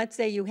 and let's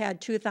say you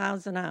had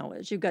 2,000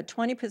 hours, you got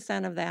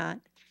 20% of that,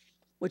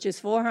 which is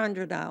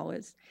 400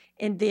 hours,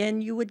 and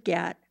then you would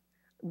get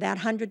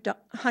that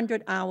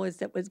 100 hours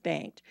that was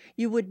banked.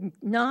 You would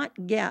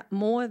not get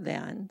more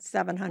than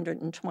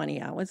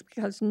 720 hours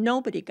because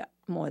nobody got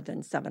more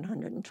than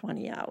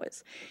 720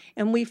 hours.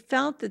 And we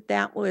felt that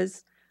that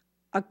was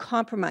a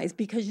compromise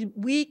because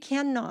we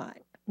cannot,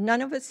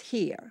 none of us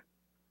here,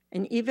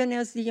 and even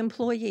as the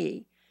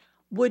employee,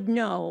 would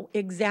know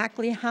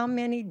exactly how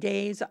many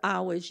days,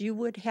 hours you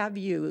would have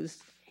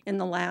used in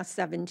the last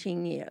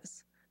 17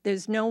 years.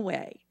 There's no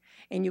way.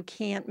 And you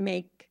can't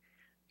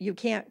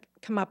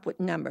come up with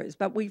numbers.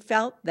 But we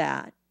felt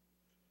that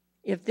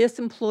if this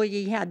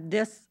employee had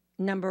this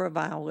number of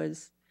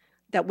hours,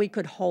 that we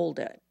could hold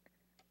it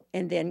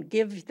and then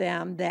give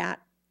them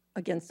that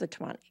against the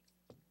 20.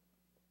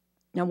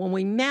 Now, when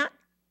we met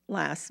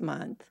last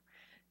month,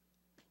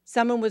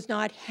 someone was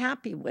not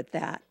happy with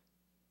that,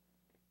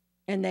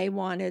 and they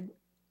wanted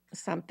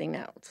something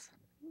else.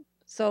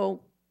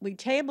 So we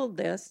tabled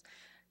this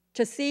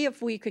to see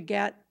if we could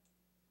get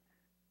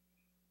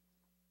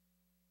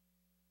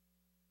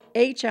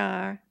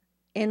HR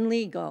and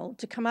legal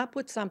to come up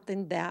with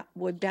something that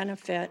would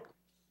benefit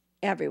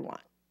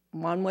everyone.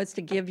 One was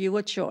to give you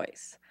a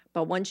choice,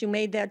 but once you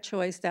made that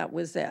choice, that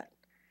was it.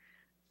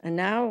 And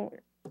now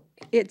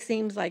it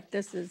seems like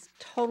this is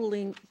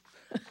totally,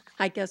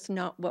 I guess,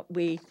 not what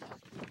we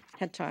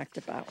had talked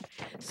about.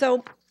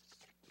 So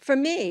for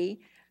me,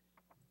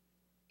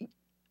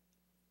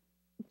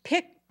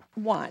 pick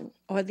one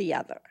or the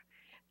other.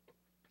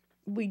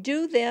 We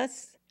do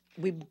this,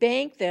 we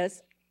bank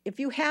this. If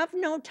you have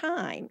no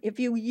time, if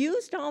you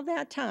used all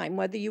that time,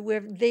 whether you were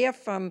there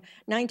from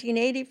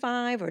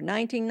 1985 or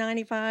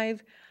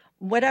 1995,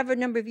 whatever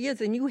number of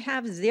years, and you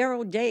have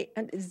 0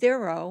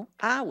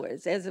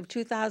 hours as of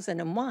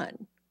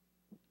 2001,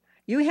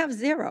 you have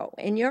 0,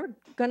 and you're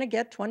going to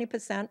get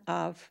 20%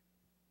 of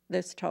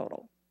this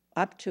total,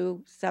 up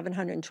to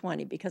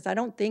 720, because I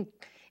don't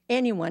think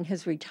anyone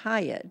has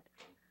retired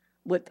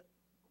with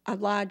a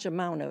large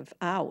amount of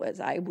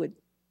hours. I would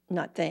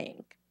not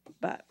think,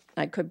 but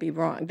I could be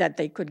wrong, that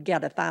they could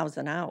get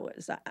 1,000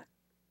 hours.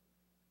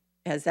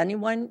 Has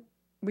anyone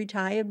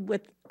retired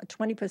with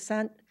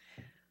 20%?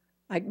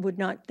 I would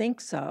not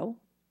think so.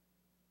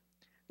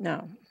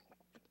 No.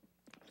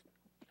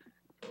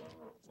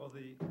 Well,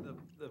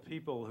 the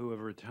people who have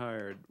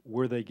retired,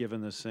 were they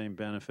given the same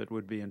benefit,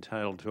 would be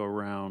entitled to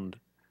around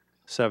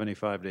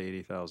 $75,000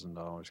 to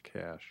 $80,000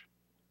 cash.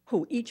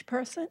 Who, each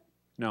person?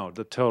 No,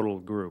 the total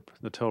group,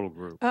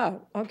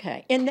 Oh,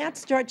 okay. And that's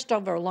stretched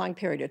over a long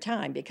period of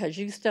time because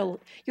you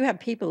have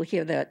people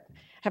here that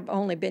have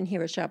only been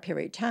here a short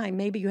period of time.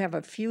 Maybe you have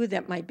a few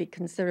that might be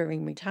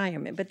considering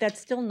retirement, but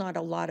that's still not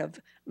a lot of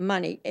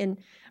money in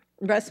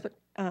respect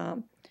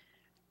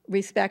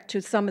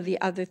to some of the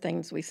other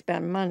things we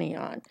spend money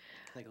on.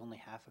 It's like only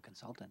half a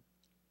consultant.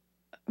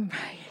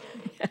 Right.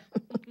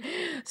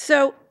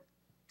 So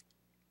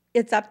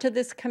it's up to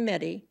this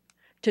committee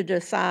to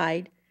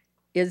decide,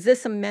 is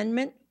this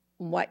amendment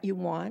what you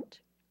want?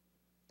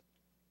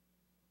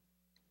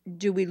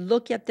 do we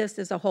look at this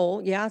as a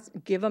whole? Yes,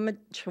 give them a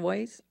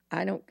choice.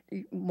 I don't,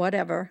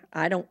 whatever.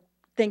 I don't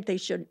think they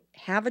should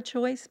have a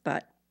choice,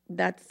 but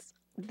that's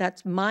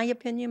my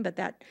opinion, but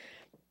that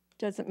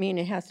doesn't mean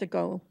it has to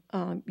go,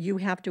 you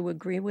have to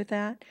agree with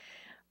that.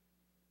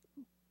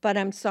 But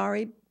I'm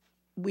sorry,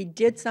 we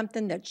did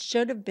something that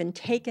should have been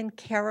taken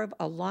care of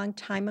a long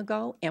time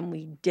ago, and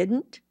we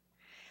didn't.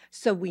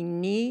 So we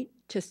need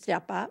to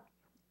step up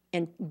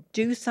and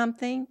do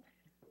something,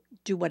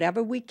 do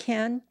whatever we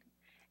can,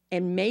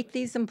 and make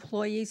these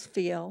employees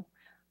feel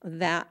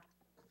that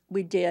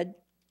we did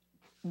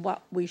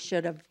what we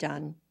should have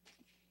done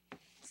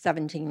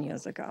 17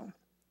 years ago,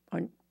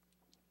 or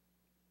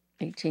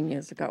 18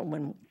 years ago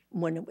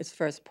when it was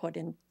first put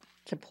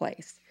into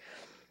place.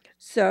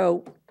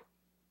 So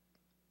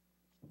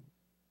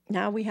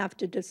now we have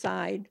to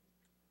decide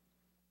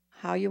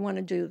how you want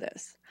to do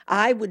this.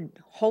 I would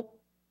hope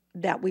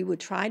that we would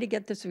try to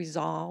get this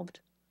resolved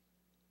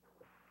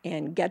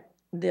and get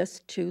this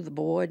to the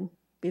board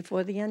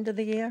before the end of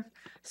the year,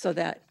 so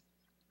that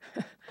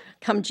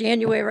come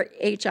January,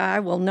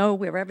 HR will know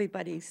where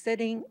everybody's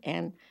sitting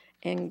and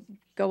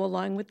go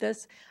along with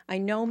this. I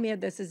know, Mayor,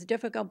 this is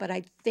difficult, but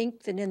I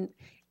think that in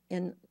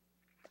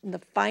the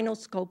final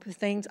scope of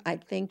things, I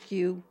think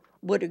you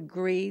would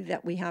agree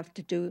that we have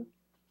to do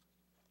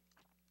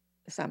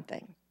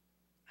something.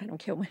 I don't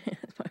care when,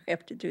 we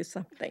have to do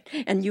something.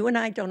 And you and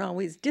I don't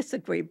always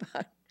disagree,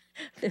 but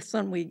this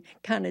one we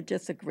kind of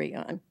disagree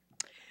on.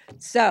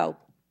 So,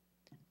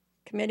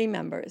 committee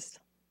members,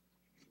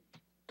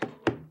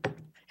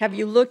 have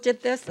you looked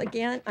at this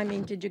again? I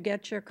mean, did you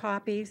get your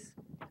copies?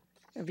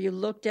 Have you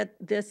looked at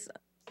this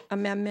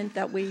amendment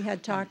that we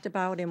had talked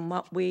about and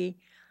what we,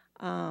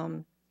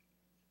 because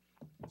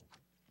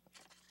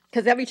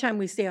every time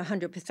we see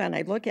 100%,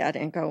 I look at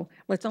it and go,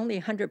 well, it's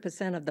only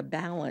 100% of the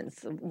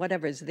balance, of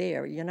whatever's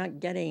there. You're not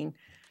getting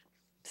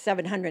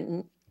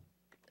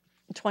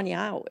 720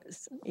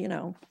 hours, you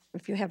know,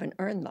 if you haven't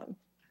earned them.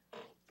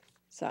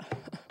 So,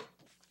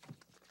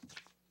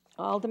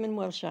 Alderman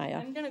Wilshire.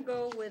 I'm going to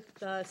go with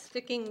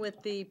sticking with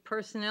the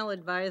Personnel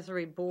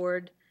Advisory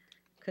Board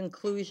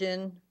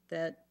conclusion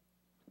that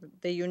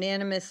they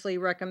unanimously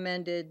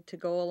recommended to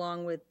go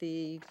along with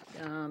the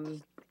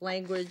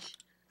language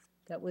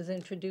that was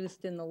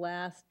introduced in the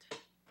last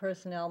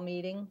personnel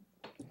meeting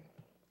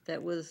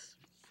that was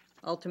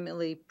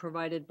ultimately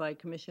provided by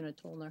Commissioner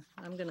Tollner.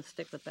 I'm going to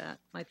stick with that.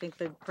 I think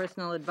the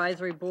Personnel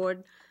Advisory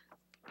Board,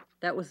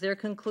 that was their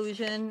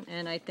conclusion,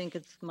 and I think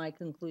it's my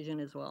conclusion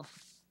as well.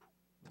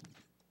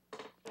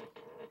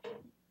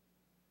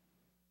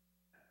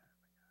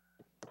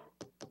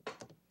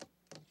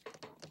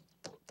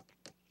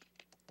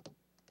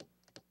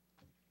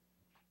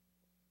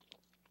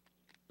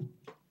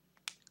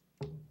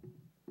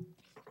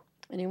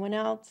 Anyone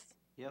else?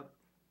 Yep.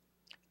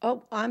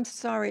 Oh, I'm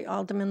sorry,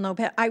 Alderman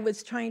Lopez. I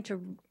was trying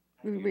to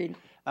reread.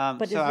 But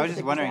So is I was this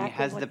just wondering,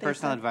 exactly has what the they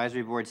Personnel said?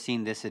 Advisory Board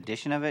seen this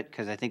edition of it?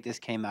 Because I think this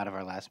came out of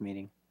our last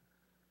meeting.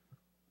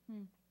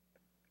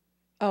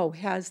 Oh,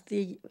 has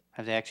the,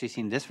 Have they actually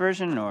seen this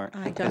version, or?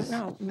 I don't 'cause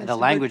know. Mr. The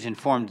Wood- language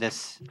informed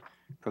this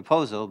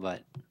proposal,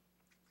 but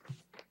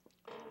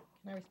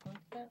Can I respond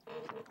to that?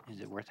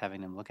 is it worth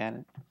having them look at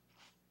it?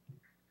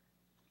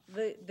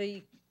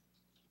 The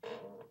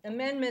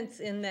amendments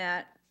in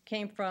that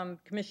came from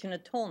Commissioner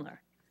Tollner.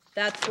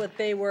 That's what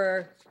they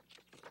were,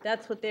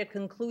 that's what their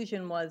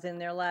conclusion was in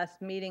their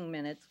last meeting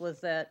minutes,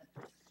 was that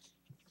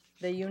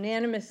they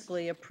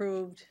unanimously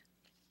approved.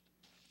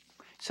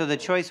 So the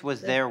choice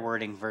was their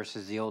wording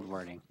versus the old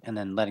wording, and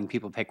then letting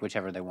people pick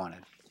whichever they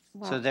wanted.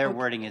 So Well, their okay.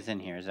 wording is in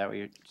here, is that what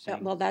you're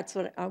saying? Well, that's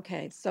what,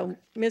 okay. So,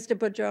 Mr.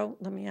 Boudreau,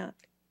 let me ask,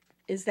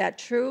 is that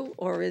true,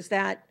 or is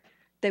that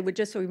they were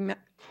just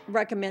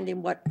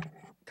recommending what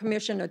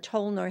Commissioner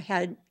Tollner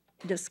had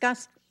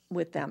discussed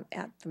with them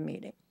at the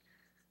meeting?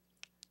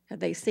 Have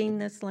they seen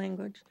this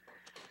language?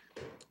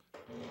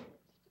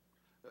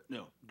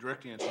 No,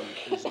 direct answer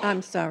is,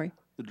 I'm sorry.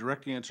 the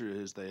direct answer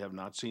is they have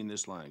not seen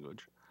this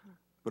language.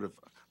 But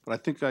I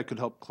think I could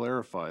help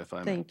clarify if I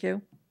may. Thank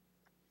you.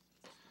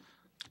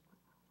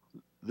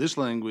 This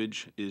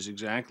language is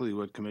exactly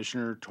what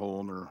Commissioner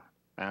Tollner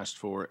asked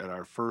for at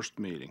our first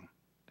meeting,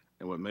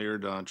 and what Mayor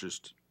Don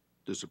just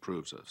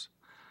disapproves of.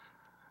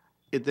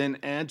 It then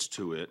adds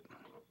to it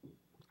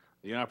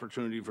the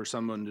opportunity for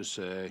someone to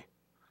say,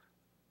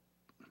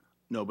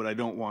 no, but I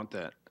don't want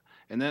that.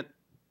 And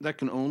that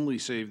can only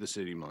save the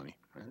city money.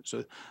 Right?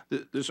 So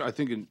this, I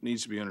think it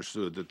needs to be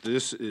understood that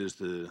this is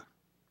the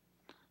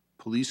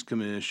Police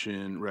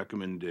Commission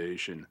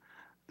recommendation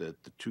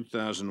that the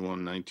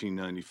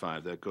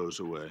 2001-1995, that goes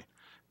away,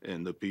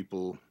 and the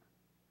people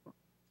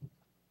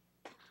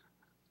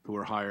who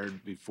were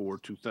hired before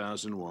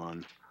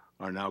 2001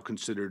 are now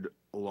considered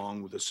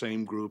along with the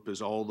same group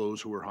as all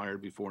those who were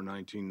hired before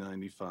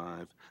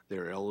 1995.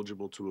 They're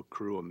eligible to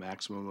accrue a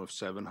maximum of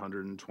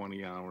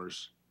 720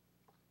 hours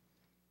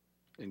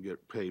and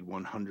get paid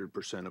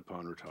 100%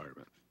 upon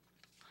retirement.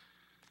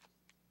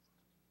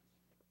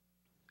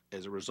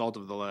 As a result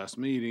of the last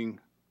meeting,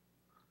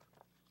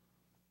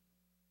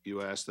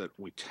 you asked that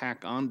we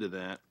tack onto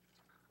that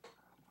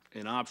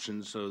an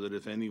option so that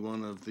if any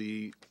one of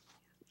the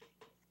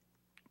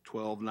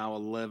 12, now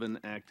 11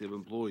 active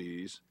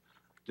employees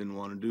didn't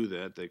want to do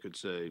that, they could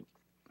say,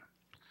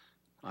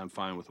 I'm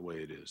fine with the way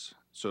it is.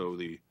 So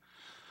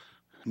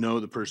no,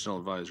 the Personnel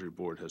Advisory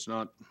Board has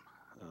not,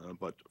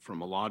 but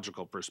from a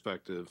logical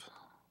perspective,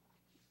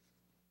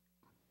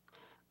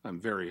 I'm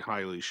very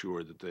highly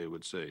sure that they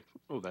would say,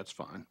 oh, that's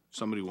fine.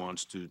 Somebody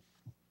wants to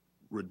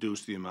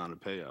reduce the amount of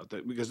payout.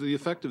 Because the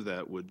effect of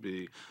that would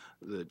be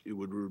that it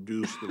would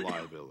reduce the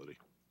liability.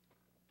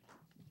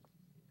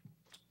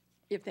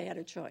 If they had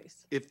a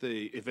choice. If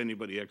they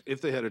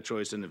had a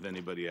choice and if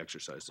anybody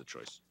exercised the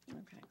choice.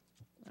 Okay,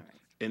 all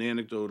right. And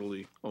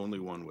anecdotally, only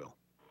one will.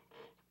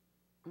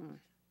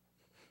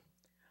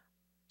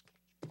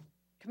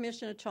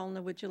 Commissioner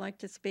Tolna, would you like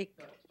to speak,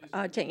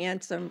 to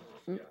answer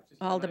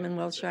Alderman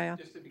Wiltshire?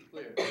 Just to be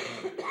clear,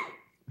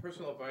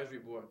 Personal Advisory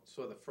Board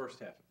saw the first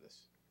half of this.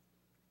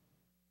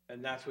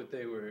 And that's what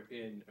they were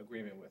in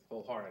agreement with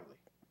wholeheartedly.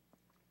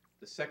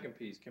 The second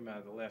piece came out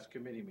of the last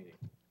committee meeting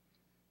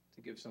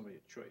to give somebody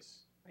a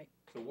choice. Right.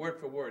 So word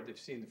for word, they've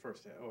seen the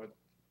first half, or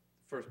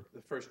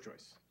the first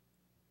choice.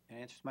 It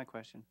answers my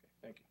question.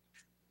 Thank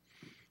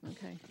you.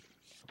 Okay.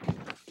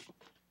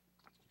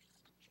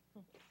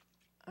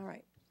 All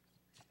right.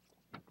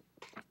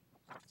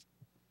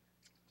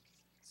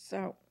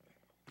 So,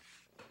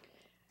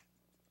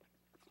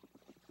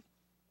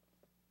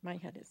 my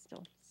head is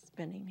still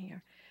spinning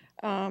here.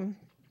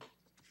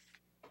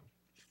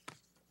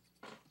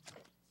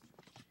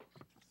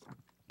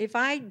 If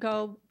I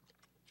go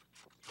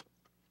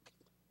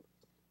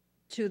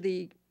to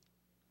the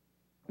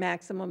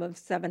maximum of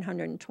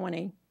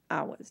 720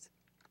 hours,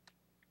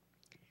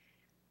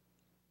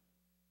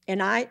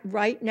 and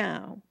right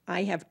now,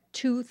 I have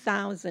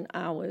 2,000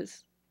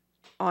 hours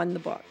on the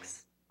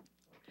books.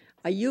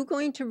 Are you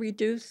going to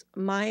reduce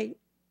my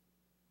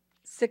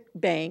sick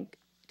bank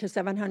to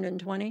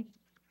 720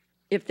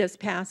 if this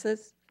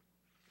passes?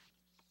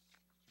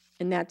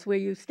 And that's where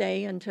you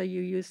stay until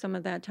you use some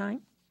of that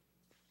time?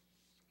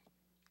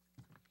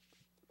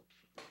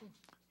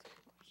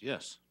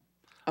 Yes.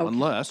 Okay.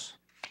 Unless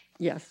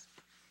Yes.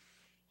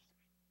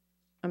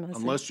 I'm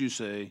listening. unless you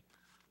say,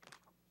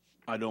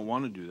 I don't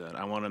want to do that.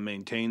 I want to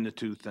maintain the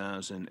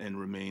 2,000 and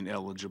remain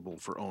eligible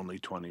for only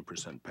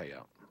 20%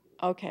 payout.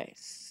 Okay,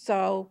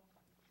 so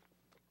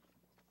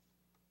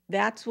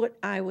that's what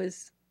I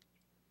was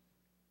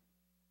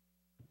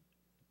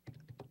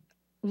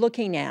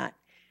looking at,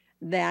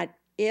 that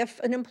if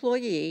an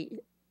employee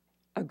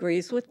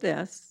agrees with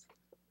this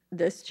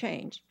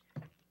change,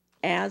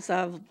 as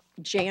of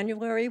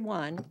January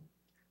 1,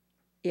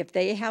 if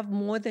they have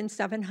more than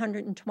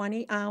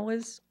 720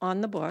 hours on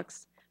the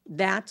books,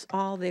 that's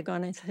all they're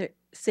going to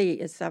see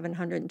is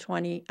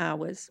 720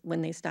 hours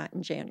when they start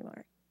in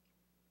January.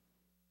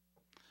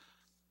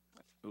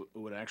 It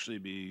would actually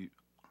be,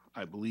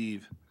 I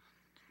believe,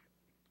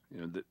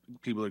 that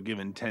people are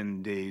given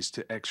 10 days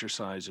to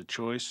exercise a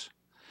choice.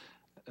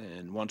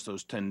 And once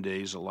those 10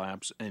 days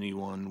elapse,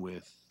 anyone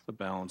with a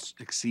balance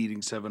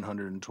exceeding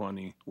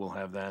 720 will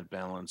have that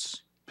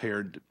balance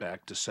paired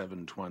back to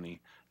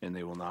 720, and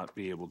they will not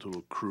be able to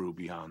accrue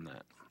beyond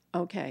that.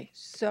 Okay,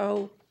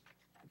 so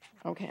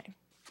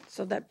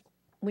that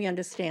we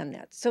understand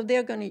that. So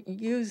they're going to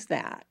use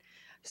that.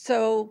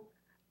 So,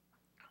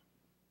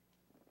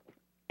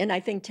 and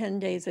I think 10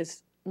 days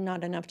is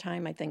not enough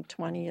time. I think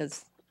 20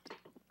 is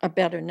a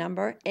better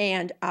number.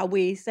 And are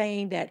we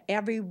saying that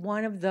every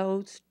one of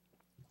those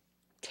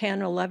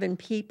 10, 11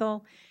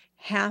 people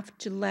have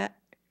to let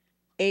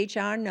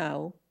HR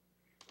know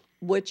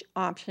which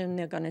option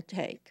they're going to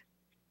take?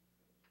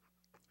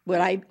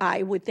 But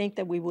I would think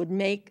that we would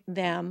make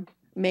them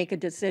make a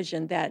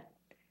decision that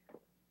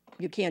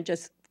you can't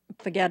just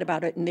forget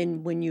about it, and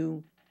then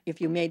if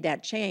you made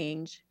that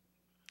change,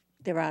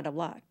 they're out of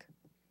luck.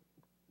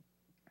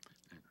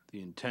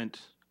 The intent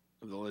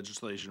of the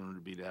legislation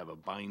would be to have a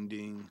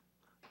binding,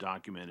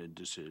 documented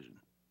decision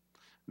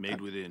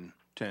made within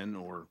 10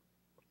 or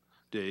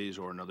days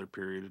or another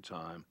period of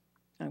time.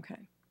 Okay.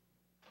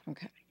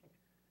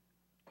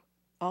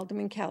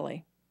 Alderman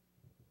Kelly.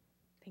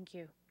 Thank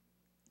you.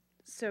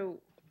 So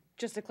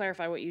just to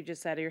clarify what you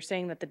just said, you're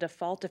saying that the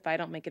default, if I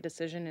don't make a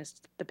decision, is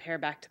the pair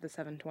back to the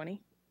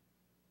 720?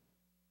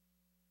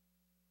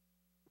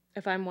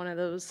 If I'm one of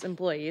those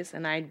employees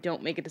and I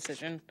don't make a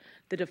decision,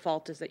 the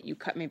default is that you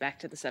cut me back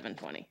to the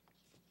 720.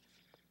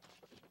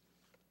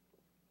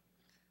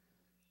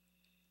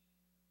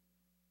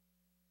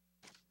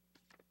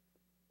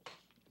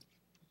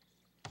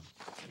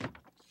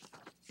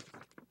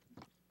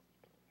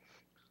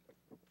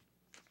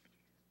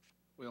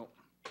 Well,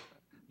 I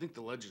think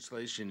the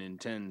legislation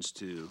intends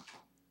to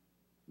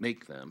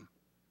make them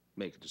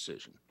make a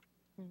decision.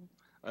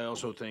 I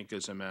also think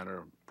as a matter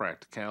of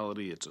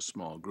practicality, it's a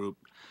small group,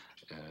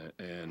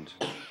 and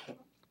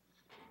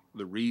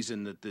the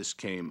reason that this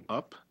came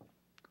up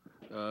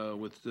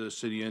with the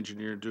city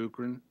engineer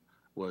Dukran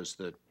was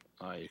that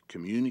I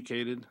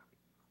communicated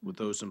with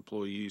those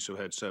employees who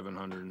had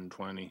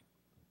 720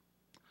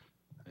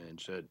 and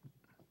said,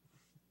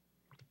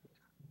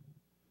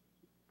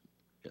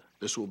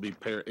 This will be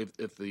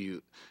if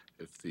the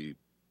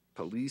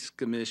police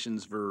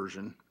commission's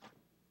version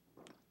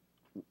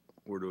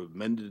were to have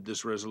amended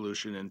this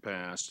resolution and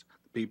passed,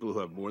 people who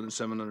have more than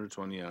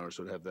 720 hours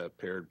would have that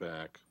pared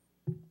back.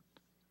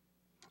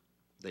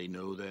 They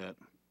know that.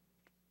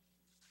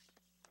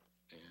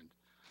 And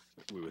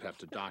we would have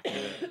to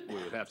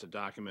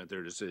document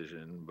their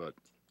decision, but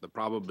the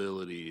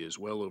probability is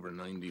well over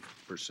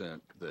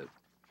 90% that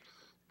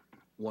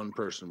one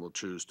person will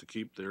choose to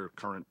keep their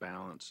current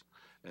balance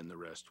and the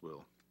rest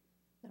will.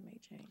 That may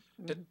change.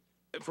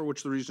 For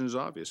which the reason is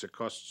obvious. It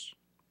costs,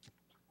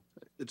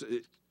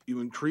 you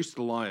increase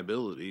the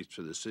liability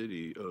to the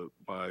city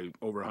by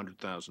over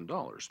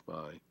 $100,000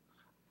 by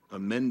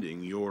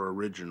amending your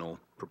original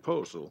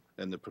proposal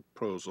and the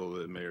proposal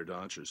that Mayor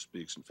Doncher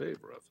speaks in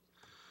favor of.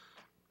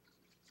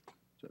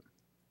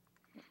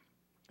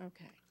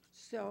 Okay,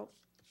 so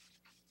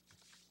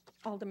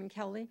Alderman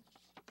Kelly,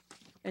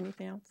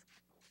 anything else?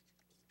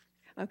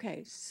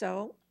 Okay,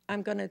 so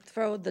I'm going to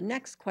throw the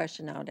next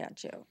question out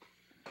at you.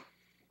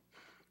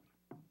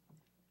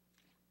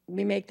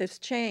 We make this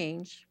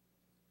change,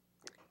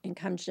 and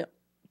come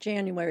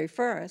January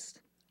 1st,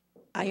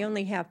 I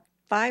only have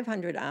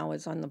 500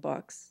 hours on the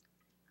books.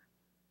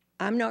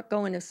 I'm not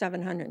going to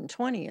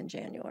 720 in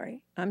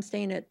January. I'm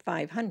staying at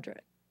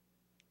 500,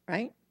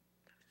 right?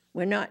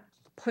 We're not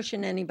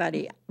pushing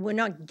anybody, we're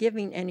not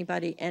giving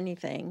anybody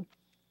anything.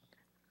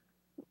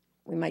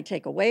 We might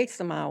take away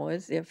some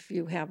hours if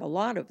you have a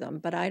lot of them,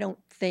 but I don't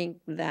think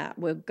that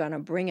we're going to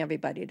bring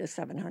everybody to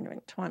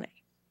 720.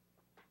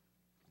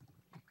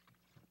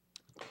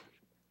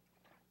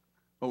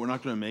 But we're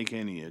not going to make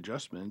any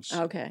adjustments.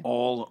 Okay.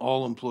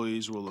 All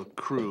employees will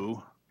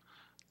accrue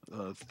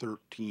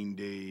 13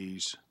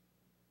 days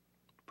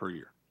per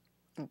year.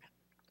 Okay.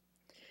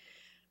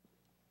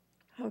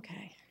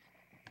 Okay.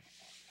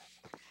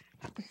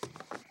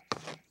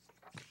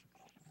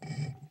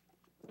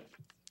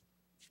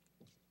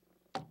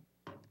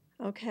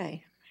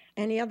 Okay.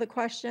 Any other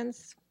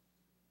questions?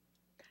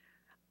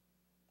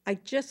 I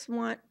just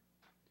want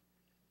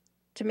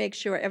to make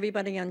sure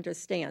everybody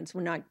understands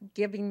we're not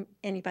giving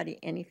anybody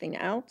anything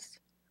else.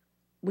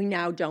 We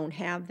now don't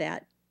have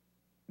that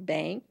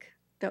bank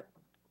that,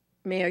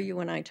 Mayor, you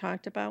and I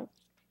talked about.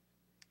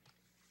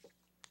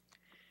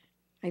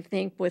 I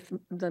think with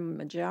the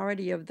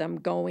majority of them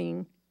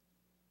going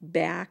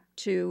back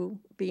to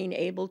being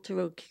able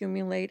to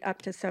accumulate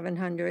up to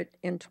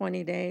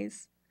 720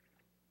 days,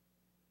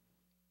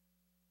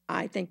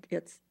 I think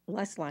it's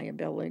less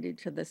liability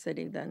to the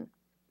city than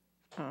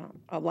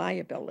a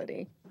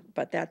liability.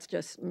 But that's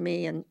just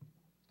me and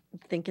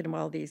thinking of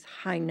all these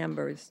high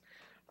numbers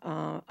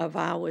of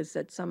hours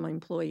that some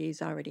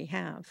employees already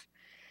have.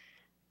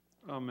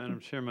 Madam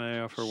Chair, may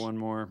I offer one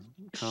more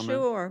comment?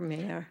 Sure,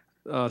 Mayor.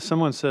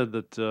 Someone said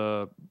that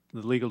the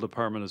legal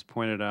department has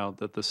pointed out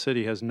that the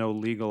city has no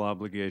legal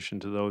obligation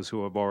to those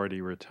who have already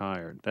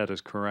retired. That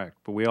is correct.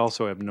 But we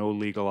also have no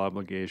legal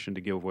obligation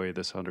to give away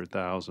this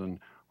 100,000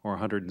 or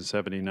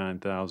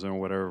 179,000 or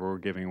whatever we're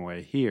giving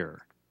away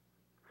here.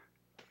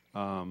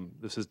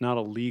 This is not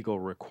a legal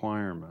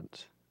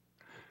requirement.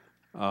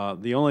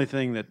 The only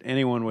thing that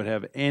anyone would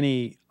have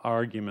any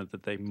argument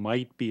that they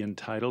might be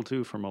entitled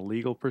to from a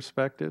legal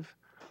perspective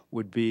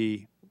would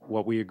be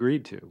what we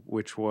agreed to,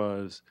 which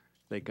was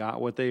they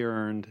got what they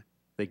earned,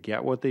 they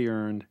get what they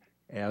earned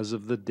as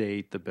of the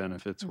date the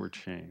benefits were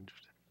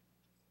changed.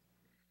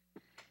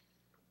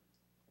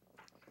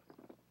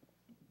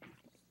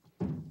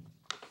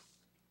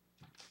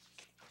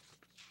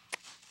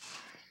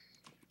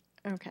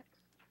 Okay.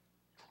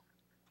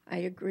 I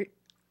agree.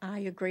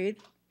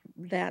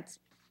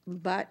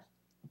 But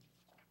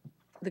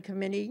the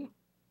committee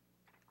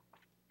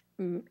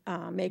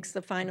makes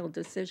the final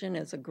decision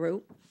as a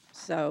group.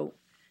 So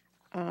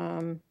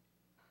I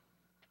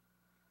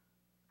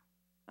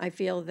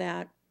feel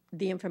that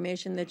the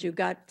information that you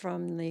got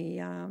from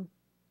the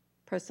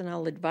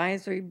Personnel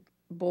Advisory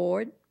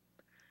Board,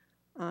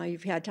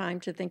 you've had time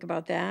to think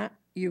about that.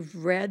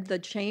 You've read the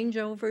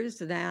changeovers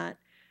that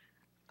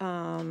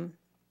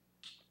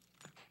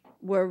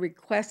were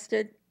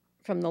requested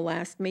from the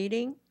last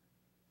meeting,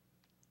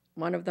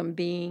 one of them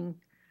being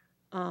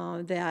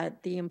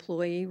that the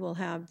employee will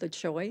have the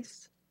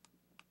choice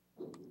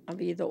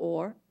of either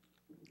or.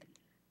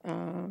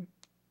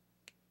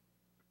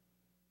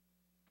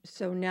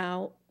 So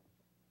now,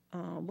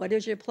 what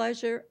is your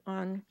pleasure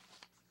on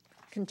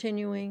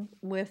continuing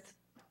with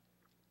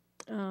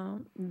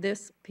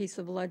this piece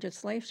of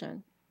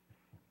legislation?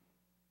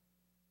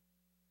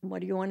 What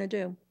do you want to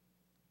do?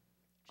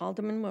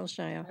 Alderman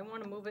Wilshire. I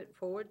want to move it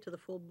forward to the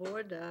full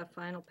board,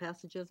 final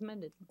passage as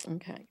amended.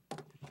 Okay.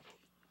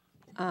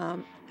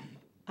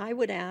 I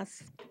would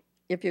ask,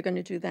 if you're going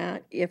to do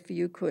that, if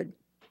you could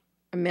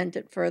amend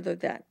it further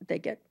that they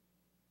get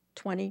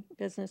 20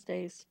 business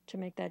days to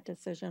make that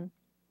decision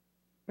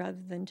rather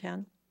than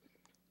 10.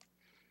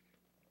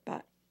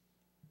 But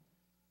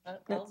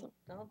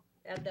I'll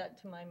add that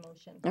to my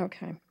motion.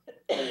 okay.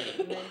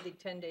 Amend the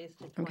 10 days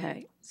to 20.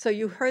 Okay. So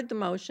you heard the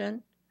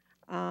motion.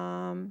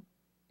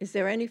 Is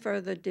there any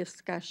further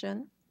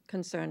discussion?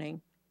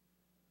 concerning?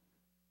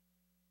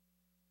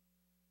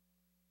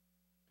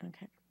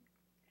 Okay.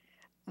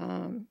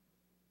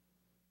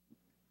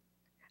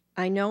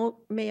 I know,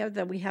 Mayor,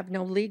 that we have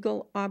no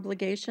legal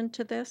obligation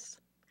to this,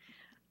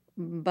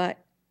 but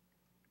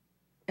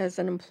as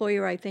an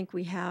employer, I think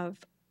we have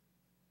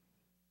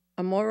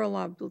a moral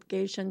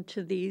obligation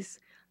to these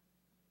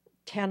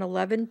 10,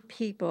 11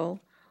 people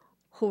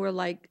who were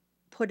like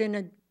put in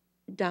a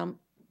dump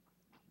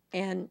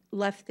and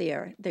left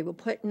there. They were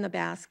put in the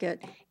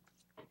basket,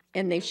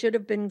 and they should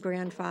have been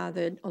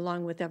grandfathered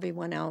along with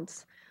everyone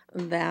else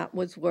that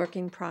was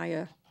working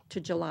prior to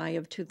July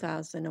of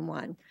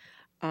 2001.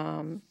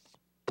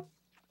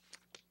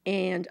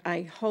 And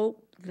I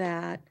hope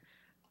that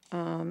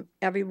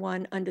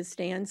everyone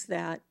understands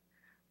that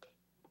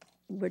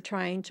we're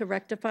trying to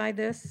rectify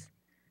this,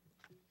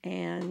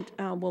 and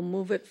we'll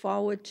move it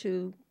forward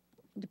to,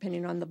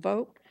 depending on the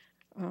vote,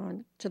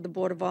 to the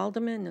Board of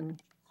Aldermen,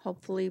 and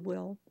hopefully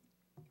we'll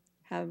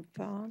have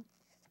a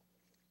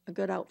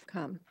good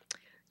outcome.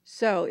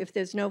 So if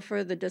there's no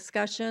further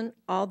discussion,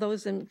 all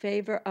those in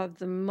favor of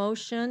the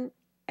motion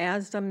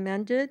as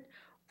amended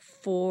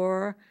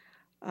for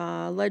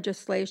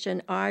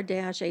legislation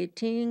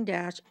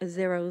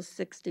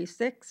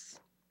R-18-066?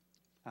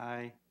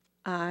 Aye.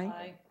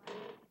 Aye.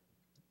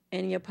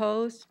 Any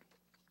opposed?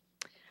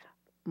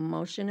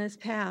 Motion is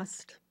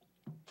passed.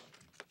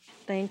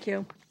 Thank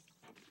you.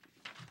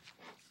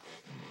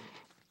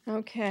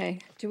 Okay,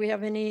 do we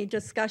have any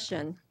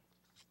discussion?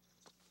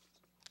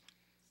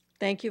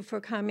 Thank you for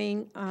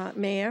coming,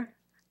 Mayor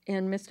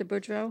and Mr.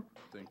 Boudreau.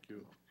 Thank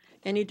you.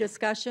 Any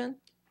discussion?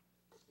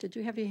 Did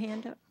you have your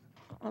hand up,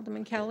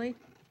 Alderman Kelly?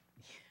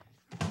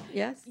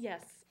 Yes?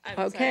 Yes. I'm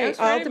Okay, sorry. I was trying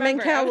to Alderman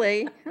remember.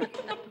 Kelly.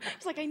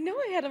 It's like, I know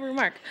I had a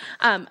remark.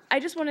 I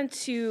just wanted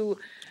to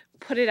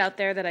put it out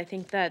there that I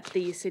think that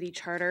the city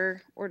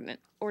charter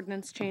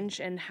ordinance change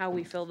and how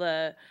we fill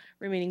the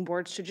remaining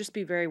boards should just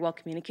be very well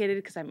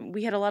communicated, because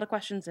we had a lot of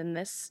questions in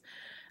this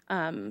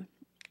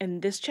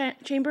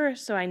chamber,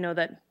 so I know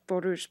that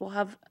voters will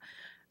have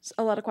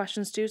a lot of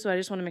questions too, so I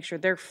just want to make sure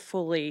they're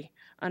fully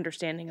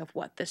understanding of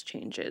what this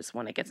change is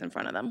when it gets in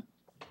front of them.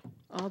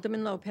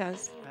 Alderman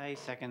Lopez. I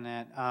second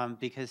that,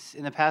 because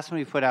in the past when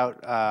we put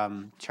out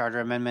charter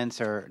amendments,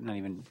 or not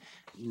even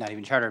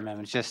charter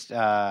amendments, just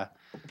I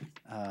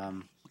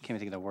can't even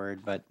think of the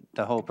word, but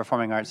the whole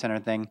Performing Arts Center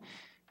thing,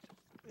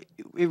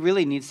 it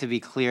really needs to be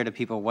clear to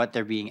people what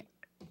they're being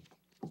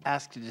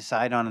asked to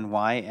decide on and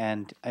why.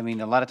 And I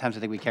mean, a lot of times I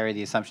think we carry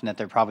the assumption that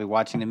they're probably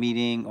watching the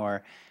meeting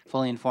or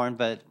fully informed,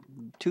 but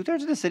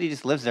 2/3 of the city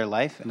just lives their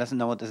life and doesn't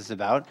know what this is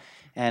about.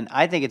 And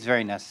I think it's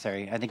very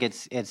necessary. I think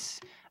it's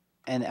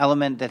an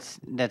element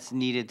that's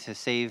needed to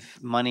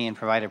save money and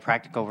provide a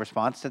practical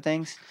response to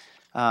things.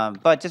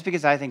 But just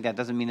because I think that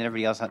doesn't mean that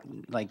everybody else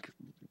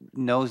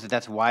knows that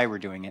that's why we're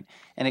doing it.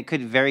 And it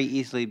could very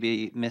easily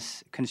be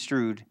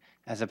misconstrued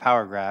as a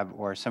power grab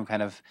or some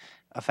kind of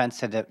offense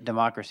to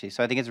democracy.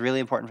 So I think it's really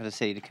important for the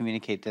city to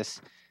communicate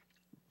this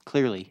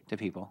clearly to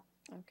people.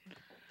 Okay,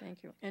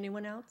 thank you.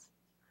 Anyone else?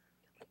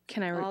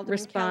 Can I Alderman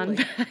respond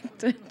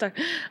Kelly. back to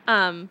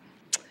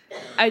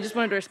I just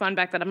wanted to respond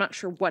back that I'm not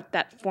sure what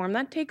that form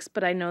that takes,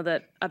 but I know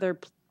that other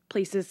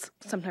places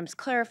sometimes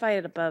clarify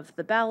it above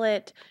the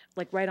ballot,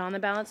 like right on the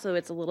ballot, so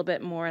it's a little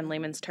bit more in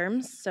layman's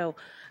terms. So,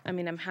 I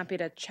mean, I'm happy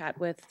to chat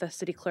with the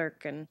city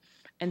clerk and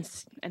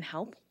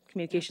help.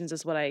 Communications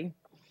is what I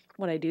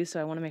do, so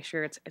I want to make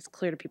sure it's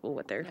clear to people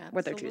what they're choosing.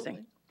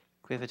 Absolutely.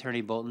 Could we have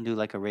Attorney Bolton do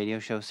like a radio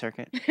show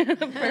circuit?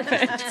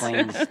 Perfect.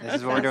 Explains, this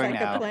is what we're doing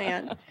Sounds like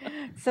now. a plan.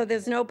 So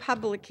there's no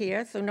public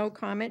here, so no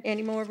comment.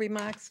 Any more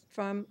remarks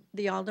from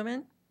the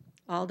alderman?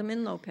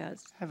 Alderman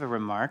Lopez. I have a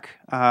remark.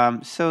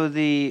 So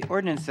the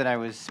ordinance that I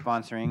was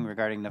sponsoring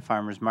regarding the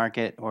farmers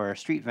market or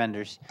street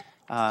vendors,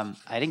 I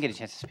didn't get a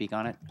chance to speak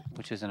on it,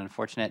 which is an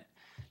unfortunate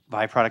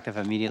byproduct of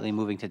immediately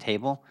moving to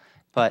table.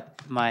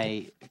 But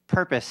my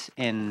purpose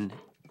in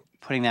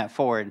putting that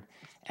forward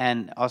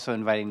and also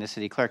inviting the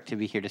city clerk to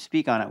be here to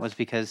speak on it was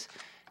because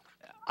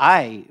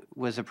I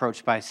was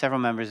approached by several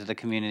members of the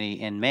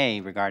community in May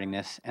regarding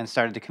this and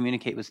started to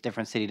communicate with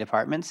different city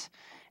departments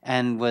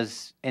and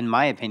was, in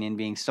my opinion,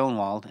 being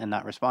stonewalled and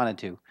not responded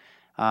to.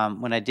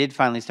 When I did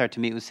finally start to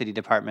meet with city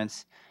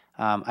departments,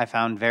 I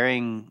found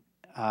varying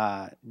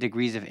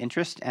degrees of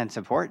interest and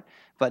support,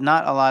 but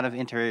not a lot of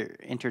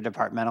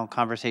interdepartmental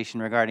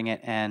conversation regarding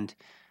it. And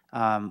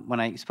when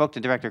I spoke to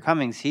Director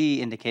Cummings,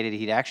 he indicated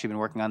he'd actually been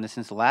working on this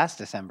since last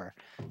December.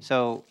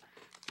 So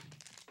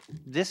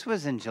this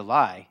was in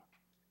July.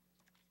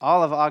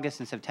 All of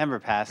August and September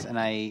passed, and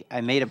I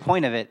made a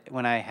point of it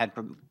when I had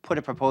put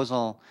a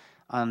proposal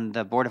on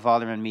the Board of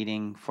Aldermen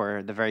meeting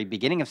for the very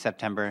beginning of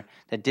September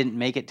that didn't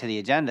make it to the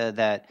agenda,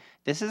 that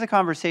this is a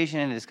conversation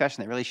and a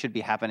discussion that really should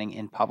be happening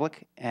in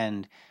public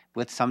and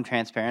with some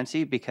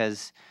transparency,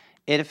 because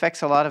it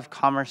affects a lot of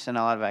commerce and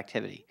a lot of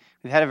activity.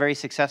 We've had a very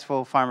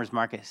successful farmers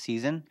market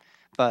season,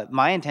 but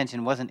my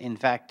intention wasn't, in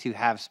fact, to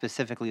have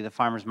specifically the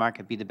farmers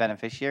market be the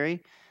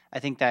beneficiary. I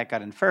think that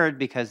got inferred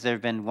because there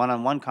have been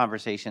one-on-one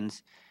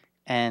conversations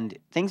And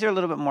things are a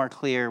little bit more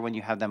clear when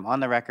you have them on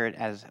the record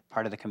as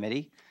part of the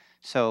committee.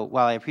 So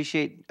while I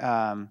appreciate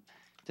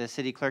the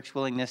city clerk's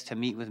willingness to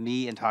meet with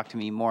me and talk to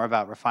me more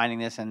about refining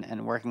this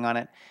and working on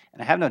it,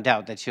 and I have no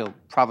doubt that she'll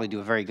probably do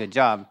a very good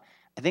job,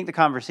 I think the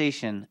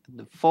conversation,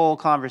 the full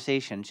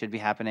conversation, should be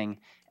happening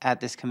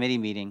at this committee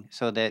meeting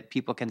so that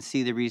people can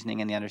see the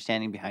reasoning and the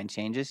understanding behind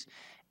changes,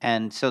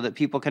 and so that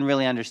people can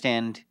really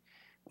understand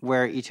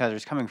where each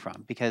other's coming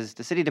from, because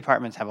the city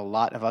departments have a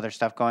lot of other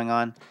stuff going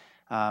on.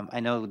 I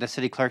know the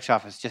city clerk's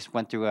office just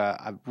went through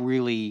a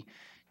really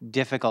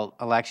difficult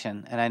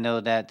election, and I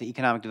know that the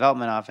Economic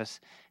Development Office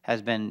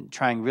has been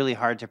trying really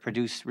hard to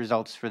produce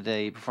results for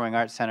the Performing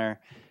Arts Center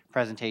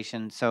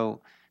presentation.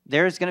 So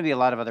there's going to be a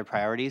lot of other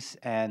priorities,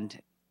 and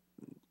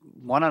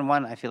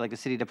one-on-one, I feel like the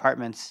city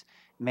departments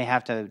may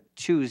have to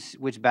choose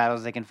which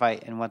battles they can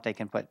fight and what they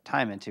can put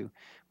time into.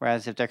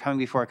 Whereas if they're coming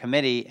before a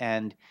committee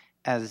and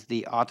as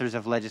the authors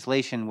of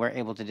legislation, we're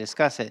able to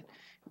discuss it,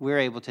 we're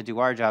able to do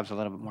our jobs a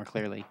little bit more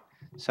clearly.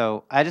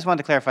 So I just wanted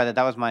to clarify that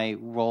that was my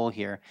role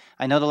here.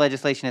 I know the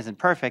legislation isn't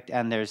perfect,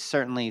 and there's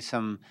certainly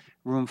some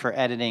room for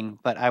editing,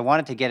 but I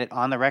wanted to get it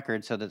on the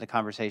record so that the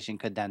conversation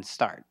could then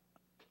start.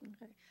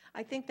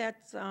 I think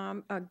that's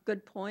a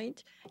good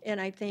point,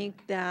 and I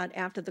think that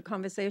after the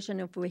conversation,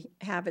 if we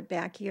have it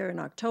back here in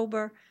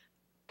October,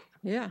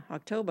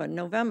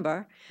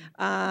 November,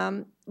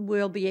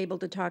 we'll be able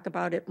to talk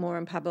about it more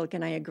in public,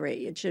 and I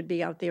agree. It should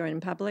be out there in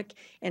public,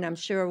 and I'm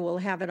sure we'll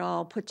have it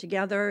all put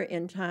together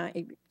in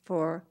time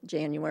for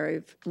January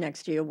of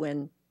next year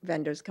when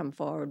vendors come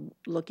forward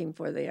looking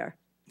for their.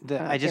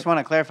 I just want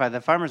to clarify,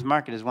 the farmer's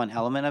market is one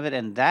element of it,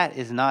 and that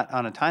is not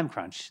on a time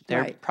crunch.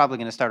 They're Right. probably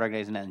going to start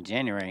organizing that in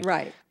January.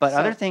 Right. But So-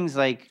 other things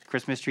like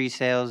Christmas tree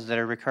sales that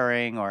are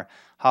recurring, or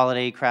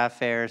holiday craft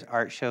fairs,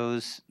 art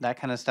shows, that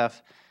kind of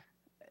stuff,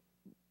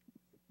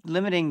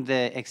 limiting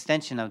the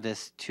extension of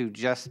this to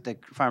just the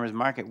farmer's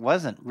market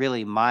wasn't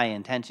really my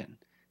intention.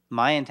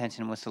 My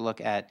intention was to look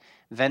at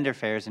vendor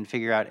fairs and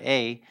figure out,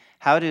 A,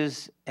 how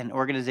does an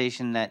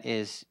organization that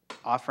is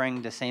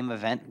offering the same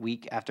event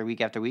week after week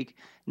after week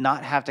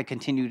not have to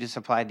continue to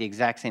supply the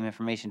exact same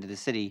information to the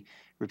city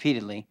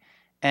repeatedly?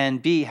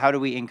 And B, how do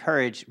we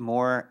encourage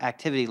more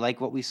activity like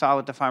what we saw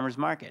with the farmer's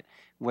market,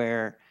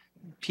 where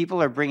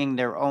people are bringing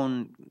their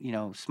own,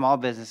 small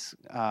business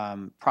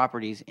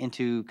properties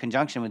into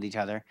conjunction with each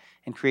other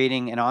and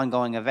creating an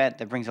ongoing event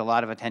that brings a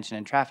lot of attention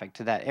and traffic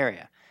to that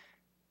area.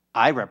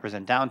 I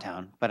represent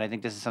downtown, but I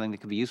think this is something that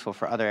could be useful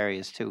for other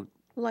areas too.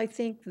 Well, I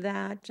think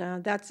that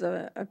that's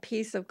a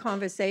piece of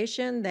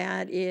conversation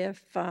that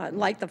if,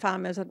 like the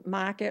farmer's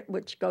market,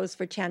 which goes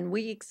for 10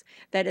 weeks,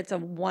 that it's a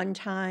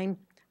one-time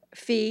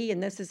fee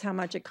and this is how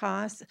much it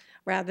costs,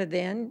 rather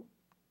than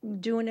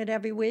doing it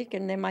every week.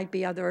 And there might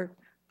be other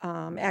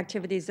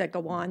activities that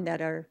go on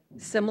that are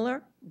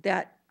similar,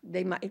 that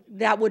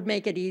would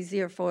make it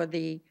easier for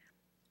the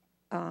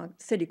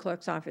city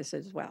clerk's office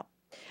as well.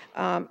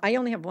 I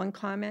only have one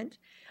comment.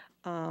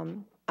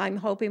 I'm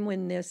hoping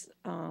when this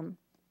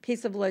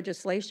piece of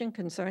legislation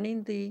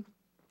concerning the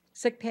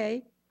sick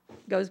pay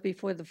goes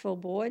before the full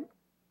board,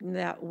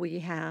 that we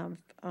have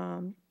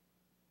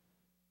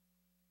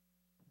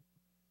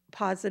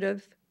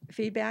positive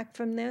feedback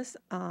from this.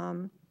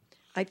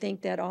 I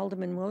think that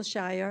Alderman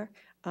Wilshire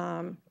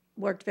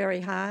worked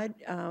very hard,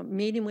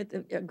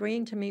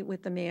 agreeing to meet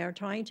with the mayor,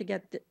 trying to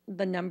get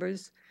the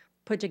numbers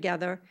put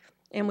together,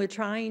 and we're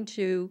trying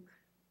to.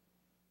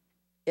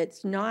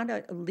 It's not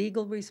a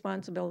legal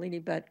responsibility,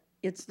 but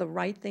it's the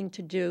right thing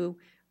to do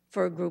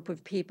for a group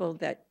of people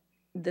that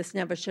this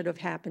never should have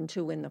happened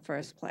to in the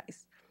first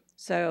place.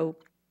 So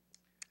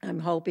I'm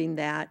hoping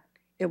that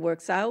it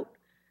works out.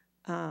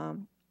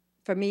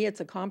 For me, it's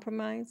a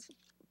compromise,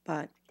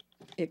 but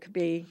it could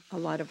be a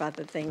lot of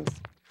other things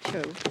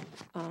too.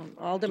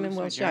 Alderman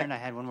Wilshire. Jaren, I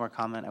had one more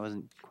comment. I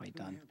wasn't quite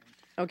done.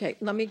 Okay,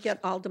 let me get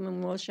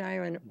Alderman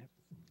Wilshire and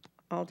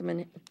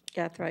Alderman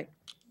Gathright.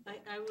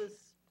 I was,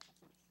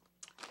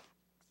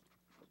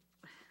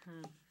 how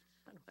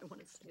do I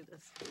want to say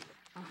this?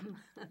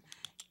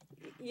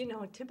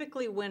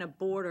 Typically when a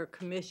board or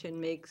commission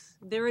makes,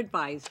 they're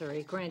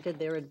advisory, granted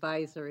they're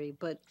advisory,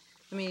 but,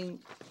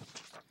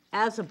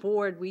 as a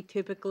board, we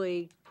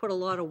typically put a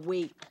lot of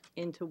weight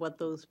into what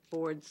those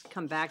boards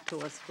come back to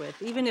us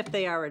with, even if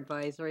they are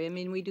advisory.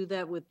 We do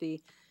that with the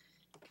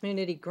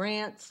community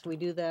grants, we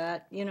do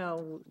that,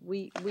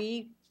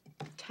 we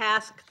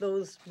task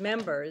those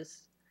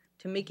members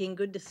to making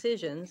good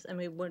decisions.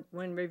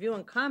 When review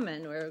and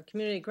comment or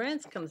community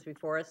grants comes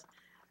before us,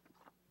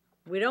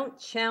 we don't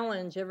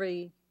challenge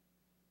every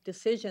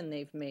decision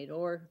they've made,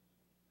 or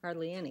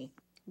hardly any,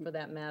 for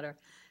that matter.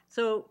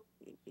 So,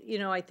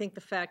 I think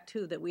the fact,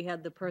 too, that we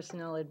had the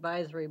Personnel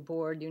Advisory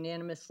Board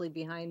unanimously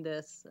behind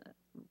this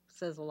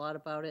says a lot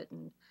about it.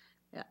 And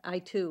I,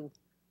 too,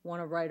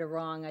 want to right or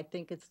wrong. I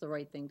think it's the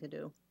right thing to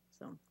do.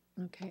 So.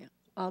 Okay,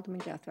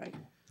 Alderman Gathright.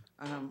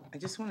 I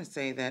just want to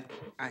say that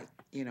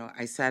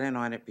I sat in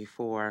on it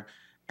before,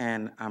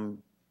 and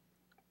I'm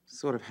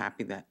sort of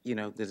happy that,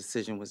 the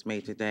decision was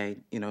made today,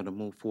 to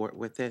move forward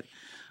with it.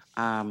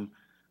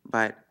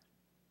 But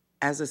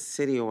as a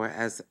city or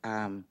as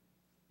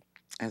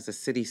a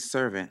city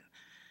servant,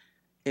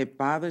 it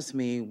bothers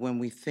me when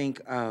we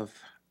think of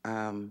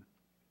our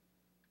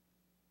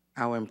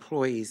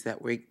employees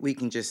that we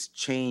can just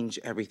change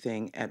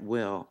everything at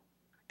will.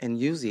 And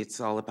usually it's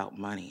all about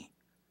money,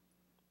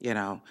 you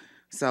know.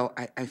 So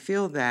I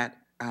feel that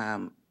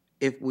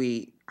if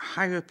we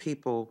hire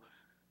people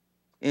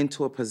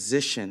into a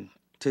position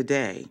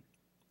today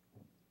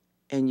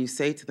and you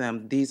say to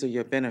them, these are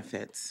your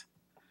benefits,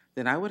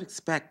 then I would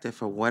expect that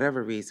for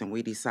whatever reason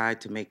we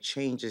decide to make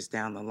changes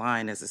down the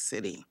line as a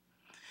city,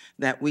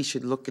 that we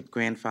should look at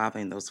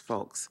grandfathering those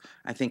folks.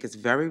 I think it's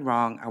very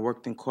wrong. I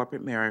worked in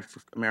corporate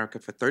America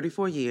for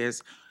 34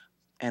 years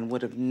and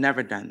would have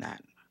never done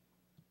that.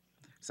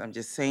 So I'm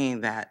just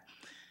saying that,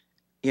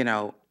 you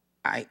know,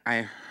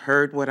 I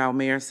heard what our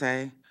mayor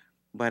say,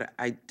 but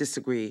I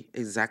disagree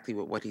exactly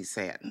with what he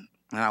said.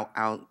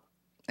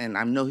 And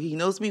I know he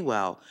knows me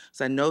well,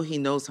 so I know he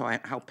knows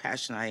how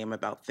passionate I am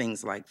about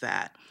things like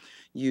that.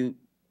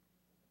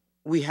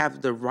 We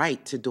have the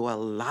right to do a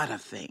lot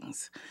of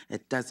things.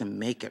 It doesn't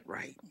make it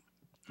right.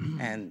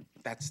 And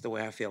that's the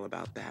way I feel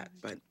about that.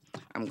 But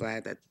I'm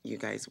glad that you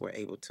guys were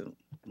able to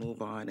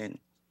move on and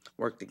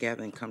work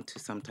together and come to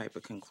some type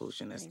of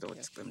conclusion as to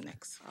what's going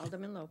next.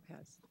 Alderman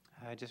Lopez.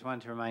 I just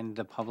wanted to remind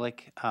the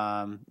public,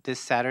 this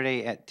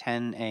Saturday at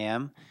 10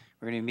 a.m.,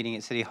 we're going to be meeting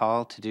at City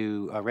Hall to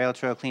do a rail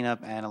trail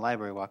cleanup and a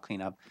library walk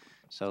cleanup.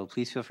 So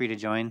please feel free to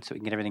join so we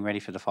can get everything ready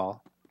for the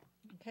fall.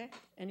 Okay,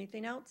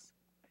 anything else?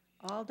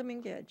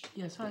 Alderman Gedge.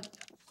 Yes, I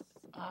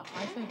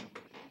think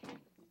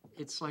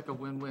it's like a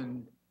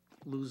win-win,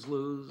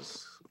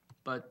 lose-lose,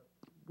 but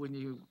when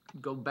you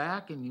go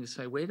back and you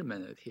say, wait a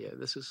minute here,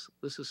 this is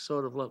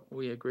sort of what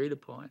we agreed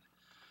upon,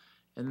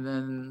 and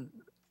then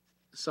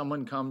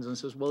someone comes and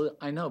says, well,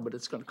 I know, but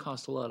it's going to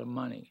cost a lot of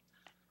money.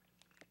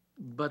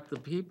 But the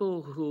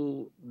people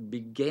who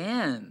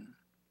began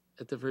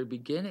at the very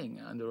beginning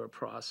under a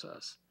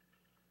process,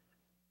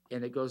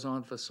 and it goes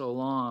on for so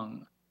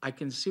long, I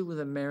can see where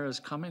the mayor is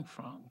coming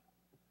from.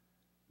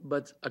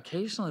 But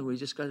occasionally we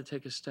just got to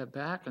take a step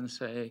back and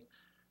say,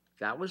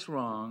 that was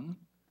wrong,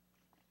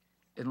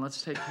 and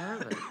let's take care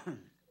of it.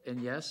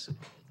 And yes,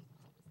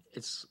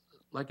 it's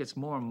like it's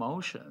more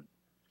emotion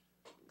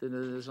than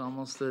it is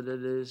almost that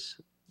it is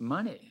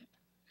money.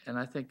 And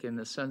I think in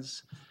a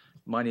sense,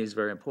 money is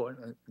very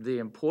important. The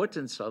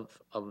importance of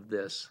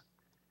this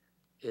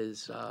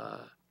is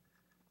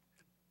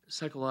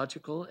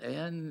psychological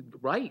and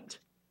right.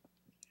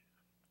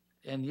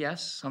 And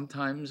yes,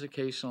 sometimes,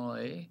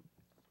 occasionally,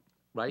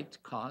 right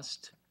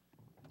cost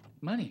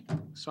money,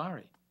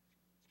 sorry.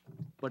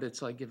 But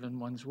it's like giving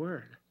one's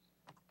word.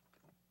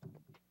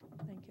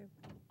 Thank you.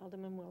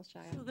 Alderman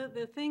Wilshire. So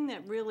the thing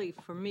that really,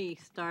 for me,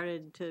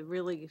 started to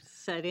really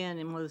set in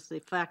and was the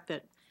fact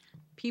that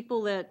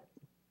people that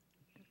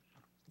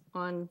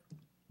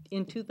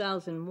in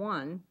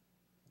 2001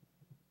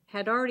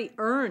 had already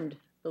earned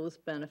those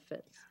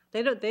benefits.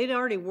 They'd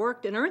already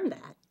worked and earned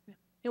that.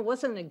 It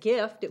wasn't a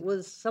gift. It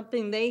was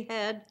something they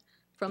had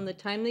from the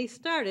time they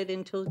started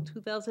until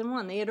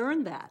 2001. They had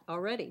earned that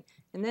already.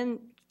 And then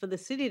for the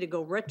city to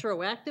go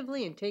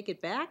retroactively and take it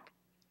back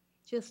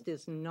just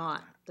is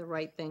not the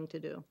right thing to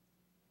do.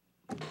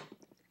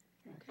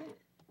 Okay,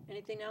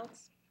 anything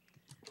else?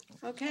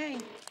 Okay,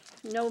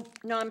 no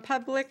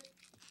non-public.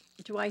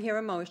 Do I hear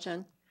a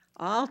motion?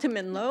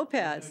 Alderman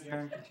Lopez.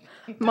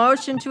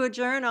 Motion to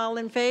adjourn, all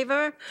in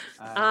favor?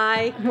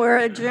 Aye. We're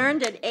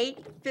adjourned at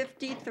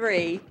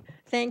 8:53.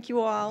 Thank you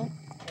all.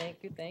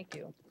 Thank you, thank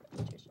you.